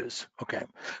hang up is. Okay.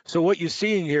 So what you're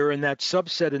seeing here in that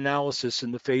subset analysis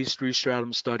in the phase 3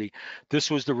 stratum study, this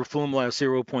was the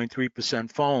roflumilast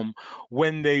 0.3% foam.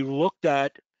 When they looked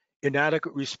at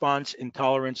inadequate response,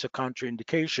 intolerance, or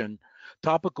contraindication,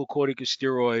 topical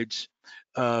corticosteroids,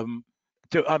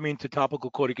 to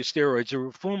topical corticosteroids, the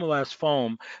roflumilast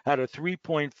foam had a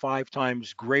 3.5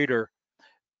 times greater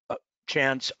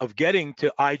chance of getting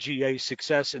to IGA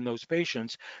success in those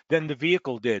patients than the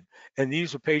vehicle did. And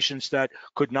these were patients that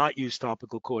could not use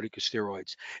topical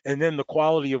corticosteroids. And then the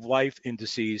quality of life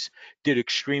indices did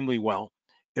extremely well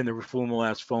in the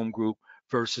roflumilast foam group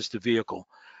versus the vehicle.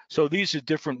 So these are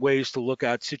different ways to look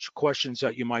at questions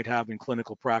that you might have in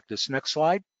clinical practice. Next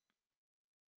slide.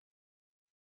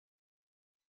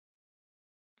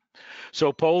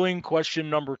 So polling question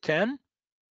number 10.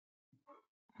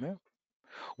 Yeah.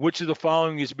 Which of the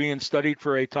following is being studied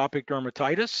for atopic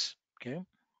dermatitis? Okay.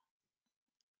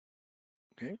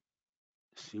 Okay.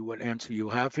 See what answer you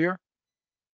have here.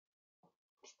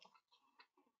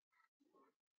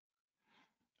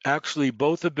 Actually,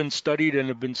 both have been studied and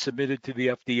have been submitted to the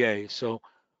FDA. So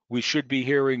we should be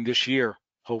hearing this year,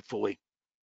 hopefully.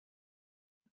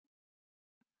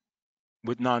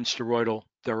 with non-steroidal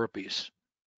therapies.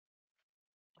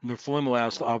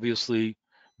 Roflumilast, obviously,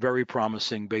 very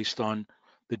promising based on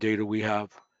the data we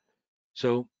have.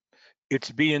 So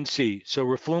it's B and C. So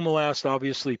roflumilast,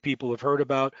 obviously, people have heard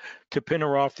about.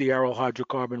 Tapinarof, the aryl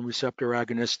hydrocarbon receptor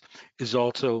agonist, is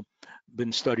also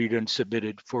been studied and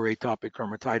submitted for atopic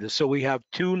dermatitis. So we have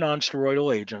two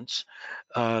non-steroidal agents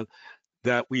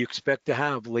that we expect to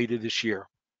have later this year.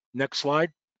 Next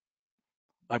slide.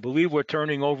 I believe we're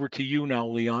turning over to you now,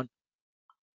 Leon.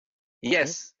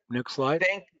 Yes. Okay. Next slide.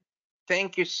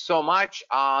 Thank you so much.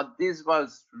 This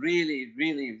was really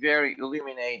very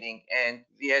illuminating, and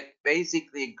we had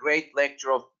basically a great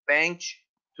lecture of bench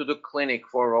to the clinic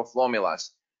for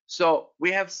roflumilast. So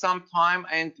we have some time,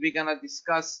 and we're gonna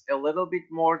discuss a little bit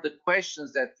more the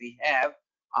questions that we have.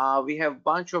 We have a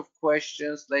bunch of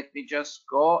questions. Let me just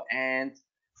go and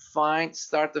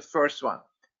start the first one.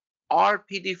 Are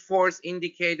PD4s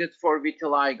indicated for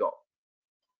vitiligo?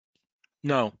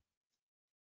 No.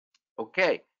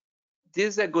 Okay. This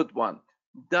is a good one.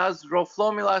 Does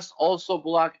roflumilast also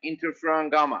block interferon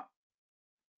gamma?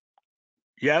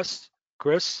 Yes,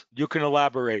 Chris, you can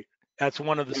elaborate. That's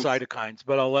one of the cytokines,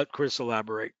 but I'll let Chris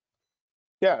elaborate.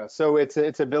 Yeah, so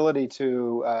its ability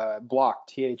to block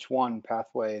Th1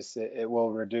 pathways, it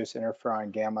will reduce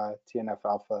interferon gamma, TNF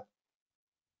alpha.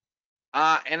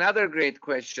 Another great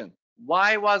question.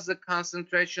 Why was the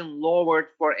concentration lowered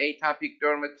for atopic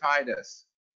dermatitis?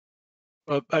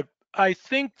 I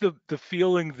think the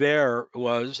feeling there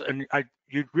was, and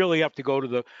you'd really have to go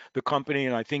to the company,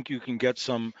 and I think you can get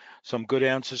some good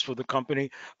answers for the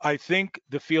company. I think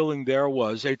the feeling there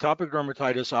was atopic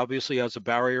dermatitis obviously has a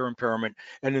barrier impairment,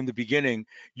 and in the beginning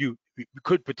you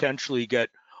could potentially get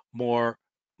more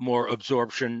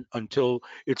absorption until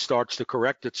it starts to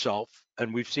correct itself.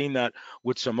 And we've seen that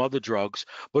with some other drugs,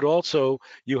 but also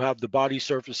you have the body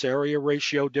surface area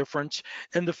ratio difference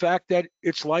and the fact that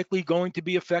it's likely going to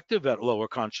be effective at lower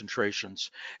concentrations.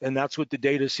 And that's what the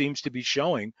data seems to be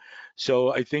showing.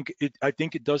 So I think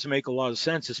it does make a lot of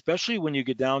sense, especially when you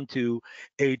get down to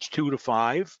age 2 to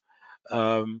 5,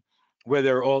 where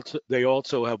they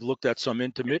also have looked at some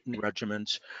intermittent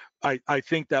regimens. I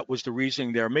think that was the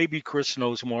reasoning there. Maybe Chris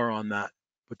knows more on that,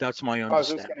 but that's my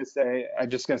understanding. I'm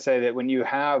just going to say that when you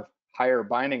have higher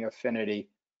binding affinity,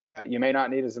 you may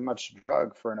not need as much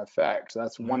drug for an effect. So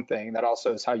that's one thing. That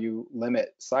also is how you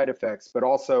limit side effects. But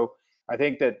also, I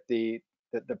think that the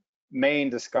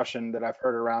main discussion that I've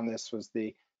heard around this was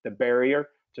the barrier,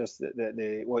 just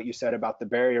the what you said about the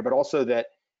barrier, but also that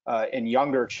in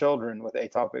younger children with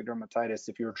atopic dermatitis,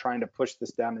 if you were trying to push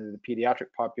this down into the pediatric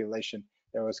population,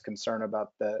 there was concern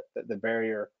about the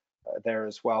barrier there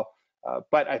as well.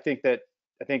 But I think that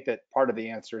part of the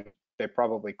answer, they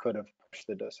probably could have pushed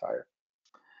the dose higher.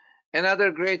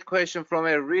 Another great question from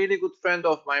a really good friend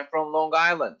of mine from Long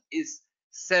Island. Is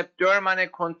sebderm on a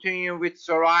continuum with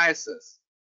psoriasis?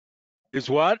 Is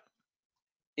what?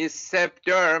 Is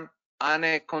sebderm on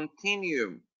a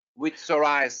continuum with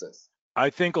psoriasis? I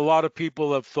think a lot of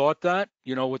people have thought that,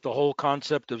 with the whole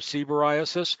concept of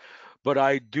psoriasis, but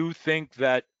I do think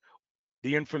that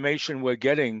the information we're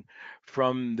getting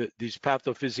from these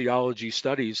pathophysiology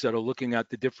studies that are looking at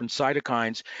the different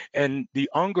cytokines, and the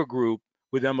Unger group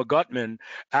with Emma Gutman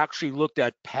actually looked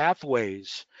at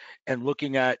pathways and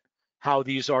looking at how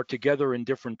these are together in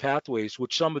different pathways,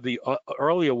 which some of the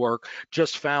earlier work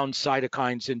just found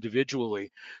cytokines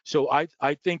individually. So I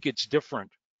think it's different.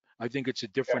 I think it's a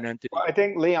different entity. Well, I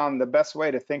think, Leon, the best way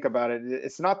to think about it,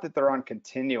 it's not that they're on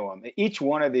continuum. Each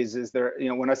one of these is there,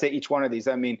 when I say each one of these,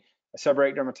 I mean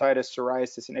seborrheic dermatitis,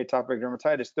 psoriasis, and atopic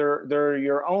dermatitis. They're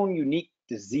your own unique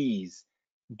disease,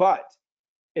 but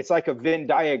it's like a Venn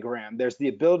diagram. There's the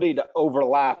ability to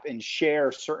overlap and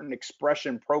share certain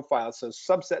expression profiles. So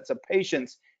subsets of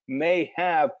patients may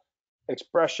have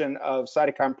expression of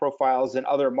cytokine profiles and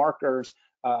other markers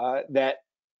that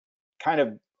kind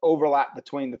of overlap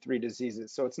between the three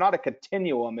diseases. So it's not a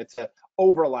continuum, it's an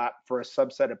overlap for a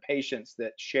subset of patients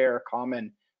that share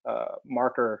common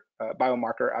biomarker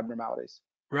abnormalities.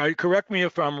 Right. Correct me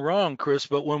if I'm wrong, Chris,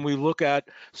 but when we look at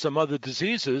some other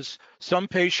diseases, some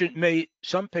patients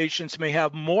may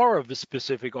have more of a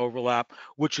specific overlap,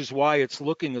 which is why it's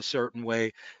looking a certain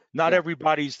way. Not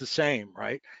everybody's the same,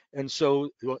 right? And so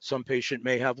some patient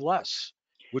may have less,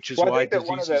 which is why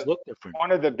diseases look different.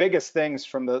 One of the biggest things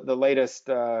from the latest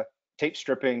tape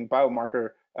stripping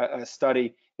biomarker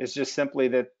study is just simply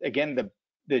that, again,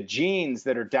 the genes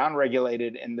that are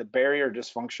downregulated in the barrier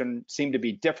dysfunction seem to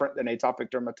be different than atopic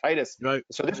dermatitis. Right.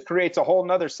 So this creates a whole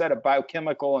nother set of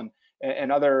biochemical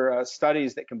and other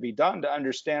studies that can be done to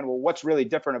understand, well, what's really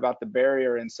different about the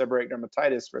barrier in seborrheic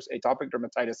dermatitis versus atopic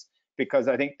dermatitis, because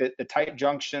I think that the tight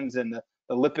junctions and the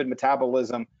lipid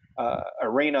metabolism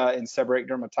arena in seborrheic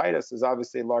dermatitis is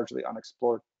obviously largely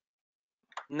unexplored.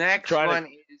 Next one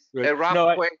is a rough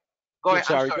no, quick. Go ahead.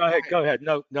 sorry, I'm sorry. go ahead.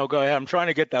 No, go ahead. I'm trying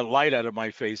to get that light out of my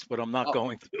face, but I'm not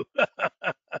going to.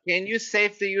 Can you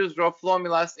safely use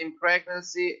roflumilast in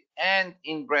pregnancy and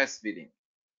in breastfeeding?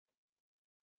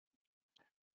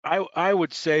 I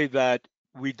would say that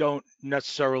we don't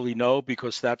necessarily know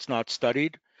because that's not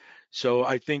studied. So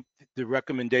I think the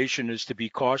recommendation is to be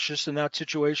cautious in that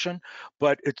situation,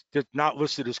 but it's not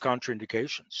listed as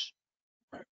contraindications.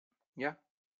 Right. Yeah,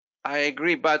 I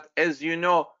agree. But as you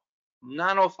know,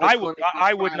 none of the I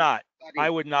would not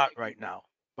right now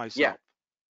myself. Yeah,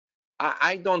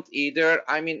 I don't either.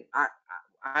 I mean,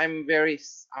 I'm very,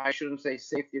 I shouldn't say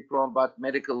safety prone, but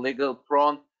medical legal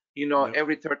prone. You know,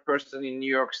 every third person in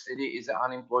New York City is an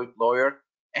unemployed lawyer.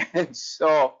 And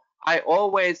so I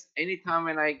always, anytime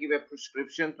when I give a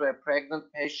prescription to a pregnant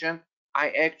patient, I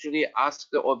actually ask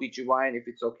the OBGYN if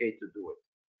it's okay to do it.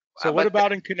 So what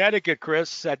about in Connecticut,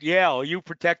 Chris, at Yale? Are you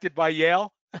protected by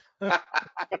Yale?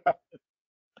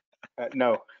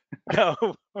 No. No.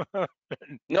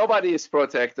 Nobody is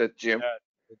protected, Jim.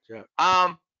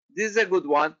 Yeah, this is a good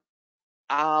one.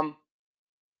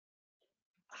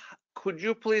 Could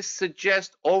you please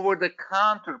suggest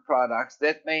over-the-counter products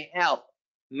that may help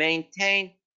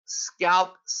maintain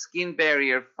scalp skin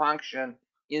barrier function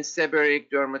in seborrheic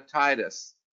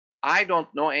dermatitis? I don't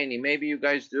know any. Maybe you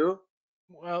guys do?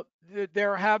 Well,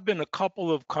 there have been a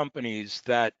couple of companies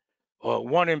that,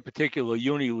 one in particular,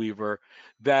 Unilever,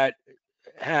 that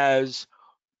has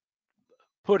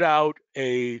put out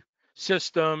a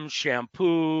system,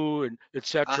 shampoo, and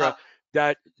etc.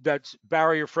 That's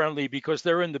barrier friendly because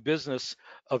they're in the business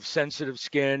of sensitive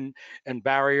skin and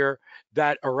barrier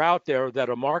that are out there that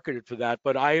are marketed for that.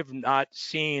 But I have not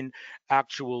seen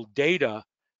actual data.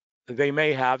 They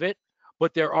may have it,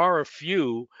 but there are a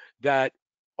few that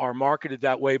are marketed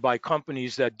that way by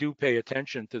companies that do pay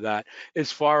attention to that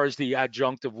as far as the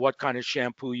adjunct of what kind of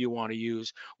shampoo you want to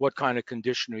use, what kind of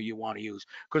conditioner you want to use,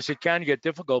 because it can get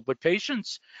difficult. But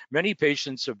many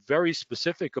patients are very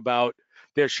specific about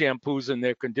their shampoos and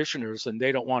their conditioners, and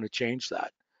they don't want to change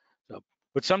that. So,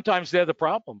 but sometimes they're the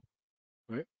problem.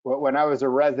 Right? When I was a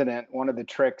resident, one of the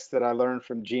tricks that I learned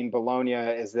from Gene Bologna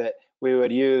is that we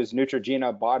would use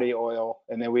Neutrogena body oil,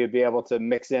 and then we would be able to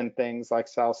mix in things like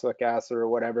salicylic acid or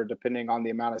whatever, depending on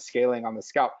the amount of scaling on the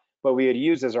scalp. But we would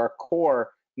use as our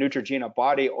core Neutrogena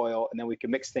body oil, and then we could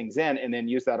mix things in and then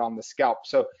use that on the scalp.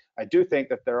 So I do think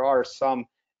that there are some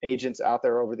agents out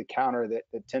there over the counter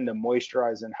that tend to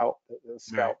moisturize and help the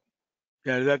scalp.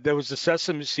 Right. Yeah, there was the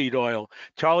sesame seed oil.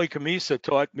 Charlie Camisa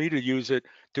taught me to use it,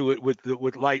 do it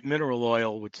with light mineral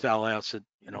oil with sal acid.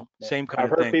 You know, same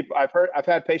kind of thing. I've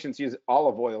had patients use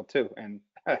olive oil too, and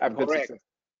have good success.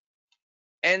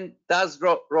 And does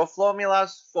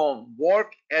roflumilast foam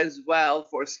work as well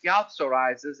for scalp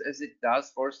psoriasis as it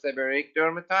does for seborrheic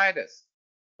dermatitis?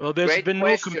 Well, there's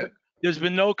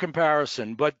been no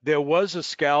comparison, but there was a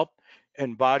scalp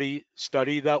and body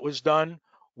study that was done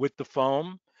with the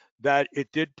foam that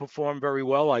it did perform very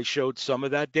well. I showed some of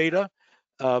that data,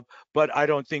 but I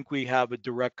don't think we have a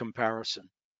direct comparison.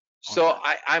 So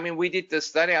I mean, we did the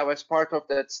study. I was part of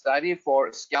that study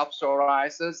for scalp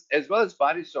psoriasis as well as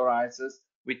body psoriasis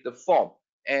with the foam,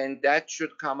 and that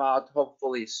should come out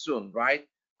hopefully soon, right?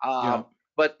 Yeah.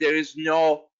 But there is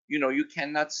no, you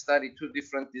cannot study two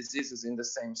different diseases in the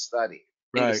same study.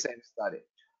 Right.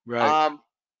 Right.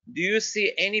 Do you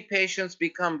see any patients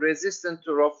become resistant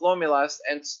to roflumilast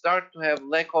and start to have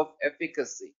lack of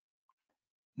efficacy?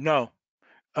 No,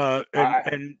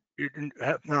 and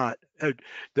have not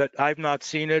that I've not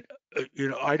seen it.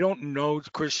 I don't know,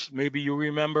 Chris. Maybe you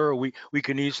remember. We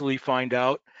can easily find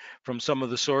out from some of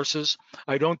the sources.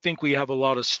 I don't think we have a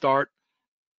lot of start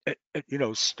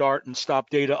and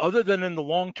stop data other than in the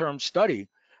long-term study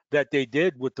that they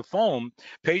did with the foam.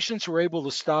 Patients were able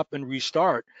to stop and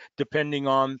restart depending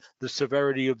on the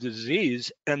severity of the disease,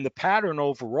 and the pattern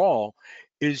overall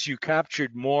is you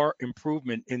captured more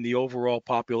improvement in the overall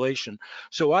population.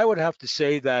 So I would have to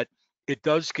say that it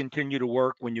does continue to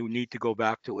work when you need to go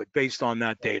back to it based on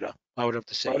that data. I would have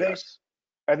to say yes.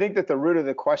 I think that the root of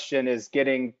the question is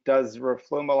does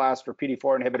roflumilast or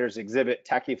PD4 inhibitors exhibit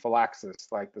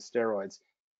tachyphylaxis like the steroids?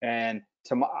 And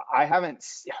I haven't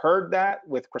heard that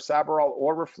with crisaborole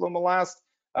or roflumilast.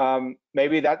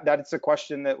 Maybe that's a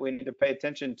question that we need to pay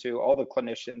attention to, all the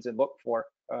clinicians, and look for.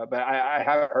 But I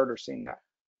haven't heard or seen that.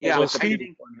 Yeah, So with the I Steve,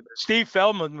 think PDE4 inhibitor. Steve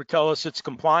Feldman would tell us it's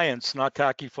compliance, not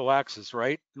tachyphylaxis,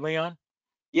 right, Leon?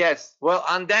 yes. Well,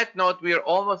 on that note, we are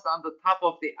almost on the top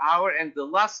of the hour, and the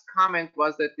last comment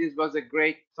was that this was a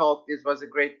great talk. This was a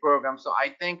great program. So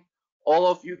I thank all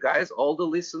of you guys, all the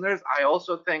listeners. I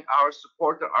also thank our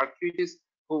supporter, Arcutis,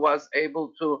 who was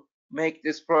able to make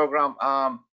this program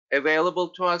available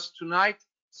to us tonight.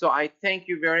 So I thank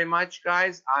you very much,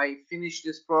 guys. I finished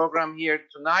this program here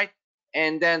tonight,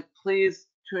 and then please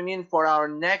tune in for our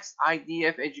next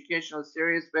IDF educational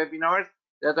series webinars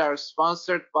that are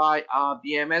sponsored by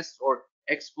BMS or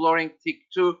Exploring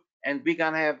TIC2, and we're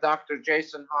gonna have Dr.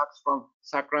 Jason Hawks from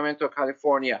Sacramento,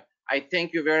 California. I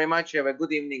thank you very much. Have a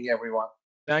good evening, everyone.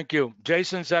 Thank you.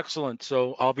 Jason's excellent,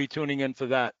 so I'll be tuning in for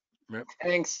that. Yep.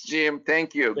 Thanks, Jim.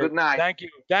 Thank you. Okay. Good night. Thank you.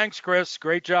 Thanks, Chris.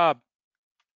 Great job.